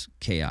war is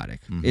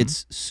chaotic.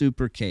 It's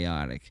super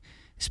chaotic,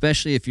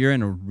 especially if you're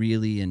in a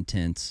really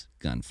intense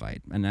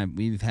gunfight. And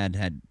we've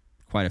had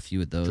quite a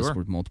few of those Sure.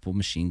 with multiple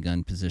machine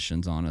gun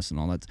positions on us and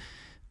all that.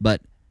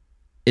 But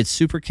it's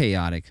super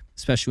chaotic,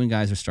 especially when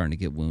guys are starting to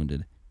get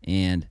wounded.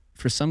 And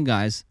for some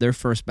guys, their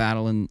first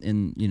battle in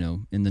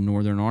the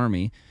Northern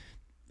Army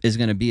is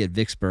going to be at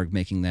Vicksburg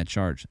making that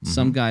charge.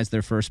 Some guys,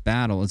 their first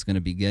battle is going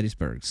to be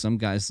Gettysburg. Some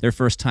guys, their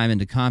first time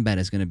into combat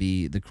is going to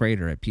be the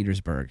crater at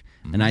Petersburg.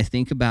 And I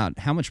think about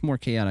how much more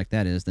chaotic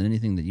that is than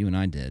anything that you and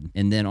I did.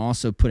 And then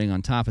also putting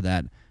on top of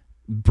that,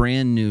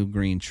 brand new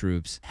green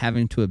troops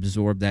having to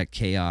absorb that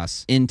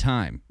chaos in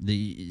time.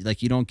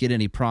 You don't get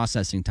any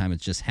processing time.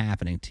 It's just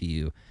happening to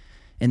you.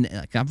 And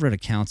like I've read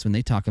accounts when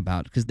they talk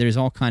about, because there's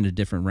all kind of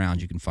different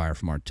rounds you can fire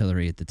from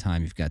artillery at the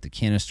time. You've got the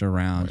canister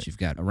rounds, you've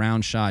got a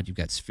round shot, you've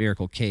got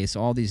spherical case,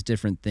 all these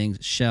different things,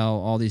 shell,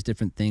 all these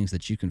different things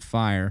that you can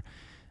fire.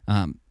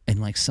 And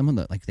like some of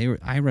the,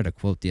 I read a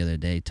quote the other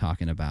day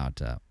talking about,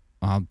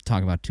 I'll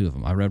talk about two of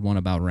them. I read one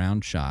about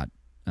round shot,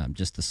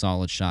 just the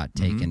solid shot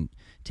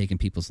taking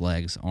people's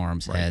legs,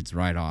 arms, heads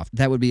right off.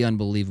 That would be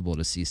unbelievable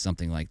to see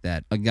something like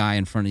that. A guy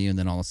in front of you and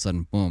then all of a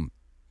sudden, boom,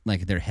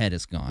 like their head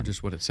is gone.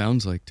 Just what it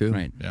sounds like, too.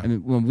 Right. Yeah. I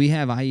mean, when we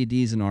have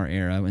IEDs in our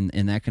era,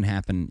 and that can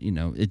happen,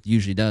 it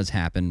usually does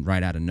happen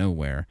right out of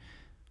nowhere.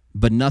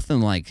 But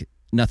nothing like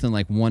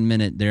 1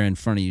 minute they're in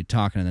front of you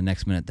talking, and the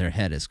next minute their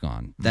head is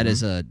gone. That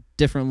is a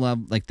different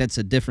level. Like that's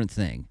a different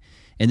thing.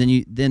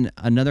 And then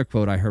another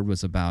quote I heard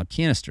was about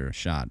canister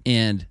shot.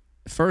 And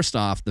first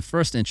off, the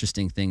first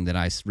interesting thing that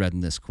I read in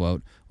this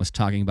quote was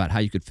talking about how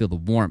you could feel the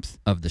warmth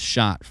of the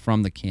shot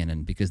from the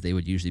cannon because they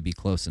would usually be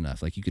close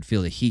enough. Like you could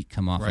feel the heat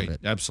come off of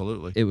it.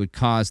 Absolutely. It would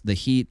cause the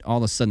heat, all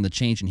of a sudden the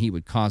change in heat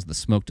would cause the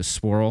smoke to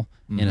swirl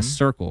in a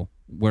circle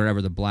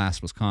wherever the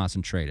blast was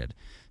concentrated.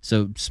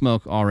 So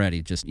smoke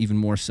already just even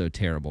more so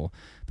terrible.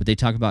 But they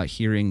talk about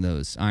hearing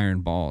those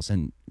iron balls,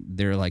 and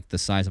they're like the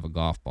size of a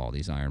golf ball,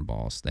 these iron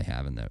balls they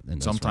have in those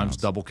Sometimes rounds.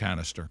 double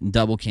canister.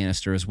 Double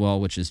canister as well,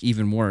 which is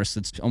even worse.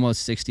 It's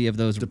almost 60 of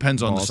those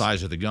Depends on the balls.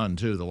 size of the gun,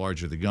 too. The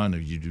larger the gun,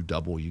 if you do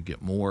double, you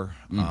get more.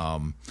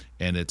 And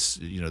it's,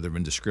 there have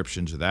been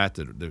descriptions of that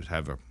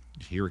have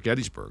here at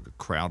Gettysburg, a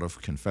crowd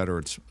of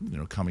Confederates,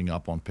 coming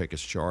up on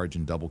Pickett's charge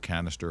and double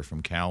canister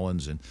from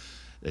Cowan's, and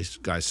these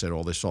guys said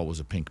all they saw was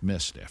a pink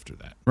mist after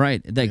that.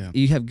 Right.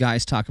 You have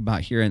guys talk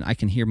about hearing, I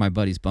can hear my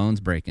buddy's bones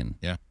breaking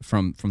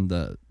from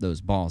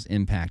those balls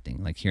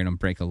impacting, like hearing him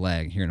break a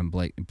leg, hearing him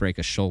break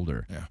a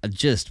shoulder. Yeah.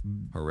 Just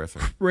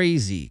Horrific.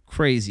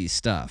 Crazy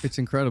stuff. It's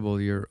incredible,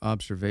 your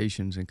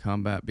observations in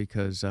combat,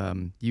 because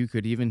you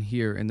could even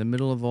hear in the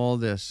middle of all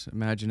this,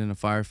 imagine in a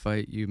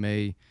firefight, you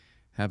may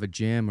have a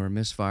jam or a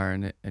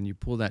misfire and you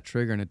pull that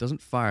trigger and it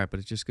doesn't fire, but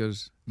it just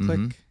goes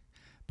click.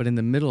 But in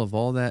the middle of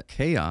all that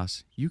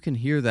chaos, you can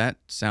hear that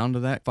sound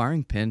of that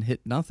firing pin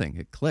hit nothing.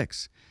 It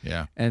clicks.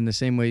 Yeah. And the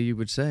same way you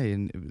would say,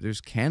 and there's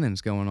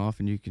cannons going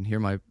off and you can hear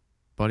my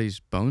buddy's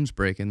bones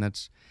breaking.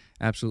 That's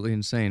absolutely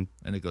insane.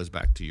 And it goes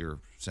back to your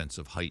sense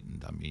of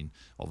heightened. I mean,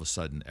 all of a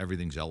sudden,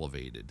 everything's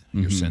elevated.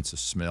 Your sense of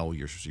smell,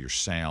 your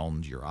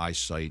sound, your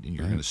eyesight, and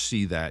you're going to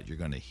see that. You're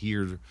going to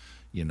hear,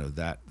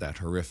 that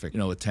horrific,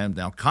 attempt.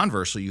 Now,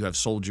 conversely, you have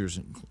soldiers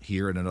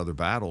here and in other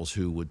battles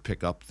who would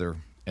pick up their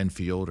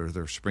Enfield or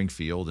their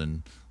Springfield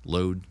and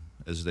load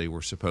as they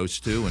were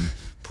supposed to and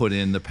put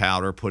in the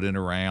powder, put in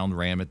a round,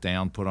 ram it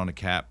down, put on a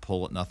cap,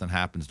 pull it, nothing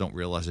happens, don't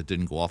realize it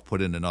didn't go off, put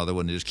in another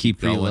one, and just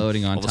keep going.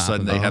 Reloading on all of a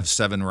sudden they have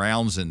 7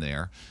 rounds in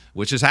there,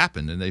 which has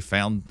happened, and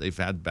they've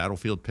had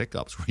battlefield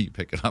pickups where you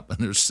pick it up and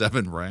there's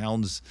 7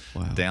 rounds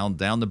down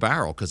the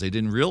barrel because they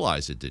didn't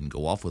realize it didn't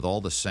go off with all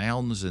the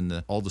sounds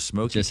and all the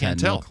smoke. Just you can't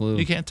had no tell. clue.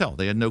 You can't tell.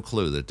 They had no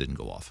clue that it didn't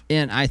go off.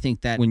 And I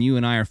think that when you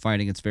and I are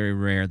fighting, it's very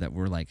rare that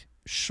we're like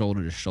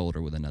shoulder to shoulder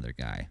with another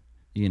guy,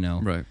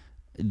 Right.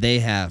 They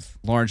have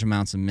large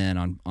amounts of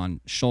men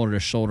on shoulder to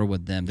shoulder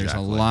with them. There's a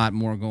lot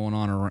more going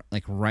on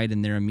like right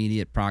in their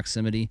immediate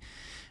proximity.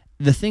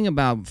 The thing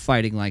about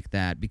fighting like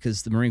that,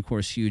 because the Marine Corps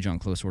is huge on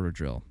close order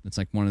drill. It's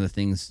like one of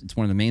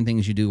the main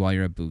things you do while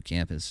you're at boot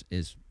camp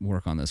is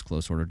work on this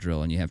close order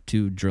drill, and you have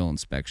 2 drill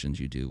inspections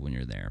you do when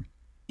you're there.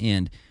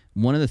 And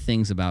one of the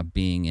things about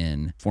being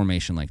in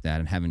formation like that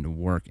and having to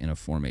work in a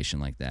formation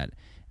like that,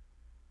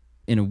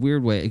 in a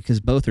weird way, because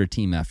both are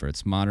team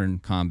efforts, modern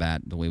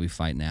combat, the way we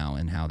fight now,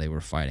 and how they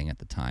were fighting at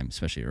the time,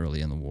 especially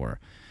early in the war.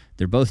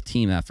 They're both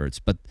team efforts,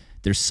 but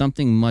there's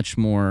something much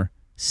more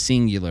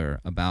singular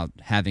about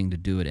having to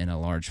do it in a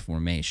large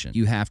formation.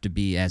 You have to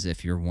be as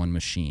if you're one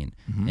machine,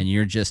 and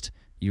you're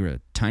a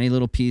tiny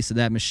little piece of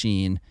that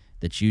machine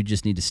that you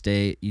just need to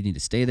stay. You need to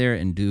stay there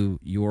and do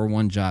your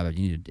one job.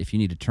 If you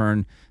need to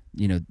turn,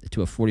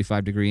 to a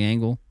 45-degree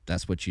angle,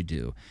 that's what you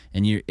do.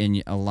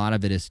 And a lot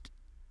of it is,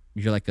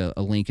 you're like a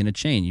link in a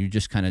chain. You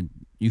just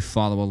you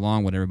follow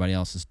along what everybody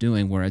else is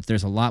doing, whereas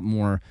there's a lot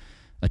more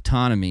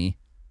autonomy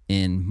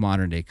in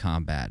modern day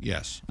combat.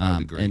 Yes, I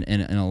would agree.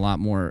 And a lot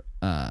more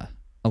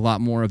a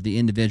lot more of the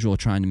individual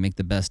trying to make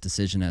the best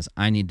decision as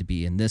I need to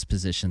be in this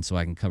position so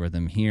I can cover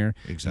them here.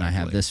 Exactly. And I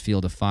have this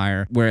field of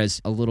fire.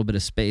 Whereas a little bit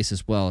of space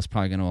as well is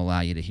probably going to allow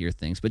you to hear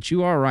things. But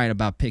you are right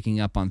about picking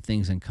up on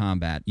things in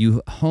combat.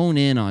 You hone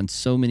in on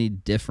so many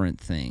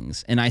different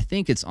things. And I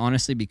think it's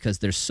honestly because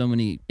there's so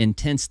many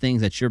intense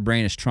things that your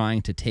brain is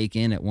trying to take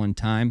in at one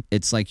time.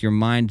 It's like your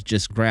mind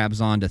just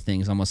grabs onto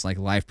things almost like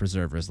life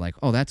preservers. Like,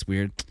 oh, that's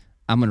weird.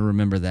 I'm going to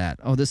remember that.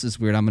 Oh, this is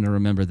weird. I'm going to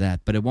remember that.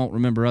 But it won't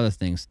remember other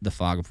things, the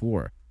fog of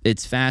war.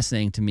 It's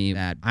fascinating to me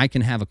that I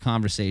can have a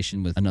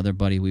conversation with another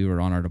buddy we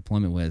were on our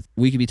deployment with.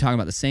 We could be talking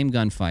about the same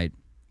gunfight.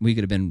 We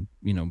could have been,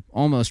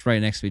 almost right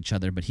next to each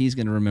other, but he's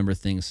going to remember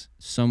things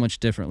so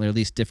much differently, or at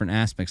least different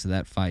aspects of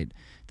that fight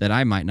that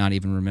I might not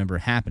even remember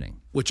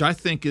happening. Which I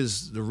think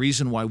is the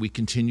reason why we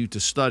continue to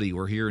study.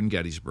 We're here in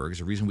Gettysburg is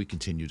the reason we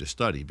continue to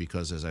study,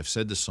 because as I've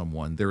said to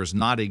someone, there is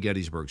not a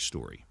Gettysburg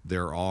story.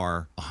 There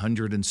are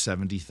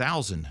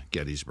 170,000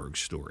 Gettysburg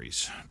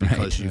stories,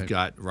 because you've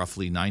got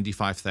roughly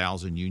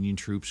 95,000 Union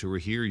troops who are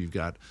here. You've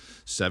got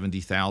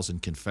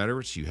 70,000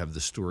 Confederates. You have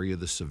the story of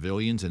the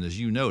civilians. And as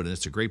you noted, and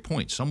it's a great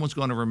point, someone's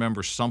going to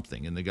remember something.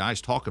 And the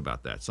guys talk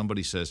about that.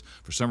 Somebody says,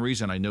 for some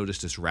reason, I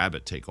noticed this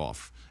rabbit take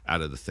off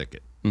out of the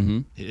thicket. Mm-hmm.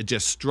 It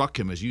just struck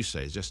him, as you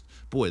say. It's just,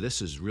 boy,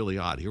 this is really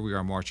odd. Here we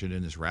are marching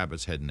in, this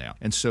rabbit's heading out.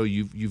 And so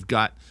you've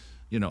got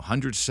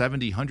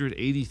 170,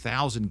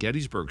 180,000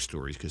 Gettysburg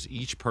stories, because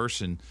each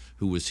person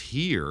who was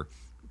here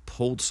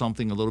pulled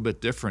something a little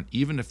bit different,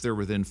 even if they're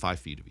within 5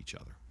 feet of each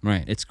other.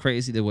 Right. It's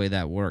crazy the way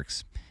that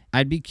works.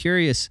 I'd be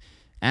curious,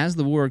 as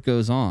the war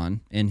goes on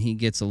and he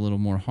gets a little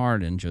more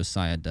hardened,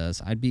 Josiah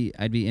does, I'd be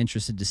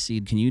interested to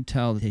see, can you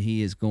tell that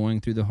he is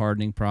going through the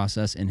hardening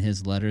process in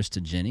his letters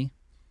to Jenny?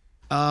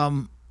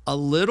 A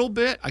little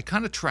bit. I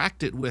kind of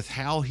tracked it with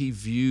how he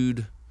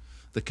viewed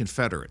the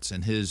Confederates,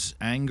 and his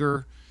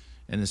anger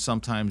and his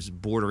sometimes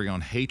bordering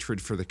on hatred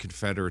for the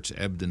Confederates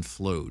ebbed and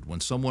flowed. When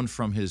someone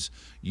from his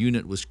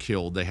unit was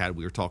killed,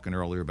 we were talking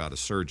earlier about a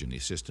surgeon, the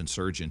assistant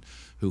surgeon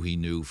who he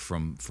knew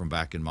from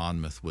back in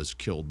Monmouth was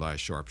killed by a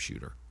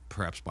sharpshooter,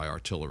 perhaps by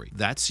artillery.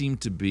 That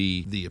seemed to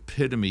be the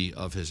epitome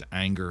of his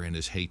anger and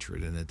his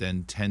hatred, and it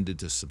then tended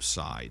to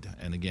subside.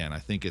 And again, I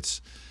think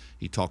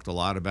he talked a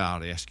lot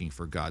about asking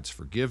for God's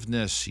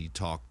forgiveness.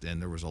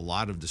 And there was a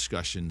lot of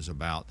discussions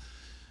about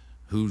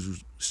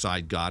whose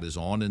side God is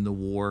on in the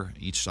war.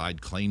 Each side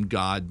claimed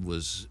God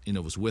was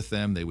with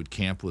them. They would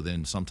camp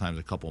within sometimes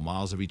a couple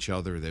miles of each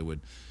other.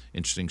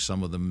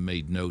 Some of them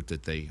made note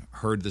that they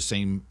heard the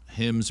same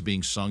hymns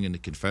being sung in the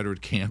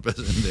Confederate camp as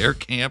in their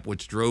camp,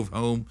 which drove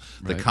home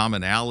the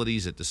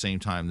commonalities at the same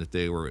time that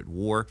they were at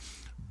war.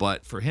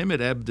 But for him,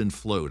 it ebbed and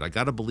flowed. I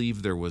got to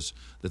believe there was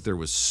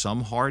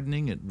some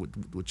hardening,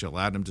 which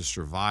allowed him to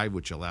survive,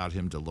 which allowed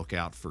him to look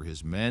out for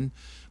his men.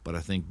 But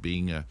I think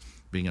being an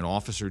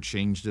officer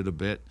changed it a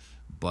bit.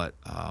 But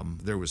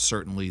there was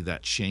certainly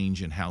that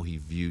change in how he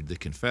viewed the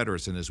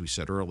Confederates, and as we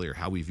said earlier,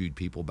 how he viewed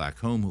people back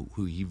home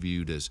who he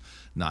viewed as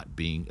not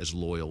being as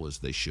loyal as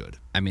they should.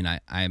 I mean,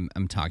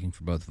 I'm talking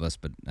for both of us,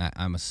 but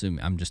I'm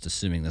just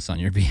assuming this on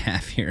your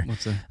behalf here.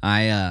 What's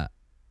that?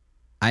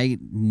 I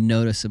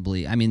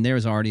noticeably, there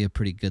was already a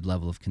pretty good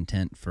level of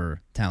content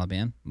for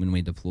Taliban when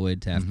we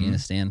deployed to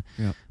Afghanistan,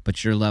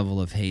 but your level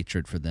of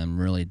hatred for them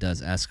really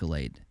does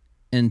escalate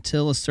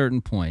until a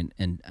certain point,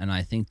 and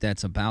I think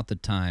that's about the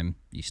time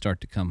you start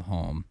to come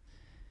home.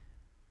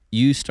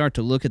 You start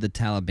to look at the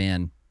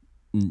Taliban.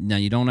 Now,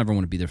 you don't ever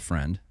want to be their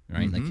friend,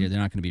 right? Like, they're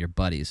not going to be your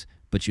buddies,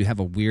 but you have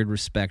a weird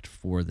respect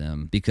for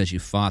them because you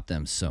fought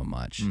them so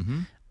much.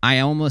 I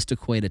almost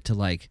equate it to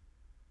like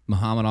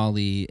Muhammad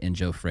Ali and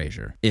Joe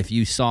Frazier. If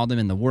you saw them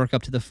in the work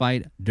up to the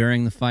fight,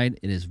 during the fight,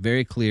 it is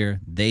very clear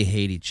they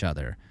hate each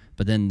other.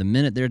 But then the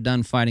minute they're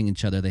done fighting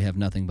each other, they have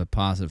nothing but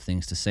positive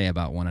things to say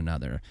about one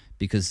another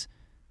because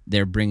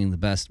they're bringing the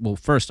best. Well,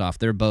 first off,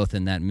 they're both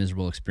in that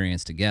miserable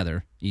experience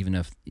together, even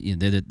if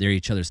they're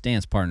each other's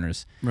dance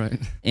partners. Right.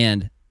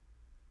 And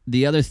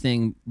the other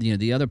thing,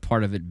 the other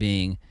part of it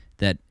being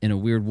that in a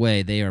weird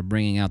way, they are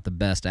bringing out the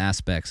best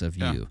aspects of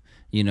you.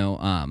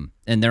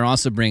 And they're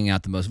also bringing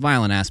out the most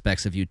violent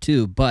aspects of you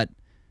too. But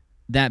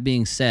that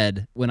being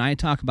said, when I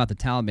talk about the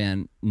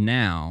Taliban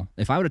now,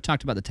 if I would have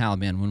talked about the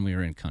Taliban when we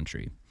were in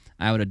country,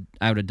 I would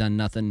have done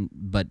nothing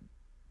but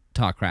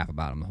talk crap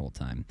about them the whole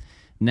time.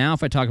 Now,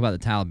 if I talk about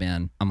the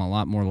Taliban, I'm a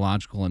lot more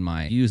logical in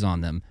my views on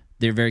them.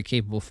 They're very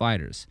capable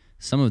fighters.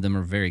 Some of them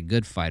are very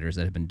good fighters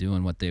that have been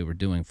doing what they were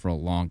doing for a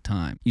long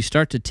time. You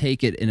start to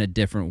take it in a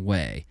different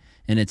way.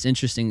 And it's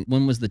interesting,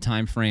 when was the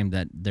time frame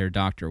that their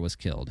doctor was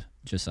killed?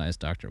 Josiah's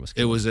doctor was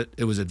killed.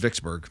 It was at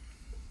Vicksburg.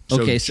 So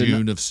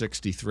June of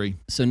 1963.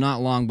 So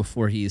not long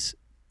before he's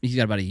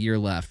got about a year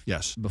left.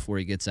 Yes. Before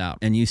he gets out.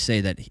 And you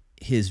say that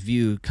his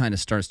view kind of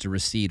starts to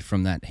recede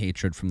from that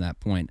hatred from that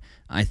point.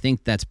 I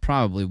think that's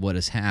probably what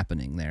is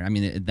happening there. I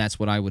mean, that's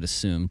what I would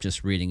assume,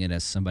 just reading it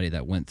as somebody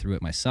that went through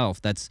it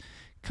myself. That's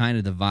kind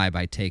of the vibe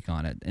I take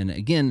on it. And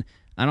again,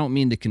 I don't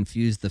mean to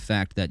confuse the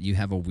fact that you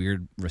have a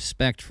weird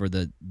respect for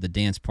the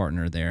dance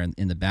partner there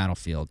in the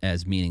battlefield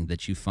as meaning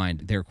that you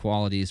find their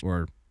qualities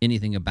or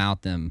anything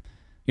about them.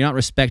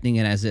 respecting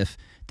it as if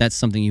that's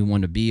something you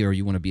want to be or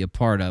you want to be a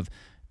part of.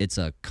 It's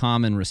a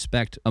common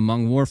respect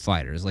among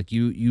warfighters. Like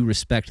you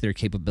respect their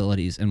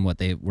capabilities and what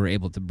they were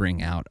able to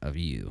bring out of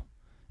you,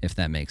 if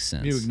that makes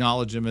sense. You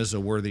acknowledge him as a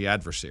worthy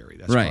adversary.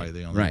 That's Right, probably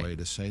the only right. way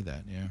to say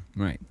that, yeah.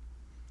 Right.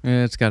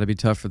 Yeah, it's got to be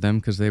tough for them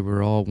because they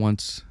were all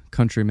once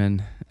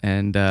countrymen,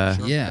 and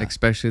Yeah.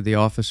 especially the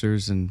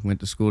officers, and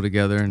went to school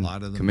together and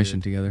lot of them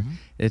commissioned did. together.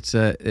 It's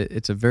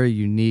a very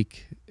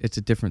unique. It's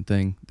a different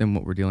thing than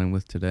what we're dealing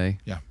with today.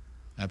 Yeah,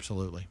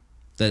 absolutely.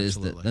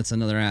 Absolutely. That's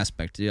another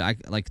aspect.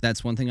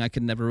 That's one thing I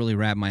could never really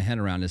wrap my head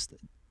around is,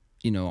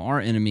 our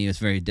enemy is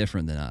very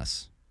different than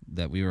us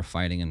that we were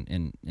fighting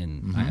in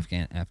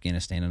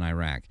Afghanistan and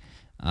Iraq.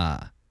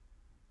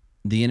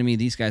 The enemy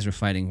these guys were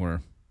fighting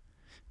were,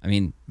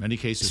 many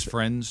cases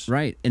friends.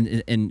 right. In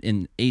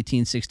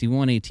 1861,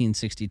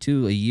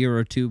 1862, a year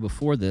or two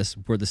before this,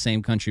 were the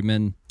same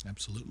countrymen,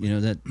 Absolutely.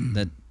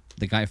 that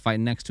the guy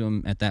fighting next to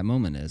him at that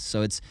moment is.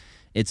 So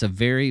it's a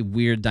very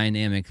weird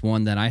dynamic,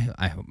 one that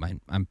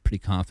I'm pretty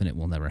confident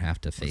we'll never have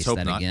to face hope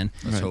that not. again.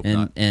 Let's hope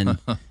and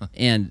not.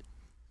 and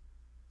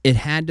it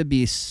had to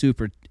be a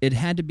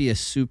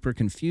super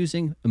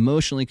confusing,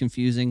 emotionally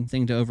confusing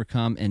thing to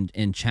overcome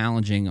and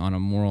challenging on a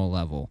moral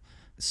level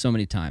so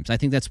many times. I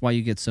think that's why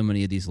you get so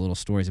many of these little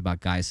stories about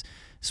guys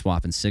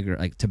swapping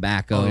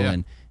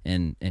tobacco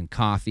and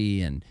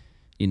coffee, and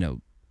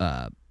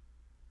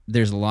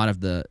there's a lot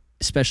of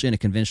especially in a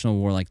conventional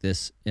war like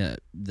this.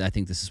 I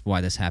think this is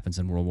why this happens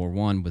in World War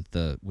I with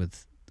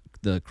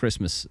the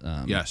Christmas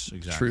Yes,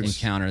 exactly.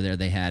 encounter there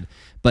they had.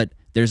 But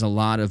there's a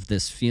lot of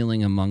this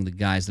feeling among the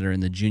guys that are in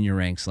the junior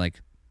ranks,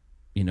 like,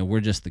 we're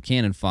just the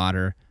cannon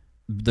fodder.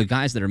 The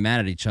guys that are mad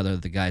at each other are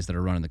the guys that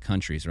are running the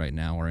countries right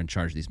now or in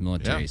charge of these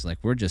militaries. Yeah. Like,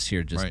 we're just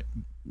here, Right.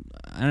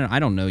 I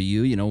don't know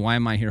you. Why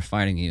am I here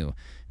fighting you?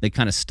 They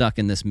kind of stuck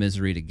in this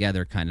misery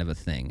together, kind of a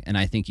thing. And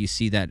I think you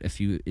see that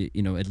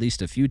at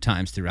least a few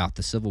times throughout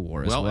the Civil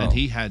War as well. And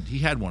he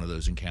had one of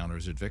those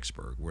encounters at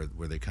Vicksburg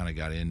where they kind of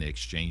got in, they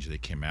exchanged, they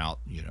came out,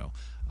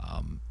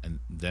 and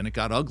then it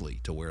got ugly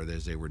to where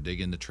they were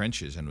digging the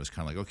trenches, and it was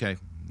kind of like, okay,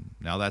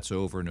 now that's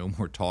over, no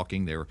more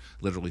talking. They were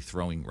literally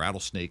throwing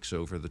rattlesnakes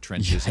over the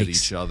trenches at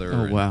each other.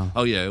 Oh, wow.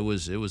 Oh yeah, it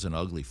was an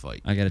ugly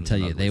fight. I got to tell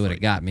you, they would have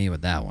fight. got me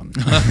with that one.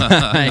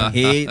 I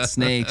hate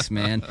snakes,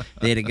 man.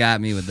 They'd have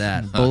got me with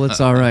that. Bullets,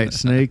 all right.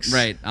 Snakes,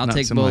 Right. I'll not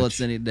take so bullets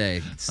much. any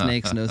day.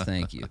 Snakes, no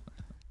thank you.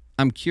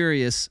 I'm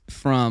curious,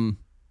 from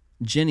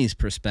Jenny's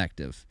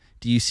perspective,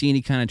 do you see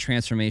any kind of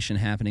transformation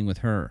happening with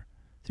her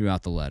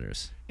throughout the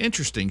letters?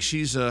 Interesting.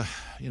 She's a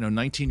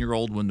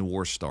 19-year-old when the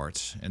war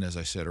starts, and as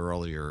I said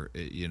earlier,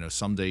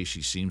 some days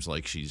she seems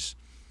like she's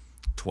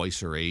twice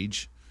her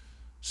age.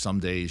 Some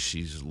days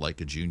she's like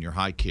a junior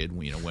high kid.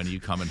 When are you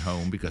coming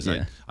home? Because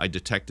Yeah. I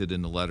detected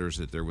in the letters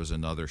that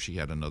she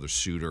had another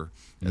suitor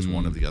as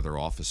one of the other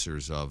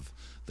officers of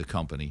the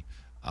company,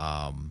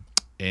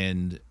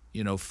 and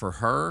for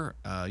her,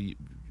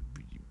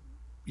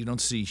 you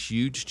don't see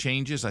huge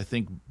changes. I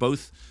think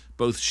both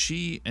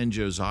she and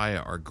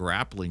Josiah are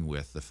grappling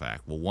with the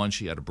fact, well, one,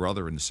 she had a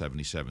brother in the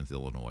 77th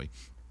Illinois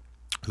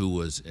who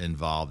was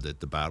involved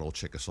at the Battle of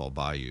Chickasaw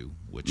Bayou,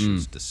 which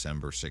was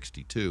December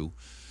 62.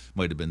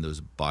 Might have been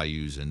those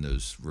bayous and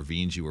those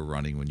ravines you were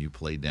running when you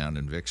played down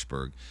in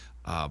Vicksburg.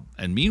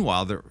 And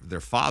meanwhile,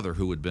 their father,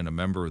 who had been a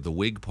member of the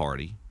Whig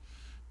Party,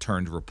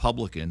 turned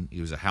Republican.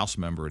 He was a House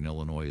member in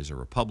Illinois as a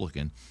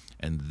Republican.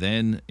 And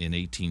then in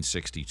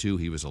 1862,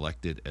 he was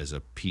elected as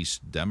a Peace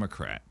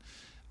Democrat.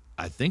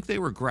 I think they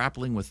were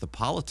grappling with the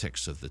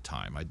politics of the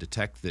time. I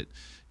detect that,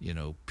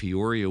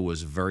 Peoria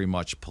was very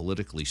much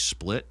politically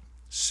split.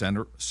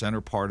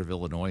 Center part of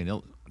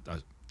Illinois,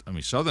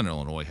 and Southern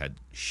Illinois had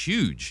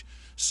huge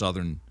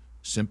Southern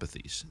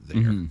sympathies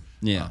there.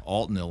 Yeah.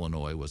 Alton,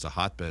 Illinois was a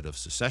hotbed of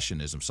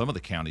secessionism. Some of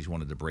the counties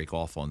wanted to break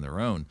off on their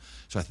own.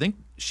 So I think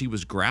she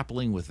was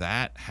grappling with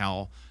that,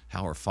 how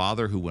her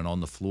father, who went on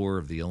the floor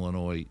of the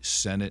Illinois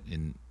Senate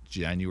in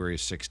January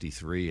of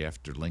 63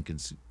 after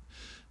Lincoln's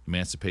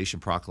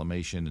Emancipation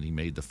Proclamation, and he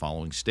made the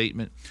following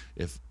statement: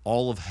 if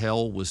all of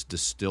hell was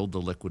distilled to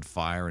liquid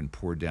fire and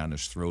poured down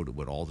his throat, it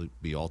would all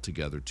be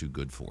altogether too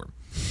good for him.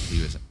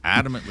 He was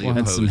adamantly opposed.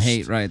 That's some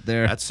hate right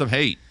there. That's some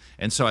hate.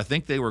 And so I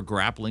think they were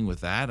grappling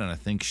with that, and I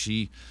think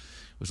she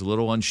was a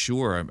little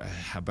unsure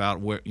about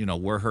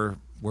where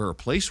her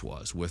place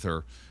was with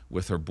her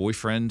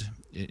boyfriend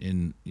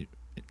in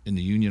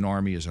the Union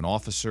Army as an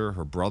officer,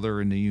 her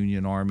brother in the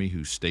Union Army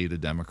who stayed a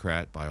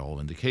Democrat by all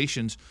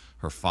indications,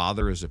 her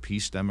father as a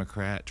Peace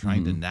Democrat,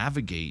 trying to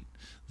navigate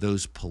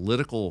those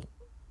political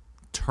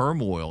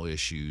turmoil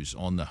issues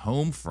on the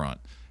home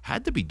front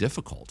had to be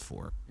difficult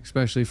for her.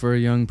 Especially for a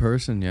young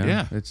person, yeah.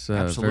 Yeah, It's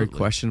absolutely. very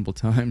questionable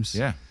times.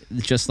 Yeah.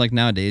 Just like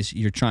nowadays,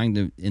 you're trying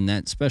to,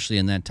 especially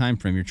in that time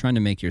frame, you're trying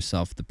to make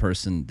yourself the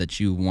person that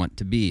you want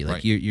to be. Like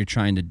Right. you're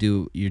trying to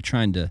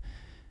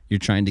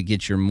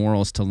get your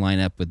morals to line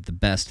up with the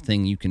best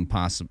thing you can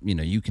possibly,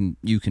 you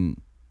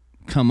can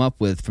come up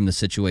with from the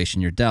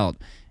situation you're dealt,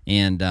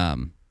 and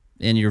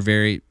you're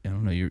very, I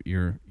don't know,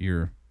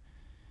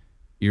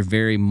 you're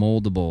very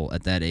moldable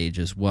at that age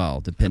as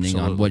well, depending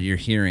on what you're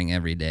hearing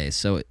every day.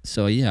 So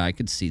yeah, I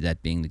could see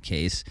that being the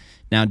case.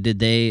 Now,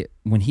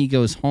 when he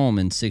goes home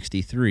in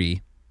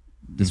 63,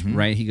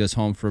 right? He goes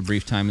home for a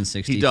brief time in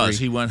 63. He does.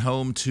 He went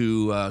home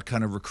to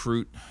kind of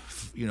recruit,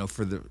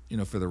 for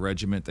the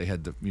regiment. They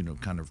had to,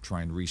 kind of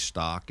try and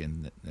restock,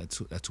 and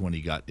that's when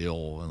he got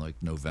ill in like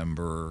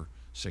November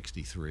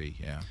 63.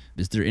 Yeah.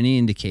 Is there any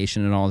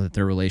indication at all that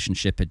their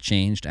relationship had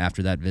changed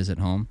after that visit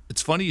home?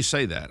 It's funny you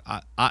say that.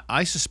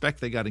 I suspect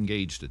they got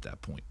engaged at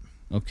that point.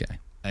 Okay.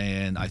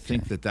 And I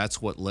think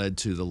that's what led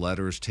to the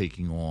letters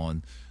taking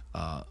on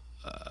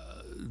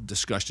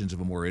discussions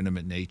of a more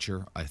intimate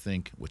nature,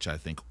 which I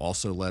think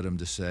also led him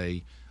to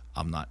say,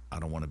 I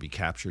don't want to be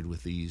captured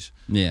with these.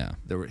 Yeah.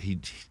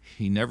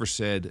 He never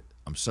said,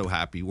 I'm so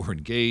happy we're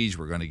engaged,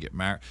 we're going to get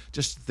married.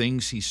 Just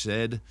things he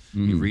said,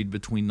 you read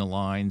between the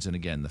lines. And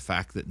again, the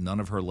fact that none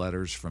of her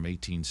letters from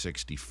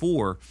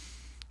 1864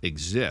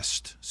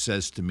 exist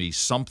says to me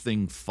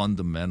something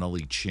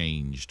fundamentally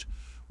changed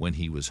when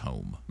he was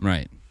home.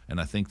 Right. And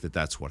I think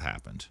that's what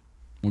happened.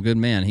 Well, good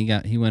man.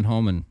 He went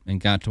home and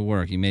got to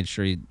work. He made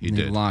sure he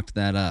locked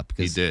that up.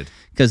 He did.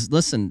 Because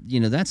listen,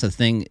 that's a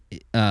thing.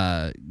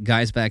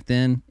 Guys back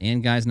then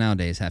and guys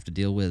nowadays have to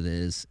deal with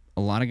is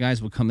a lot of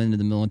guys will come into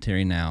the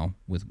military now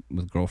with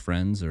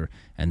girlfriends,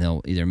 and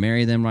they'll either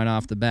marry them right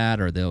off the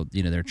bat, or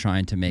they're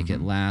trying to make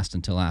it last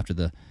until after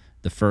the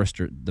first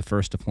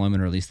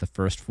deployment, or at least the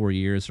first 4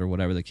 years, or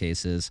whatever the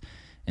case is.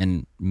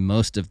 And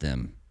most of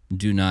them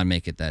do not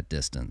make it that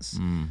distance.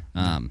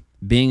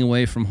 Being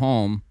away from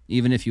home,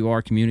 even if you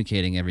are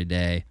communicating every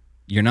day,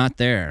 you're not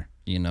there,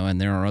 and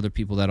there are other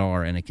people that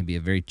are, and it can be a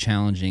very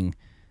challenging.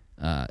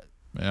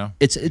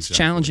 It's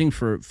challenging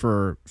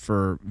for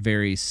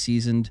very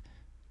seasoned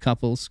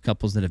couples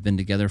that have been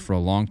together for a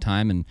long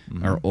time and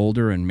are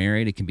older and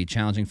married. It can be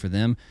challenging for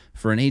them.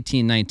 For an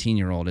 18,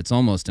 19-year-old, it's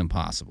almost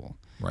impossible.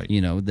 Right.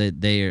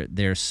 That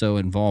they're so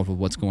involved with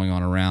what's going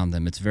on around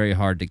them. It's very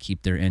hard to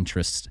keep their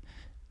interests,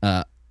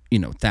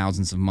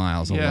 thousands of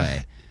miles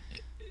away.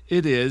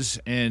 It is,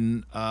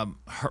 and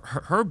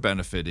her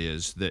benefit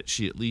is that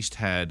she at least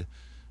had,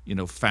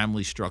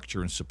 family structure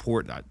and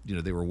support.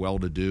 They were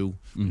well-to-do.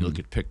 You look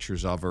at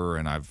pictures of her,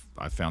 and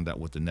I found out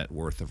what the net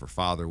worth of her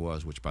father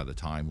was, which by the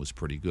time was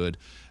pretty good.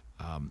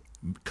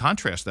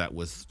 Contrast that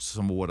with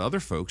some of what other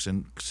folks,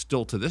 and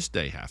still to this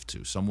day, have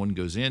to. Someone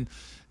goes in,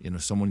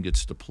 someone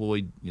gets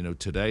deployed.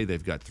 Today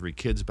they've got 3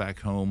 kids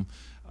back home.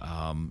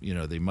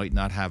 They might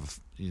not have,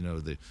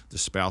 the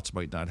spouse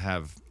might not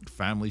have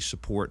family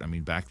support. I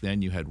mean, back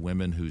then you had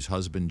women whose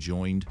husband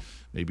joined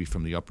maybe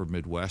from the upper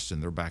Midwest,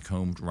 and they're back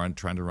home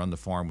trying to run the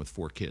farm with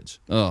 4 kids.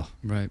 Oh,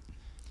 right.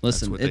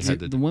 Listen, it's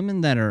the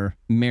women that are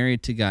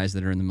married to guys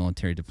that are in the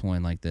military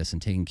deploying like this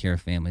and taking care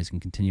of families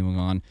and continuing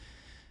on,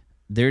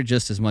 they're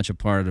just as much a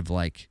part of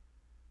like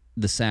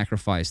the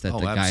sacrifice that the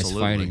guys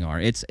fighting are.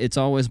 It's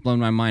always blown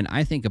my mind.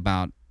 I think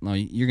about, well,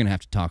 you're going to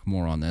have to talk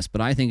more on this,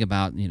 but I think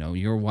about,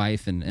 your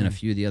wife and a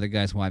few of the other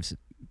guys' wives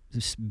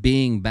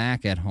being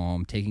back at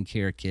home, taking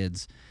care of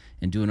kids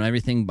and doing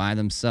everything by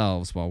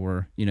themselves while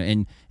we're,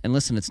 and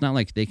listen, it's not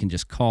like they can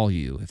just call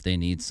you if they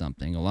need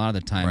something. A lot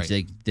of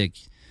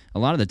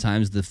the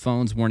times the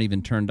phones weren't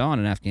even turned on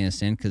in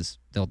Afghanistan because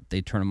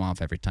they turn them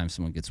off every time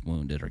someone gets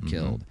wounded or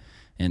killed.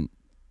 And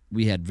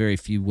we had very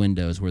few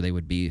windows where they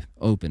would be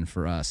open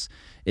for us.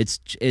 It's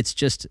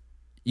just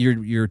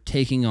you're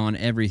taking on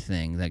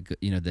everything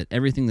that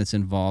everything that's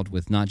involved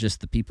with not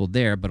just the people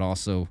there, but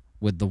also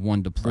with the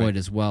one deployed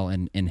as well,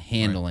 and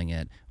handling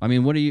it. I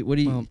mean, what do you?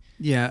 Well,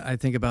 yeah, I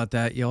think about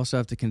that. You also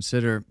have to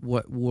consider,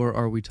 what war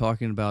are we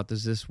talking about?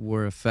 Does this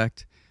war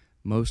affect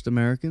most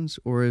Americans,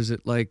 or is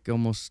it like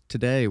almost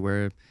today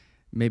where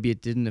maybe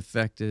it didn't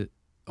affect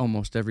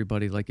almost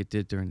everybody like it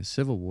did during the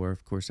Civil War?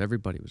 Of course,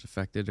 everybody was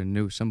affected and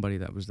knew somebody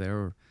that was there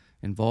or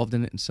involved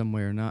in it in some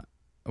way or not.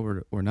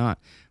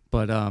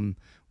 But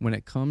when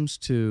it comes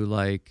to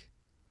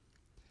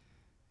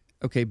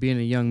being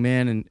a young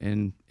man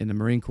in the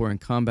Marine Corps in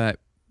combat,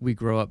 we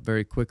grow up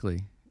very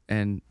quickly.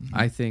 And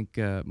I think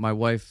my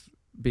wife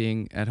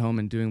being at home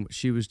and doing what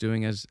she was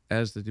doing as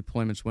the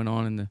deployments went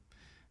on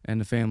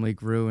and the family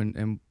grew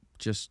and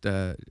just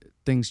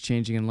things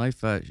changing in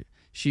life,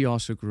 she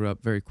also grew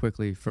up very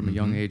quickly from a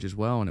young age as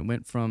well. And it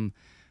went from,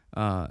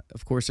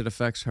 of course, it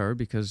affects her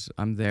because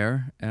I'm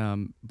there,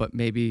 but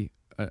maybe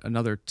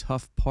another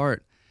tough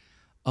part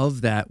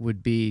of that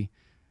would be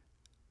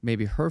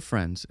maybe her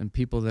friends and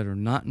people that are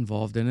not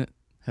involved in it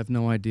have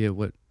no idea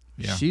what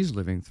she's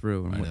living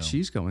through and what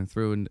she's going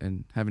through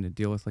and having to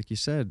deal with, like you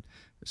said,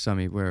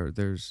 Summy, where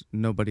there's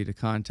nobody to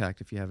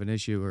contact if you have an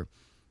issue. Or,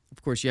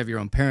 of course, you have your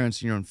own parents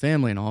and your own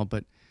family and all,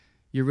 but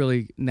you're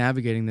really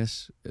navigating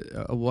this.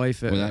 A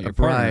wife, a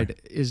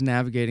bride, is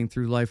navigating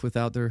through life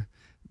without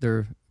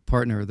their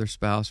partner or their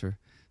spouse or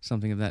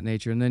something of that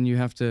nature. And then you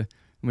have to,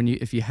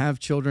 if you have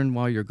children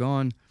while you're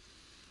gone,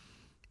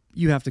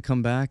 you have to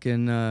come back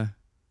and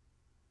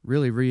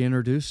really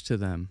reintroduce to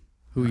them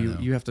who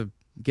you have to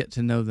get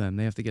to know them.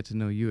 They have to get to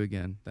know you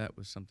again. That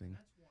was something.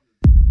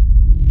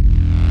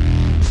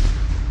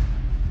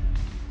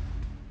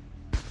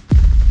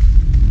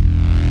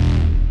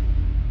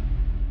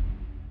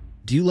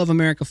 Do you love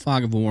America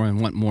Fog of War and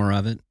want more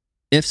of it?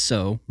 If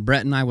so,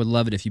 Brett and I would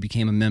love it if you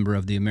became a member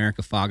of the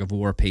America Fog of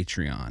War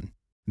Patreon.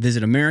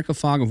 Visit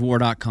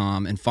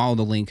americafogofwar.com and follow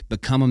the link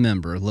Become a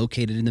Member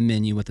located in the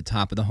menu at the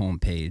top of the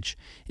homepage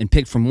and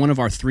pick from one of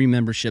our 3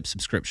 membership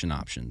subscription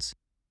options.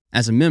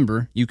 As a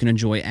member, you can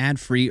enjoy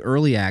ad-free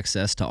early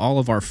access to all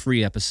of our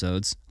free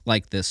episodes,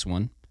 like this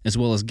one, as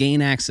well as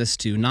gain access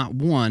to not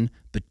 1,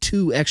 but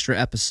 2 extra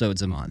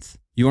episodes a month.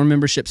 Your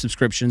membership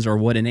subscriptions are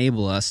what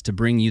enable us to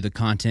bring you the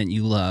content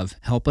you love,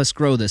 help us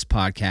grow this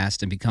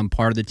podcast, and become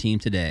part of the team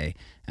today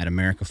at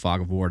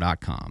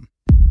americafogofwar.com.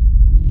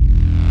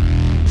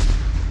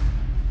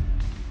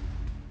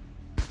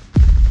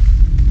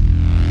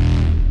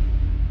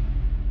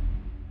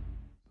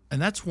 And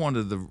that's one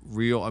of the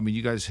real, I mean,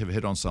 you guys have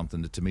hit on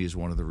something that to me is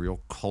one of the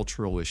real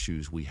cultural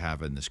issues we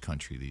have in this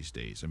country these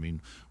days. I mean,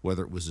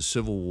 whether it was the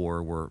Civil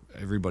War where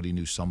everybody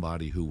knew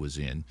somebody who was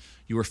in,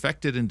 you were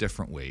affected in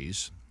different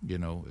ways.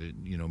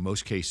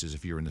 Most cases,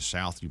 if you're in the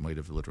South, you might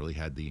have literally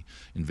had the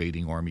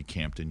invading army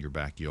camped in your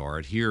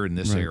backyard. Here in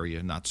this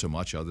area, not so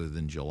much other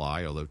than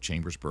July, although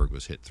Chambersburg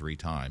was hit 3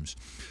 times.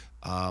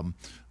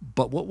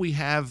 But what we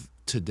have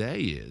today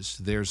is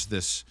there's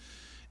this,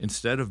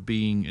 instead of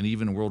being, and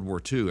even in World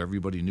War II,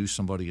 everybody knew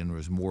somebody and there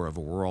was more of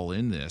a we're all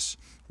in this,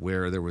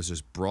 where there was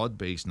this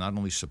broad-based not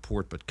only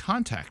support but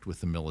contact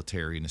with the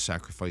military and the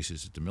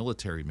sacrifices that the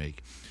military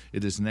make.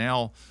 It is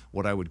now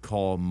what I would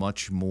call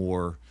much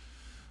more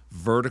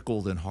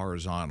vertical than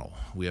horizontal.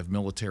 We have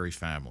military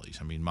families.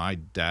 I mean, my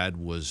dad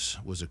was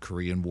a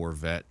Korean War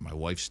vet. My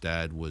wife's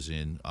dad was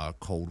in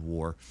Cold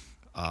War.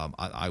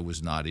 I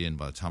was not in.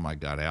 By the time I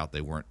got out,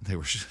 they were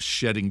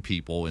shedding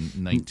people in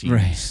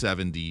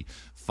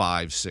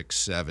 1975, 6,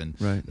 7.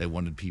 Right. They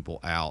wanted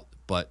people out.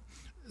 But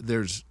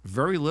there's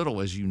very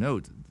little, as you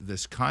note,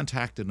 this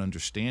contact and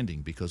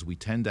understanding, because we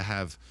tend to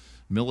have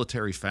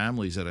military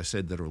families that I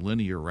said that are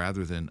linear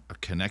rather than a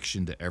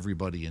connection to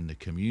everybody in the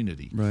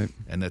community. Right.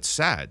 And that's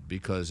sad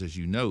because, as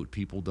you note,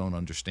 people don't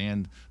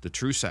understand the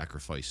true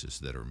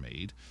sacrifices that are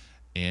made.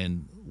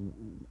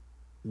 And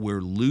we're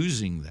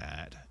losing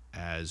that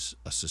as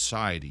a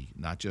society,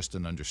 not just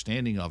an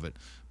understanding of it,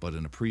 but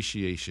an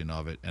appreciation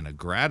of it and a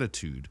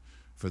gratitude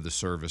for the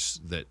service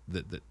that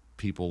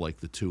people like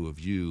the 2 of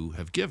you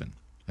have given.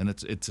 And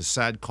it's a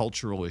sad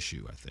cultural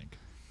issue, I think.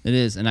 It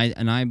is, and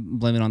I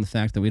blame it on the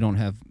fact that we don't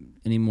have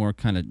any more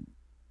kind of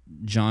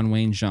John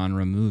Wayne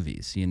genre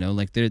movies.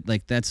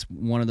 That's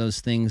one of those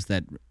things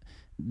that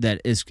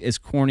is as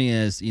corny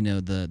as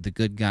the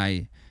good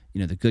guy.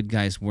 The good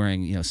guy's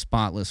wearing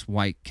spotless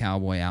white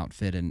cowboy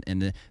outfit,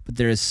 but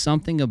there is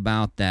something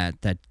about that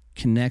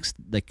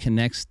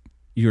connects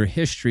your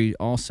history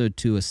also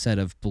to a set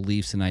of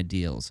beliefs and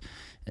ideals.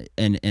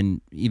 And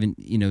even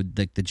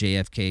the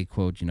JFK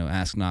quote,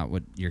 ask not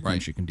what your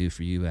country can do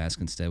for you, ask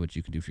instead what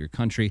you can do for your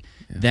country.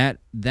 Yeah.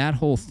 That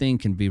whole thing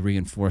can be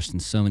reinforced in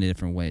so many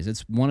different ways.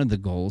 It's one of the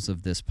goals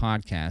of this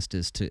podcast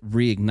is to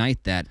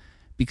reignite that,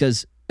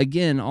 because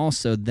again,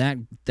 also that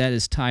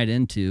is tied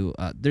into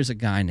there's a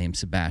guy named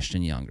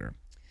Sebastian Junger.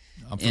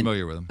 I'm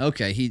familiar with him.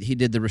 Okay, he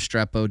did the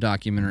Restrepo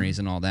documentaries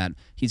and all that.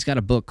 He's got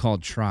a book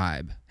called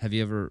Tribe. Have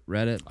you ever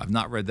read it? I've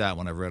not read that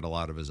one. I've read a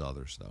lot of his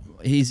others, though.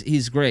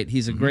 He's great.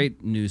 He's a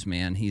great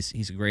newsman.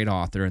 He's a great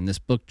author. And this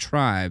book,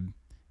 Tribe,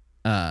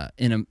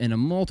 in a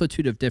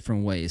multitude of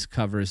different ways,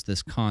 covers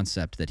this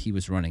concept that he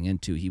was running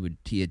into.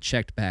 He had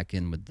checked back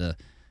in with the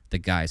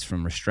guys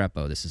from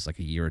Restrepo. This is like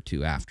a year or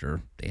 2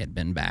 after they had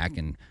been back,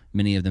 and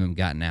many of them had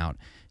gotten out.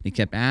 And he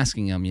kept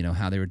asking them,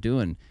 how they were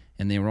doing.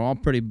 And they were all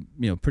pretty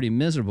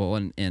miserable,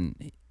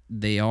 and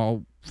they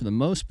all, for the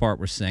most part,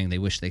 were saying they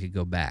wish they could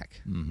go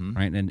back,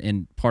 right?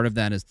 And part of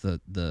that is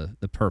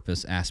the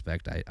purpose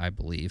aspect, I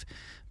believe.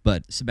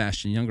 But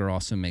Sebastian Junger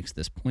also makes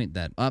this point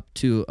that up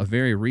to a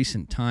very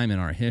recent time in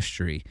our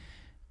history,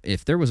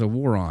 if there was a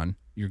war on,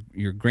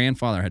 your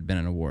grandfather had been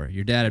in a war,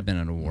 your dad had been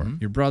in a war,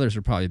 your brothers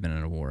had probably been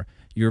in a war,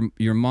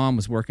 your mom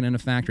was working in a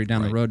factory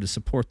down the road to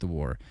support the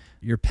war,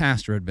 your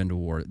pastor had been to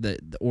war,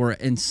 or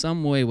in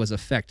some way was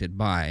affected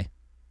by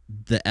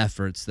the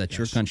efforts that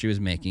your country was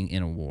making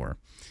in a war.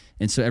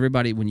 And so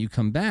everybody, when you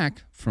come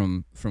back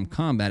from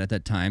combat at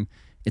that time,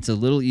 it's a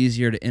little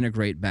easier to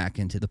integrate back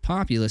into the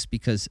populace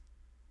because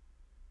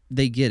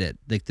they get it.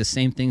 Like the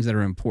same things that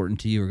are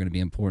important to you are going to be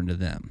important to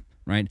them,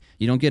 right?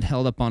 You don't get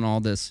held up on all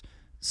this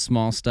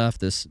small stuff,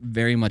 this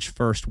very much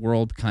first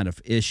world kind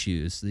of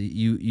issues.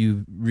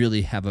 You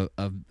really have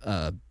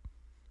a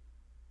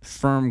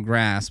firm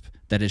grasp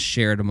that is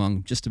shared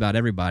among just about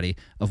everybody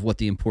of what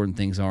the important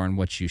things are and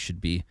what you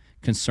should be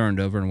concerned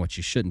over and what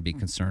you shouldn't be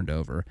concerned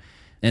over.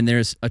 And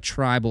there's a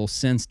tribal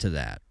sense to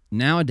that.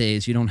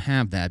 Nowadays, you don't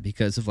have that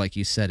because of, like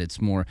you said,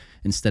 it's more,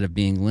 instead of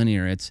being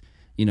linear, it's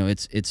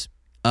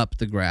up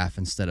the graph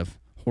instead of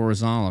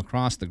horizontal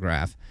across the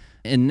graph.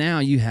 And now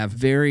you have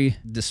very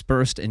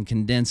dispersed and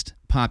condensed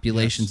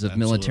populations of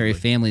military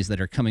families that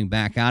are coming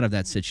back out of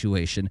that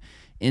situation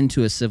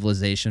into a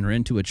civilization or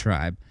into a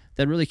tribe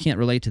that really can't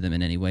relate to them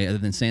in any way other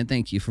than saying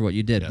thank you for what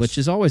you did, which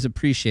is always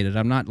appreciated.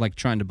 I'm not like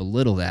trying to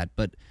belittle that,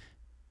 but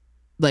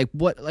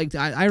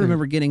I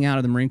remember getting out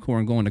of the Marine Corps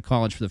and going to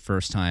college for the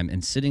first time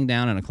and sitting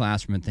down in a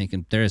classroom and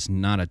thinking, there is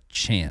not a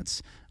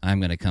chance I'm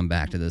going to come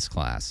back to this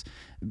class,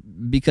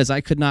 because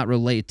I could not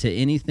relate to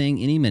anything,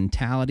 any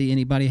mentality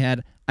anybody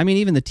had. I mean,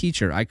 even the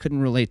teacher, I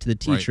couldn't relate to the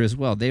teacher as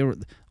well. They were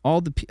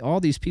all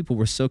these people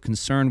were so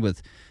concerned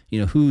with,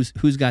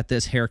 who's got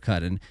this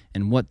haircut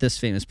and what this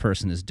famous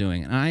person is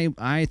doing. And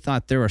I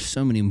thought there are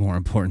so many more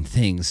important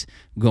things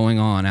going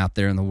on out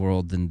there in the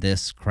world than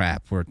this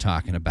crap we're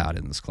talking about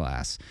in this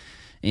class.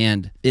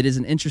 And it is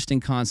an interesting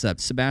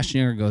concept.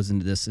 Sebastian Junger goes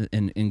into this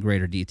in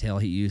greater detail.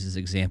 He uses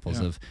examples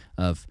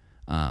of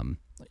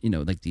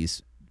like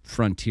these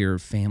frontier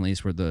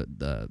families where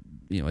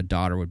a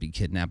daughter would be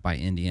kidnapped by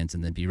Indians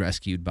and then be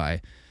rescued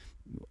by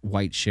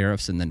white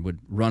sheriffs and then would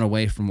run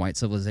away from white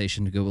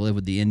civilization to go live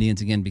with the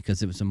Indians again,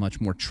 because it was a much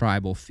more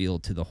tribal feel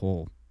to the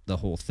whole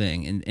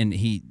thing. And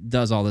he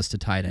does all this to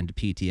tie it into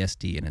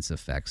PTSD and its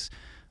effects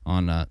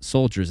on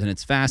soldiers, and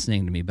it's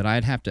fascinating to me. But I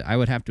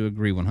would have to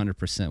agree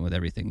 100% with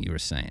everything you were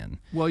saying.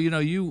 Well,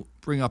 you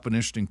bring up an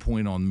interesting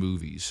point on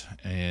movies,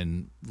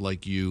 and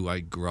like you, I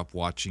grew up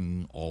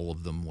watching all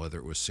of them, whether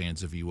it was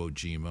Sands of Iwo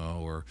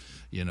Jima or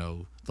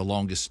The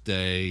Longest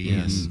Day,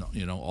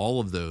 and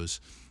all of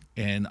those.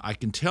 And I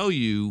can tell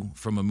you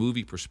from a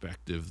movie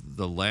perspective,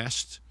 the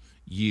last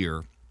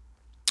year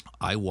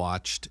I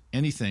watched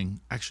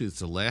anything. Actually, it's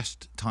the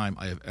last time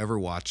I have ever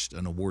watched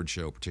an award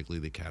show, particularly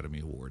the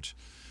Academy Awards,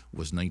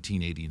 was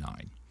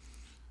 1989.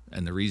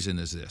 And the reason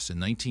is this. In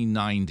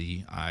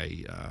 1990,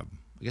 I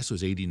guess it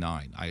was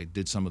 89, I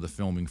did some of the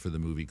filming for the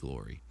movie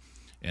Glory.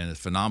 And a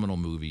phenomenal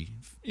movie.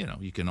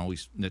 You can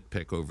always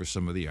nitpick over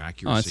some of the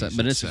accuracies.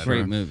 But it's a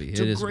great movie. It's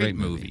a great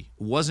movie.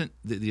 Wasn't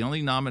the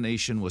only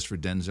nomination was for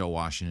Denzel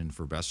Washington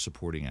for Best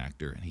Supporting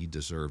Actor, and he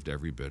deserved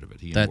every bit of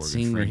it. He and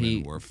Morgan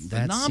Freeman were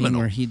phenomenal. That scene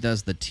where he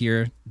does the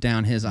tear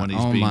down his eye. When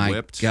he's being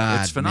whipped.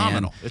 God, it's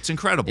phenomenal. Man. It's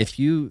incredible. If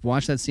you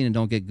watch that scene and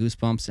don't get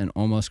goosebumps and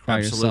almost cry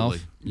yourself,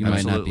 you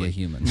might not be a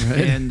human.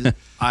 And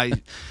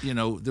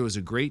there was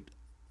a great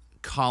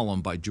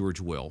column by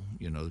George Will,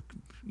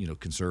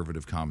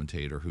 conservative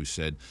commentator, who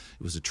said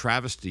it was a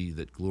travesty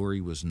that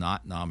Glory was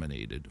not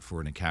nominated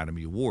for an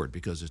Academy Award,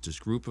 because it's this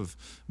group of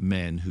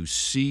men who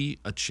see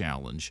a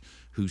challenge,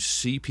 who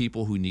see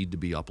people who need to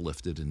be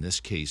uplifted, in this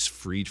case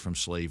freed from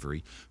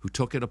slavery, who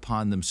took it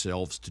upon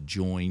themselves to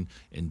join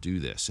and do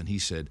this. And he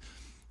said,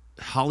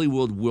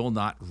 Hollywood will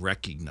not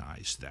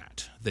recognize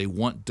that. They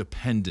want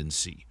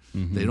dependency.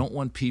 Mm-hmm. They don't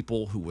want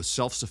people who with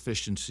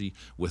self-sufficiency,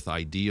 with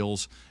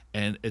ideals.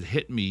 And it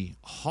hit me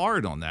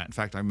hard on that. In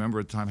fact, I remember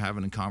at the time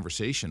having a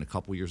conversation a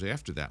couple years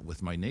after that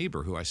with my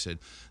neighbor, who I said,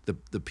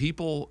 the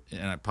people,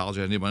 and I apologize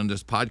to anyone on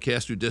this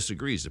podcast who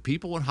disagrees, the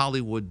people in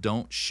Hollywood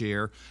don't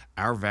share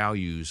our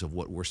values of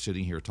what we're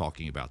sitting here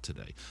talking about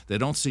today. They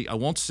don't see, I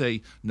won't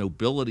say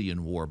nobility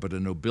in war, but a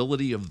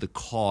nobility of the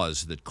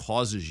cause that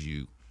causes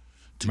you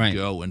to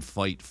go and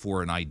fight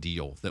for an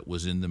ideal that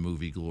was in the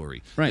movie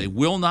Glory. Right. They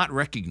will not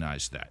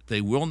recognize that. They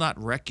will not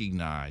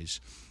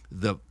recognize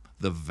the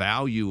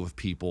value of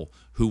people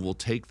who will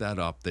take that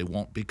up. They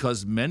won't,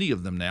 because many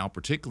of them now,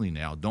 particularly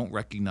now, don't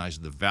recognize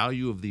the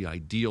value of the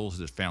ideals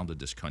that founded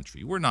this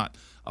country. We're not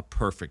a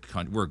perfect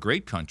country. We're a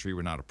great country.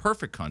 We're not a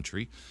perfect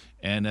country.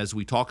 And as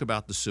we talk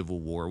about the Civil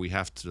War, we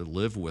have to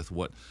live with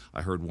what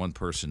I heard one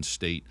person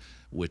state,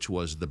 which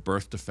was the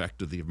birth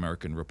defect of the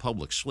American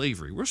Republic,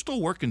 slavery. We're still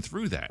working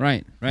through that.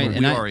 Right.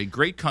 We are a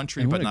great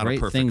country, but not a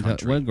perfect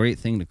country. What a great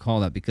thing to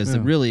call that, because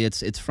really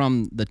it's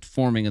from the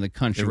forming of the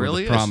country where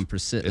the problem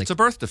persists. It's a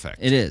birth defect.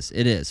 It is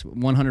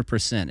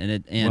 100%.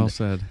 Well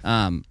said.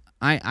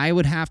 I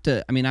would have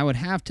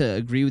to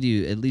agree with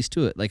you at least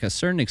to it, like a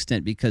certain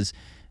extent, because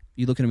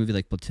you look at a movie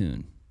like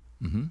Platoon.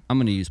 Mm-hmm. I'm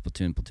going to use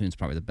Platoon. Platoon's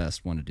probably the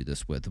best one to do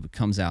this with. It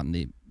comes out in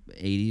the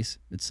 80s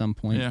at some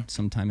point,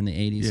 sometime in the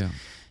 80s.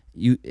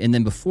 Yeah. And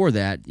then before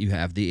that, you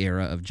have the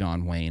era of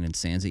John Wayne and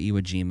Sands of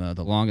Iwo Jima,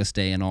 The Longest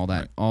Day, and all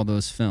that, all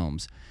those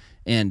films.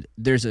 And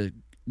there's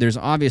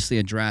obviously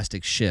a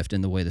drastic shift in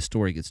the way the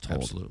story gets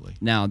told. Absolutely.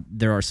 Now,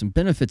 there are some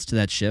benefits to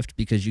that shift,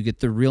 because you get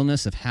the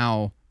realness of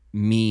how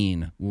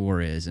mean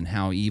war is and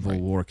how evil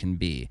war can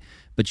be.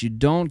 But you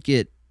don't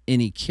get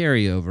any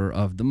carryover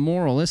of the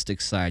moralistic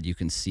side you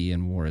can see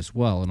in war as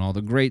well, and all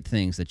the great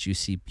things that you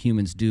see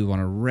humans do on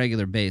a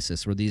regular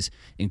basis, or these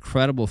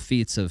incredible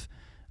feats of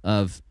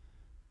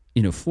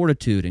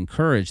fortitude and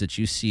courage that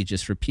you see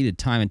just repeated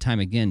time and time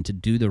again to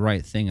do the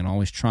right thing, and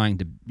always trying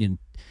to,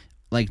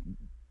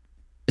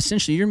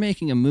 essentially you're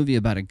making a movie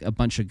about a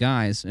bunch of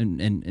guys,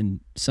 and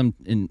in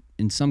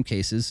some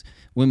cases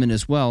women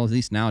as well, at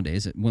least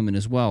nowadays women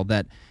as well,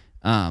 that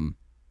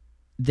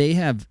they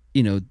have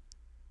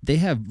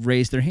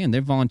raised their hand.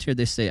 They've volunteered.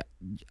 They say,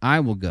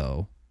 I will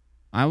go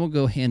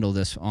handle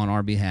this on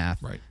our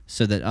behalf,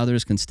 so that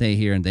others can stay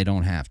here and they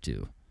don't have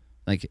to.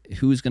 Like,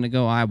 who's going to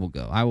go? I will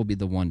go. I will be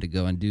the one to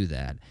go and do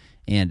that.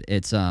 And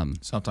it's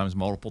sometimes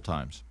multiple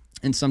times.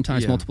 And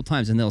sometimes multiple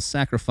times, and they'll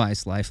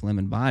sacrifice life, limb,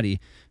 and body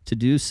to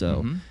do so.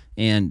 Mm-hmm.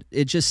 And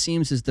it just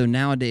seems as though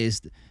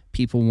nowadays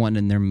people want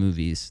in their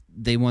movies.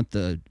 They want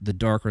the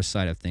darker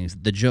side of things.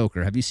 The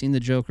Joker. Have you seen The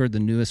Joker, the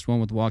newest one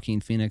with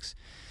Joaquin Phoenix?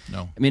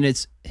 No. I mean,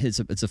 it's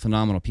a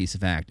phenomenal piece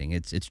of acting.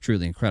 It's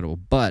truly incredible.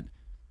 But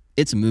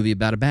it's a movie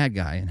about a bad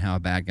guy and how a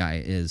bad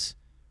guy is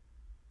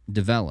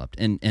developed.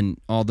 And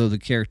although the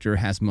character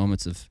has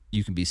moments of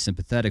you can be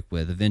sympathetic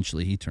with,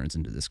 eventually he turns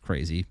into this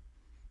crazy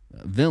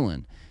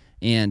villain.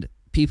 And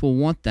people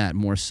want that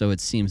more so,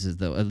 it seems as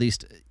though, at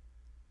least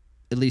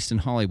in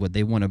Hollywood,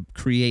 they want to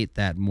create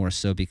that more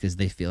so because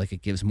they feel like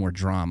it gives more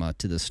drama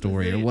to the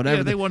story or whatever.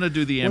 Yeah, they want to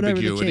do the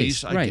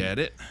ambiguities. I get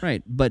it.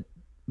 Right. But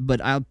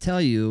I'll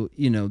tell you,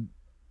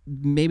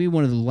 maybe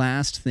one of the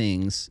last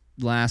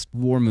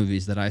war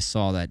movies that I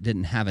saw that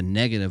didn't have a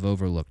negative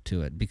overlook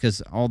to it,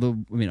 because although,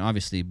 I mean,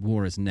 obviously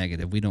war is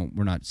negative.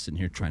 We're not sitting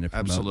here trying to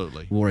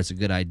promote war as a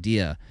good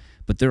idea,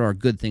 but there are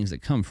good things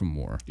that come from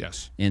war.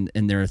 Yes. And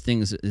there are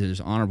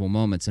there's honorable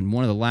moments. And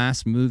one of the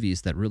last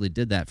movies that really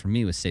did that for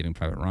me was Saving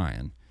Private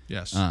Ryan.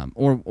 Yes.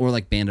 Or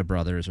like Band of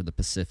Brothers or The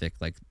Pacific,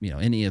 like,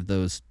 any of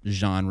those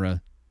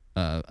genre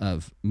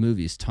of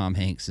movies Tom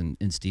Hanks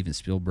and Steven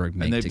Spielberg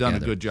make together. And they've done a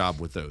good job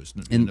with those,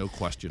 no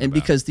question about it. And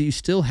because you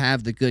still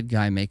have the good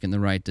guy making the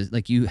right,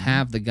 you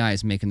have the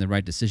guys making the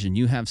right decision.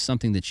 You have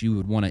something that you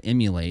would want to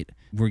emulate.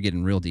 We're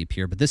getting real deep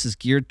here, but this is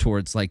geared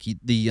towards like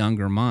the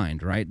younger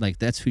mind, right? Like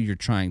that's who you're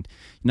trying.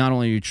 Not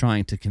only are you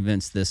trying to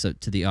convince this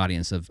to the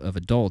audience of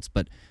adults,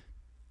 but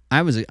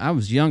I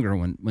was younger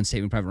when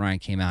Saving Private Ryan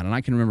came out, and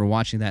I can remember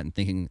watching that and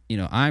thinking,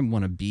 I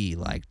want to be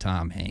like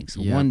Tom Hanks.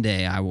 Yep. One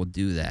day I will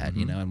do that,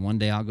 and one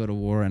day I'll go to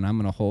war, and I'm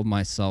going to hold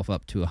myself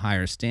up to a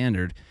higher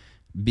standard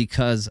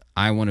because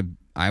I want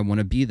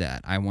to be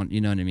that. I want,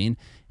 you know what I mean?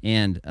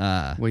 And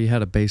well, you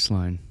had a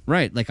baseline,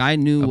 right? Like I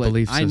knew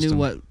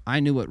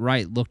what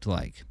right looked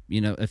like,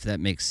 if that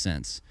makes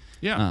sense.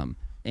 Yeah.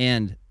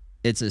 And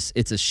it's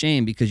a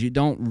shame because you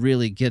don't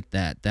really get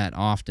that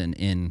often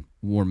in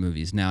war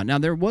movies now. Now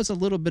there was a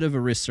little bit of a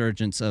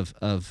resurgence of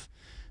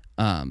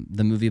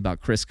the movie about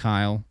Chris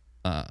Kyle,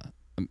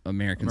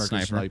 American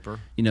Sniper.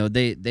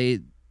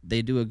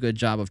 They do a good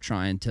job of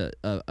trying to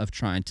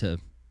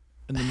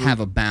have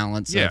a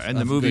balance. Yeah, and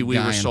the movie We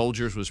Were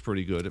Soldiers was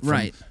pretty good.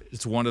 Right.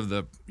 It's one of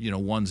the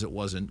ones that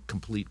wasn't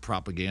complete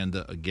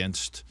propaganda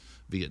against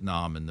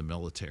Vietnam and the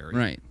military.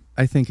 Right.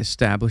 I think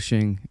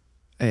establishing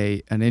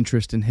an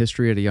interest in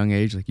history at a young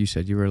age, like you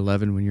said, you were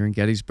 11 when you were in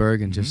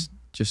Gettysburg, and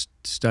just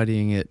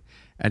studying it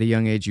at a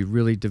young age, you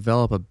really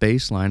develop a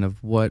baseline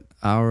of what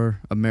our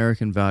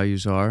American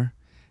values are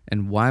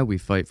and why we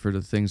fight for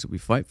the things that we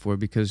fight for,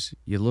 because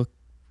you look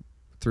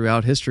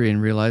throughout history and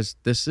realize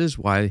this is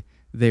why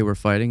they were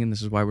fighting and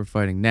this is why we're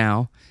fighting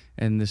now,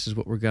 and this is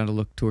what we're going to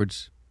look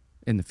towards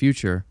in the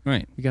future.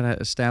 Right. We got to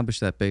establish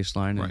that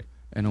baseline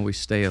and always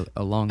stay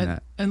along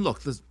that. And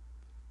look, the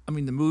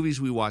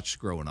movies we watched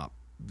growing up,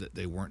 that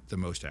they weren't the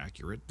most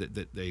accurate,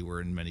 that they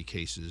were in many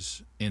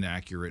cases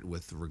inaccurate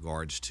with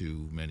regards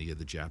to many of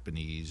the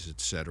Japanese,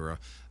 etc.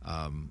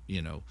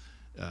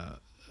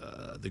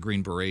 The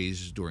Green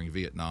Berets during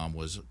Vietnam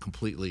was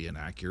completely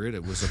inaccurate.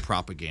 It was a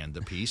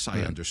propaganda piece.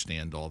 I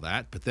understand all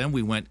that. But then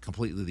we went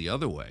completely the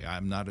other way.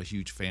 I'm not a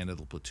huge fan of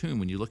the platoon.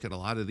 When you look at a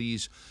lot of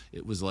these,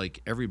 it was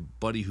like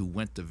everybody who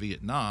went to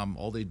Vietnam,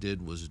 all they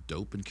did was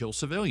dope and kill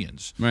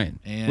civilians. Right.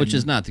 And which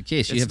is not the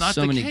case. You have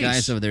so many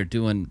guys over there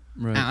doing,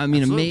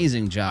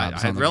 amazing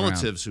jobs. I had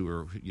relatives who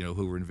were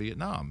in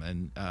Vietnam,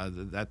 and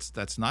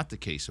that's not the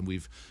case.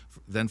 And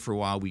then for a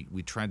while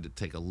we tried to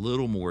take a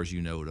little more, as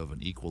you note, of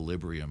an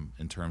equilibrium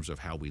in terms of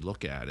how we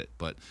look at it,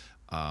 but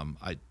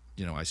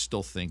I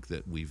still think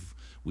that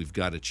we've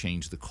got to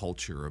change the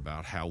culture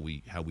about how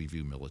we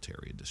view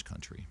military in this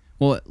country.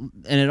 Well,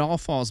 and it all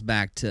falls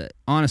back to,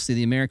 honestly,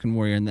 the American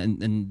warrior,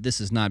 and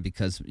this is not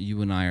because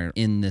you and I are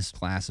in this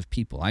class of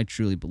people. I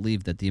truly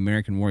believe that the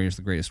American warrior is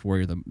the greatest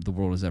warrior the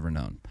world has ever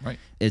known. Right.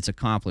 It's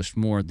accomplished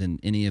more than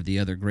any of the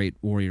other great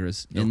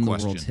warriors in the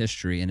world's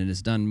history, and it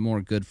has done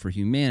more good for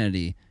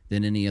humanity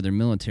than any other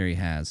military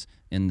has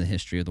in the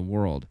history of the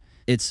world.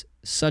 It's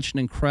such an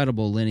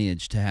incredible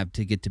lineage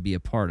to get to be a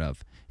part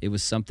of. It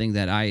was something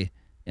that I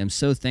am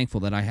so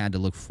thankful that I had to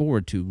look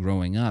forward to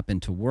growing up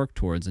and to work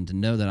towards, and to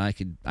know that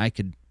I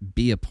could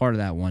be a part of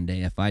that one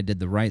day if I did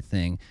the right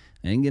thing.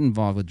 I didn't get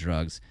involved with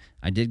drugs.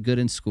 I did good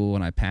in school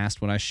and I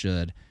passed what I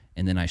should,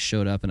 and then I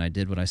showed up and I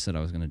did what I said I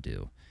was going to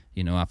do.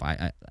 If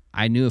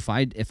I knew if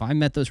I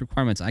met those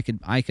requirements, I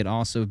could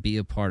also be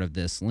a part of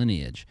this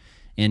lineage.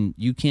 And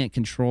you can't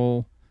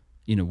control,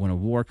 when a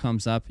war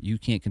comes up, you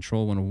can't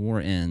control when a war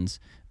ends,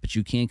 but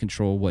you can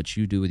control what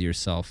you do with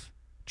yourself,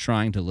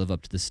 trying to live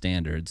up to the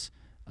standards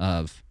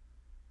of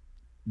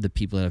the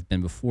people that have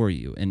been before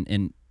you.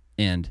 And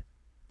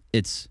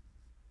it's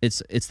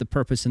the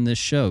purpose in this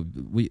show.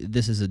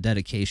 This is a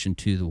dedication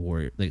to the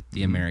warrior, like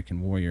the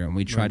American warrior, and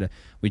we try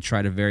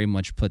to very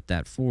much put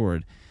that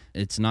forward.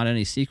 It's not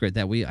any secret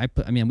that we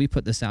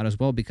put this out as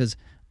well because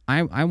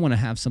I want to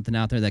have something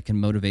out there that can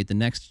motivate the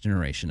next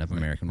generation of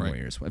American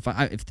warriors.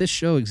 If this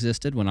show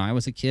existed when I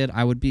was a kid,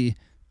 I would be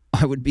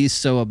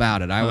so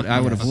about it. I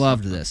would have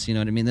loved this. You know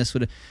what I mean? This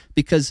would,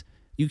 because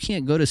you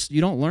can't go to,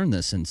 you don't learn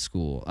this in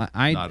school.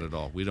 Not at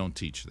all. We don't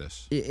teach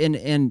this.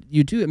 And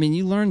you do. I mean,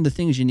 you learn the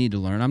things you need to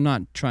learn. I'm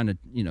not trying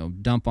to,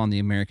 dump on the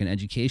American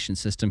education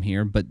system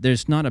here, but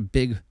there's not a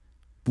big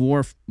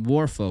war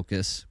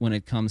focus when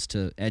it comes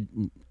to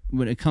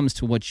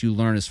what you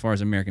learn as far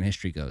as American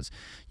history goes.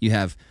 You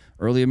have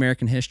early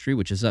American history,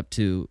 which is up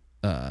to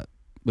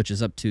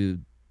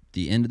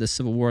the end of the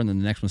Civil War, and then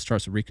the next one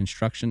starts with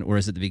Reconstruction, or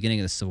is it the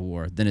beginning of the Civil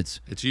War? Then it's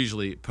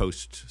usually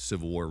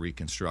post-Civil War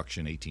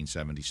Reconstruction,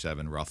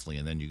 1877 roughly,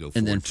 and then you go forward.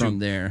 And then from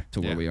there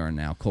to where we are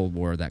now, Cold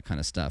War, that kind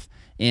of stuff.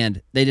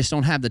 And they just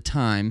don't have the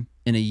time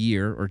in a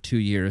year or 2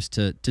 years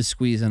to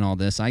squeeze in all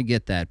this. I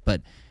get that,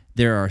 but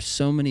there are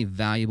so many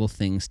valuable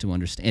things to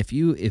understand. If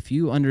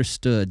you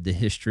understood the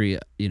history,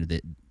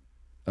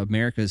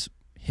 America's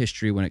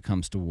history when it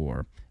comes to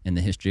war, and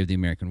the history of the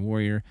American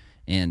warrior,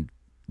 and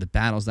the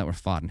battles that were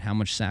fought, and how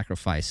much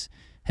sacrifice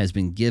has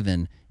been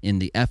given in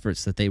the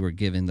efforts that they were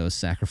giving those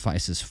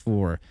sacrifices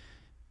for,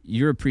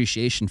 your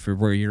appreciation for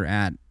where you're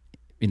at,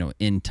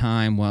 in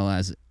time,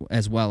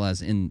 as well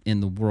as in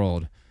the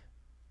world,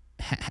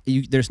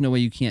 there's no way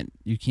you can't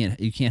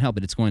help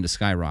it. It's going to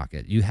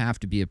skyrocket. You have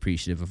to be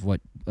appreciative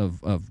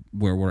of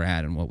where we're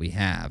at and what we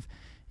have.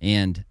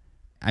 And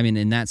I mean,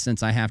 in that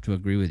sense, I have to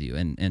agree with you.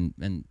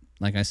 And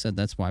like I said,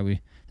 that's why we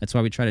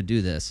try to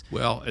do this.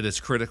 Well, it is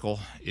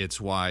critical.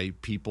 It's why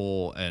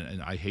people,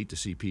 and I hate to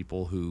see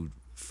people who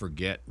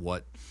forget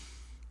what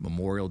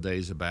Memorial Day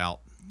is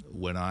about.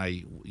 When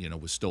I,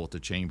 was still at the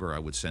chamber, I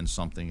would send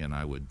something, and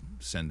I would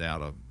send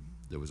out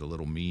there was a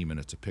little meme, and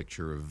it's a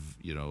picture of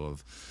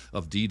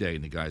D-Day,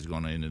 and the guy's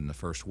going in the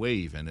first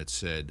wave, and it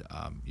said,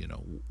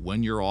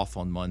 when you're off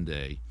on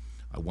Monday,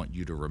 I want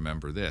you to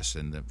remember this.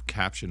 And the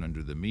caption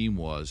under the meme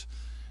was,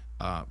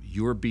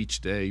 your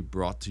beach day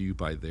brought to you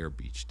by their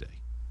beach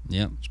day.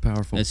 Yeah, it's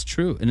powerful. It's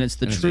true, and it's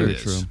the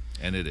truth.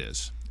 And it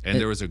is. And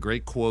there was a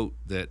great quote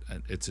that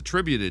it's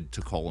attributed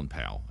to Colin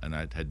Powell, and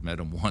I had met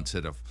him once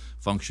at a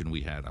function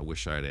we had. I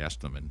wish I had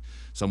asked him, and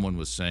someone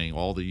was saying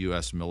all the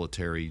U.S.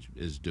 military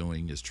is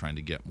doing is trying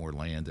to get more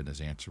land, and his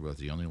answer was,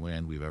 the only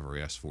land we've ever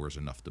asked for is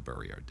enough to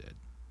bury our dead.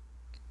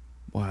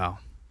 Wow.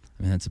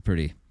 I mean, that's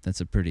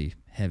a pretty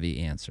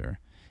heavy answer,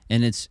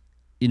 and it's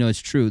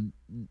it's true.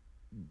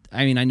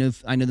 I mean, I know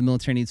the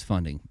military needs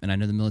funding, and I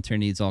know the military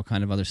needs all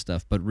kind of other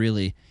stuff, but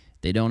really,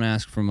 they don't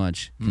ask for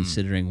much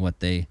considering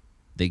what they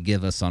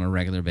give us on a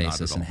regular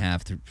basis and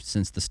have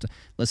since the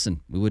listen,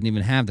 we wouldn't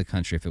even have the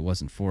country if it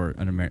wasn't for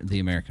the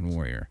American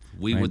warrior.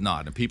 We would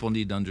not, and people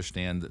need to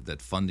understand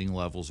that funding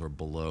levels are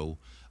below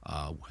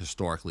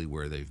historically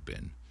where they've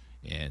been.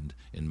 And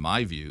in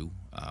my view,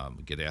 I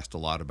get asked a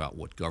lot about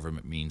what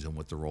government means and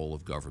what the role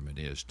of government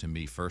is. To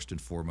me, first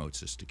and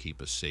foremost, is to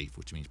keep us safe,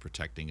 which means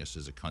protecting us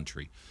as a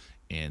country.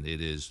 And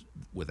it is,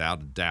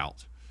 without a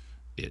doubt,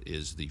 it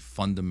is the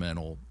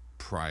fundamental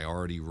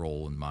priority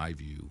role, in my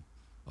view,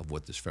 of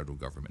what this federal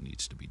government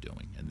needs to be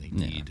doing. And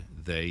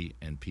they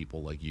and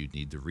people like you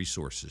need the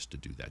resources to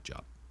do that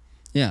job.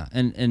 Yeah,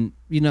 and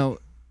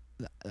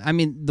I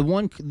mean, the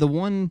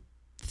one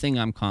thing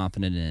I'm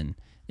confident in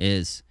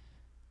is,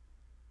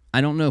 I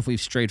don't know if we've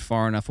strayed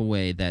far enough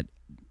away that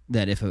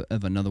if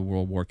another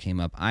world war came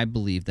up, I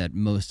believe that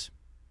most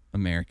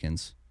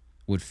Americans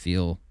would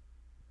feel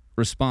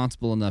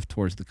responsible enough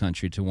towards the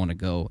country to want to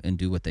go and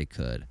do what they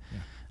could.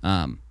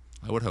 Yeah.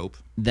 I would hope.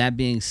 That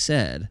being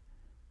said,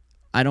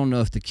 I don't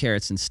know if the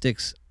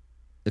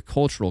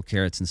cultural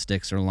carrots and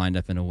sticks are lined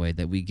up in a way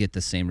that we get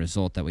the same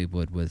result that we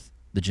would with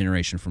the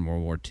generation from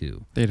World War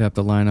II. They'd have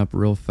to line up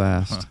real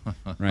fast,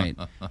 right?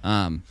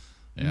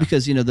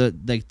 Because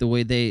the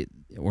way they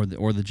or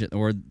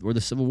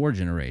the Civil War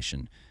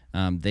generation,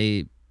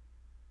 they,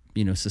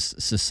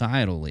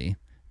 societally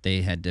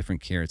they had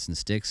different carrots and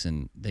sticks,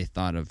 and they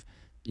thought of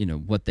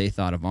what they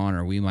thought of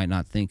honor we might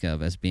not think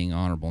of as being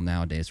honorable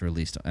nowadays, or at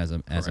least as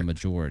a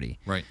majority.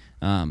 Right.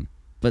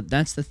 But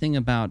that's the thing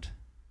about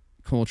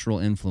cultural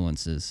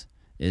influences,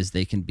 is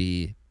they can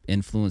be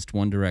influenced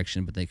one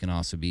direction, but they can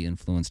also be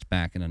influenced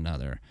back in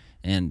another.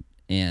 And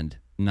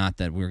not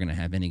that we're going to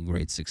have any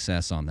great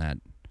success on that.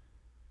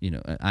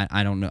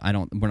 I don't know.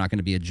 We're not going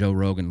to be a Joe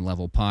Rogan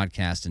level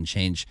podcast and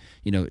change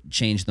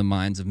the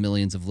minds of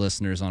millions of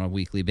listeners on a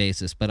weekly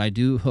basis. But I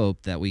do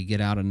hope that we get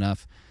out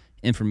enough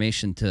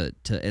information to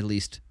at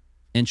least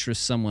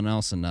interest someone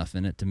else enough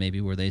in it to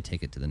maybe where they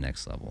take it to the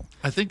next level.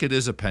 I think it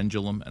is a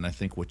pendulum, and I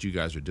think what you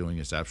guys are doing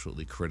is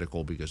absolutely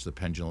critical, because the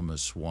pendulum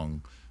has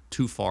swung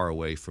too far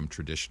away from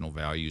traditional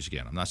values.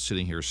 Again, I'm not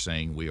sitting here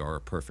saying we are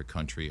a perfect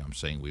country. I'm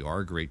saying we are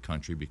a great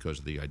country because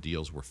of the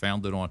ideals we're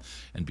founded on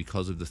and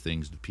because of the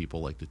things that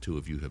people like the two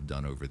of you have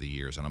done over the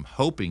years. And I'm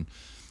hoping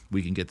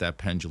we can get that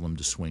pendulum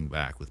to swing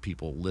back with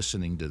people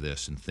listening to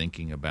this and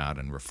thinking about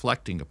and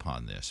reflecting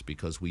upon this,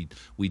 because we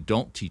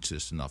don't teach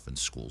this enough in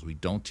schools. We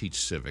don't teach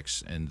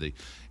civics and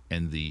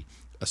the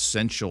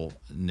essential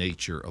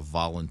nature of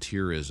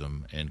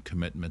volunteerism and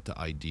commitment to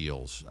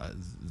ideals.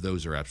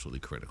 Those are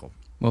absolutely critical.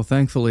 Well,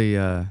 thankfully,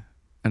 and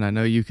I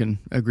know you can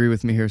agree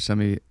with me here,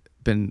 Sammy,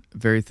 been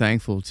very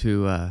thankful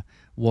to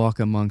walk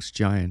amongst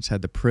giants,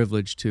 had the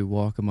privilege to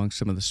walk amongst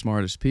some of the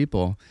smartest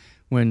people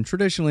when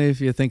traditionally, if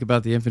you think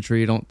about the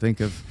infantry, you don't think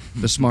of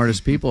the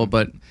smartest people.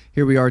 But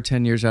here we are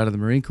 10 years out of the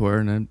Marine Corps,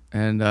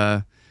 and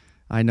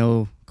I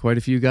know quite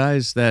a few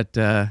guys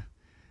that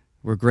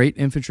were great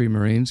infantry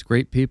Marines,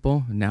 great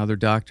people, and now they're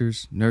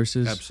doctors,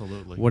 nurses.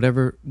 Absolutely.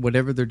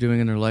 Whatever they're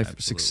doing in their life,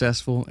 Absolutely.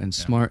 successful and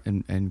smart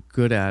and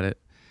good at it.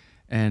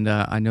 And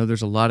I know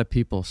there's a lot of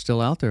people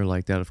still out there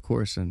like that, of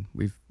course, and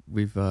we've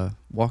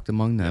walked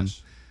among them.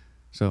 Yes.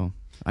 So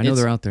I know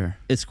they're out there.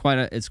 It's quite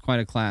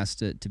a class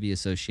to be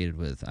associated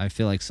with. I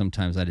feel like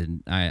sometimes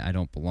I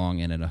don't belong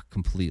in it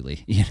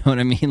completely. You know what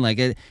I mean? Like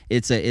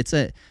it's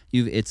a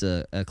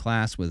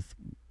class with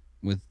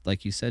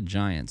like you said,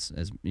 giants,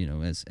 as you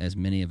know, as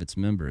many of its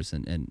members,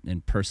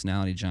 and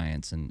personality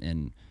giants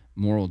and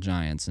moral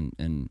giants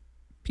and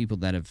people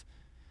that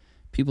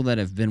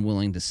have been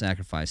willing to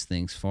sacrifice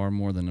things far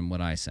more than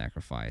what I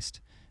sacrificed.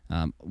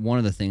 One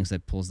of the things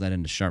that pulls that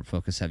into sharp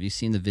focus, have you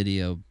seen the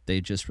video?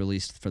 They just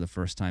released for the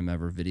first time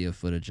ever video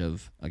footage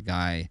of a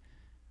guy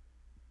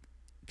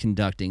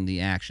conducting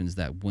the actions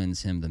that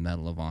wins him the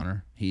Medal of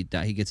Honor. He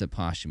gets it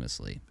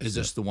posthumously. Is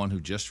this the one who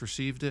just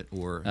received it,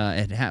 or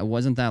it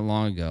wasn't that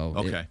long ago.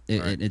 Okay,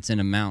 it's in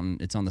a mountain.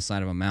 It's on the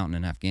side of a mountain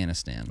in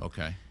Afghanistan.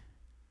 Okay,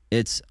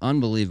 it's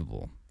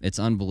unbelievable. It's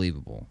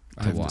unbelievable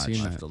to watch. seen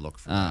I that. have to look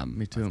for that.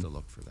 Me too. I have to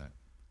look for that.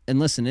 And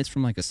listen, it's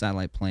from like a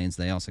satellite planes.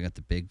 They also got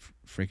the big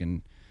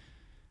freaking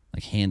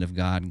like hand of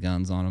God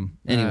guns on them.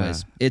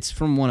 Anyways, it's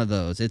from one of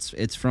those.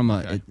 It's from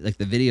like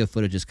the video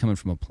footage is coming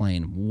from a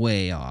plane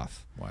way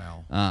off.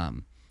 Wow.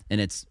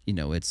 And it's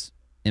it's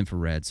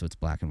infrared, so it's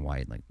black and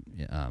white, like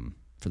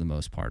for the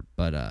most part.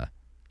 But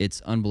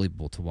it's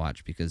unbelievable to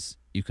watch because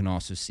you can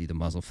also see the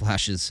muzzle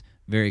flashes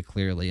very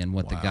clearly, and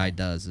what the guy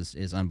does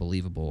is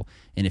unbelievable.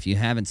 And if you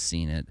haven't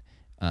seen it,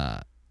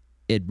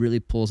 it really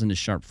pulls into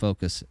sharp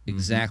focus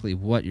exactly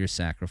what you're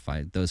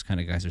sacrificing. Those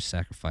kind of guys are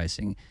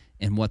sacrificing,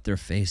 and what they're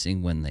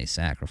facing when they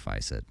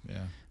sacrifice it.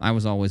 Yeah. I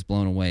was always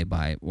blown away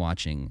by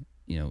watching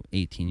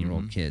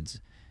 18-year-old kids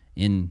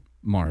in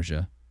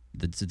Marja,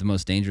 the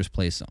most dangerous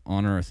place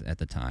on earth at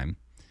the time.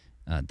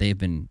 They've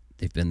been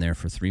there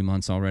for 3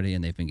 months already,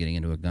 and they've been getting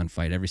into a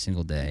gunfight every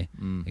single day.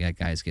 They got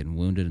guys getting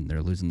wounded, and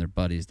they're losing their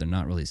buddies. They're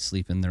not really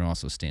sleeping. They're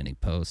also standing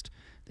post.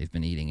 They've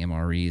been eating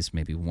MREs,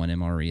 maybe one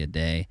MRE a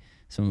day.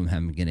 Some of them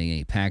haven't been getting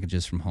any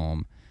packages from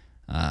home.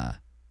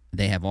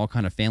 They have all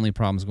kind of family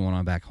problems going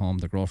on back home.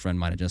 The girlfriend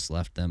might have just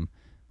left them,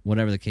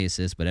 whatever the case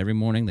is. But every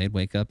morning they'd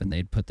wake up and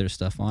they'd put their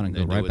stuff on and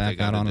go right back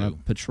out on a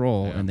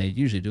patrol, and they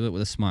usually do it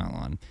with a smile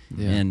on.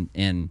 Yeah.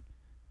 And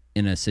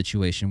in a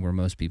situation where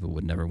most people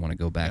would never want to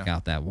go back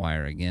out that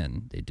wire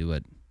again, they do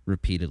it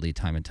repeatedly,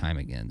 time and time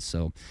again.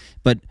 So,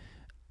 but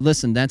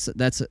listen, that's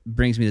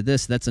brings me to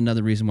this. That's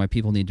another reason why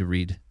people need to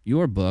read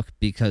your book,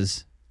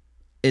 because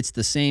it's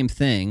the same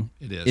thing.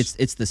 It is.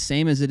 It's the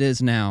same as it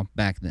is now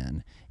back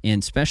then.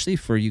 And especially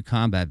for you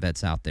combat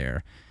vets out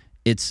there,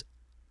 it's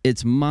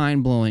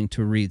mind-blowing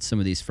to read some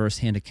of these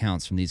first-hand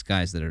accounts from these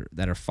guys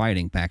that are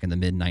fighting back in the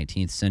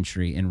mid-19th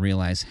century and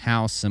realize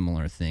how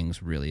similar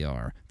things really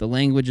are. The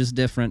language is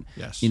different.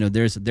 Yes.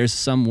 There's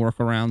some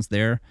workarounds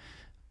there,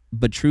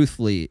 but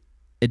truthfully,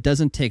 it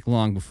doesn't take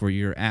long before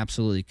you're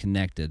absolutely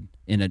connected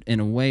in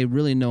a way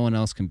really no one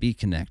else can be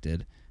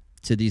connected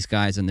to these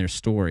guys and their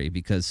story,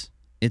 because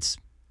it's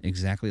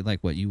exactly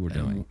like what you were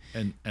doing.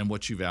 And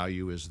what you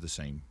value is the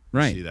same.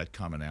 Right. You see that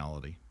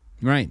commonality.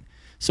 Right.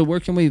 So where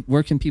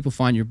can people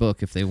find your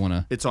book if they want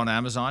to? It's on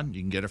Amazon.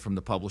 You can get it from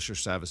the publisher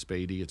Savas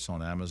Beatty. It's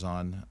on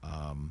Amazon.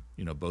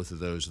 Both of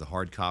those, the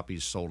hard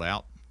copies sold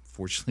out.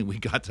 Fortunately, we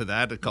got to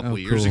that a couple of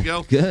years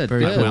ago. Good.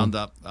 I wound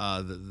up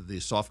the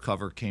soft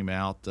cover came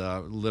out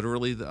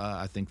literally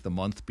I think the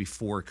month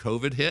before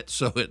COVID hit.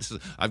 So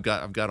I've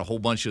got a whole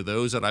bunch of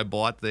those that I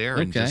bought there,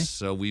 and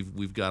so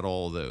we've got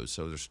all of those.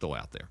 So they're still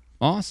out there.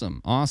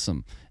 Awesome.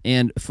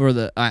 And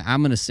for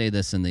I'm going to say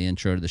this in the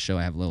intro to the show.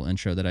 I have a little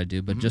intro that I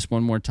do, but just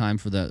one more time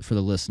for the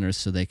listeners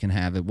so they can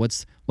have it.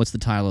 What's the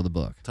title of the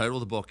book? The title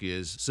of the book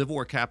is Civil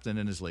War Captain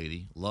and His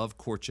Lady: Love,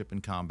 Courtship,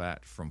 and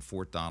Combat from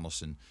Fort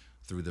Donelson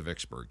through the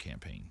Vicksburg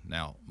Campaign.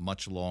 Now,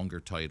 much longer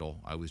title.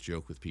 I always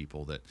joke with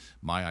people that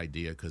my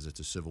idea, because it's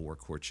a Civil War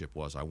courtship,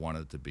 was I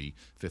wanted it to be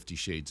 50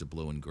 Shades of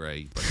Blue and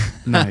Gray, but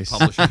the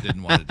publisher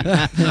didn't want to do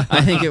that.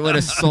 I think it would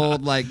have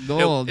sold like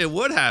gold. It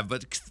would have,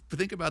 but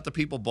think about the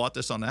people bought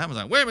this on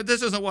Amazon. Wait a minute,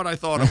 this isn't what I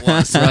thought it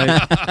was.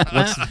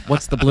 Right.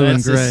 What's the blue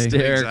and gray?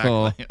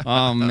 Hysterical. Exactly.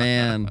 Oh,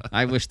 man.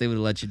 I wish they would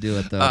have let you do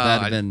it, though.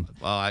 That'd have been...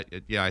 Well,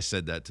 I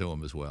said that to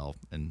him as well,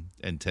 and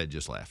Ted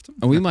just laughed.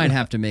 We might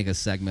have to make a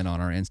segment on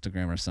our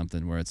Instagram or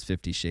something where it's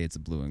 50 Shades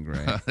of Blue and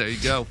Gray. There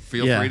you go.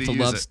 Feel free to use it.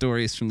 Love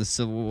stories from the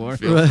Civil War.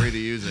 Feel free to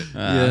use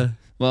it.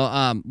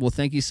 Well,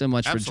 thank you so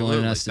much for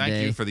joining us today.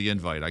 Thank you for the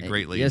invite. I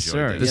greatly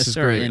enjoyed Yes, this.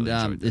 sir.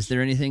 And is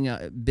there anything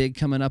big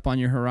coming up on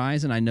your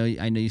horizon? I know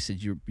you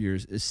said you're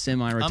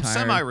semi-retired. I'm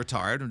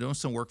semi-retired. I'm doing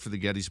some work for the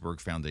Gettysburg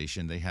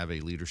Foundation. They have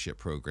a leadership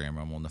program.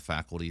 I'm on the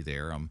faculty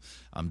there.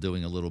 I'm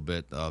doing a little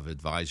bit of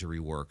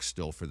advisory work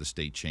still for the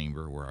state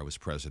chamber, where I was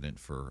president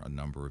for a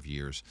number of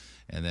years.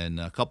 And then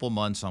a couple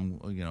months, I'm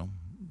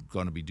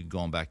going to be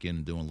going back in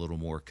and doing a little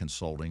more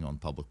consulting on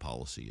public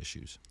policy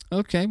issues.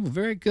 Okay, well,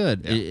 very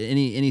good. Yeah.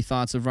 Any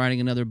thoughts of writing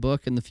another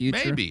book in the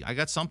future? Maybe. I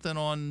got something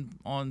on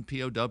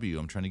POW.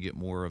 I'm trying to get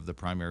more of the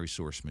primary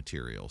source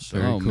material. So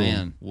Very cool.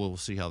 Man. We'll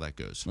see how that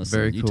goes. Listen,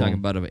 Very you cool. talk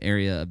about an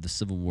area of the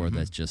Civil War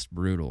that's just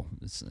brutal.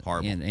 It's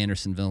Horrible.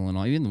 Andersonville and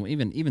all.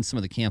 Even some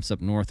of the camps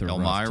up north are rough,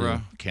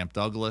 Elmira, too. Camp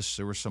Douglas.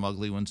 There were some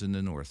ugly ones in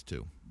the north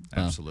too.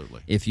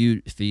 Absolutely. If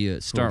you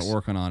start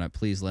working on it,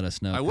 please let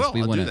us know. I will.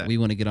 We I'll do that. We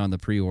want to get on the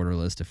pre-order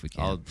list if we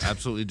can. I'll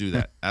absolutely do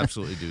that.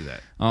 Absolutely do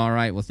that. All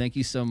right. Well, thank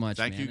you so much.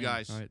 Thank you, Manny.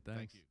 guys. All right, thanks.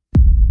 Thank you.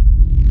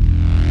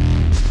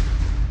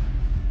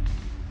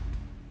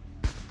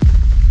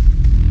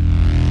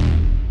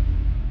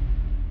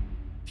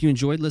 If you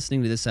enjoyed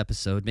listening to this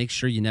episode, make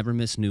sure you never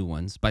miss new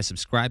ones by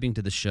subscribing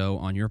to the show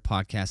on your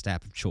podcast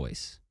app of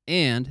choice.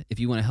 And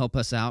if you want to help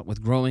us out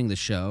with growing the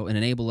show and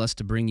enable us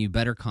to bring you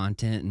better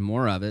content and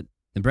more of it,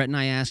 then Brett and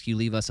I ask you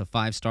leave us a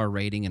 5-star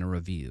rating and a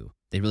review.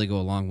 They really go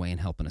a long way in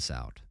helping us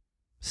out.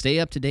 Stay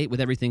up to date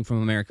with everything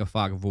from America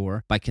Fog of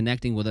War by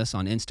connecting with us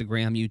on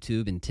Instagram,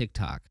 YouTube, and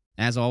TikTok.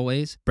 As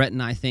always, Brett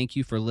and I thank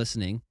you for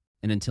listening,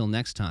 and until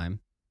next time,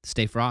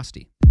 stay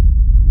frosty.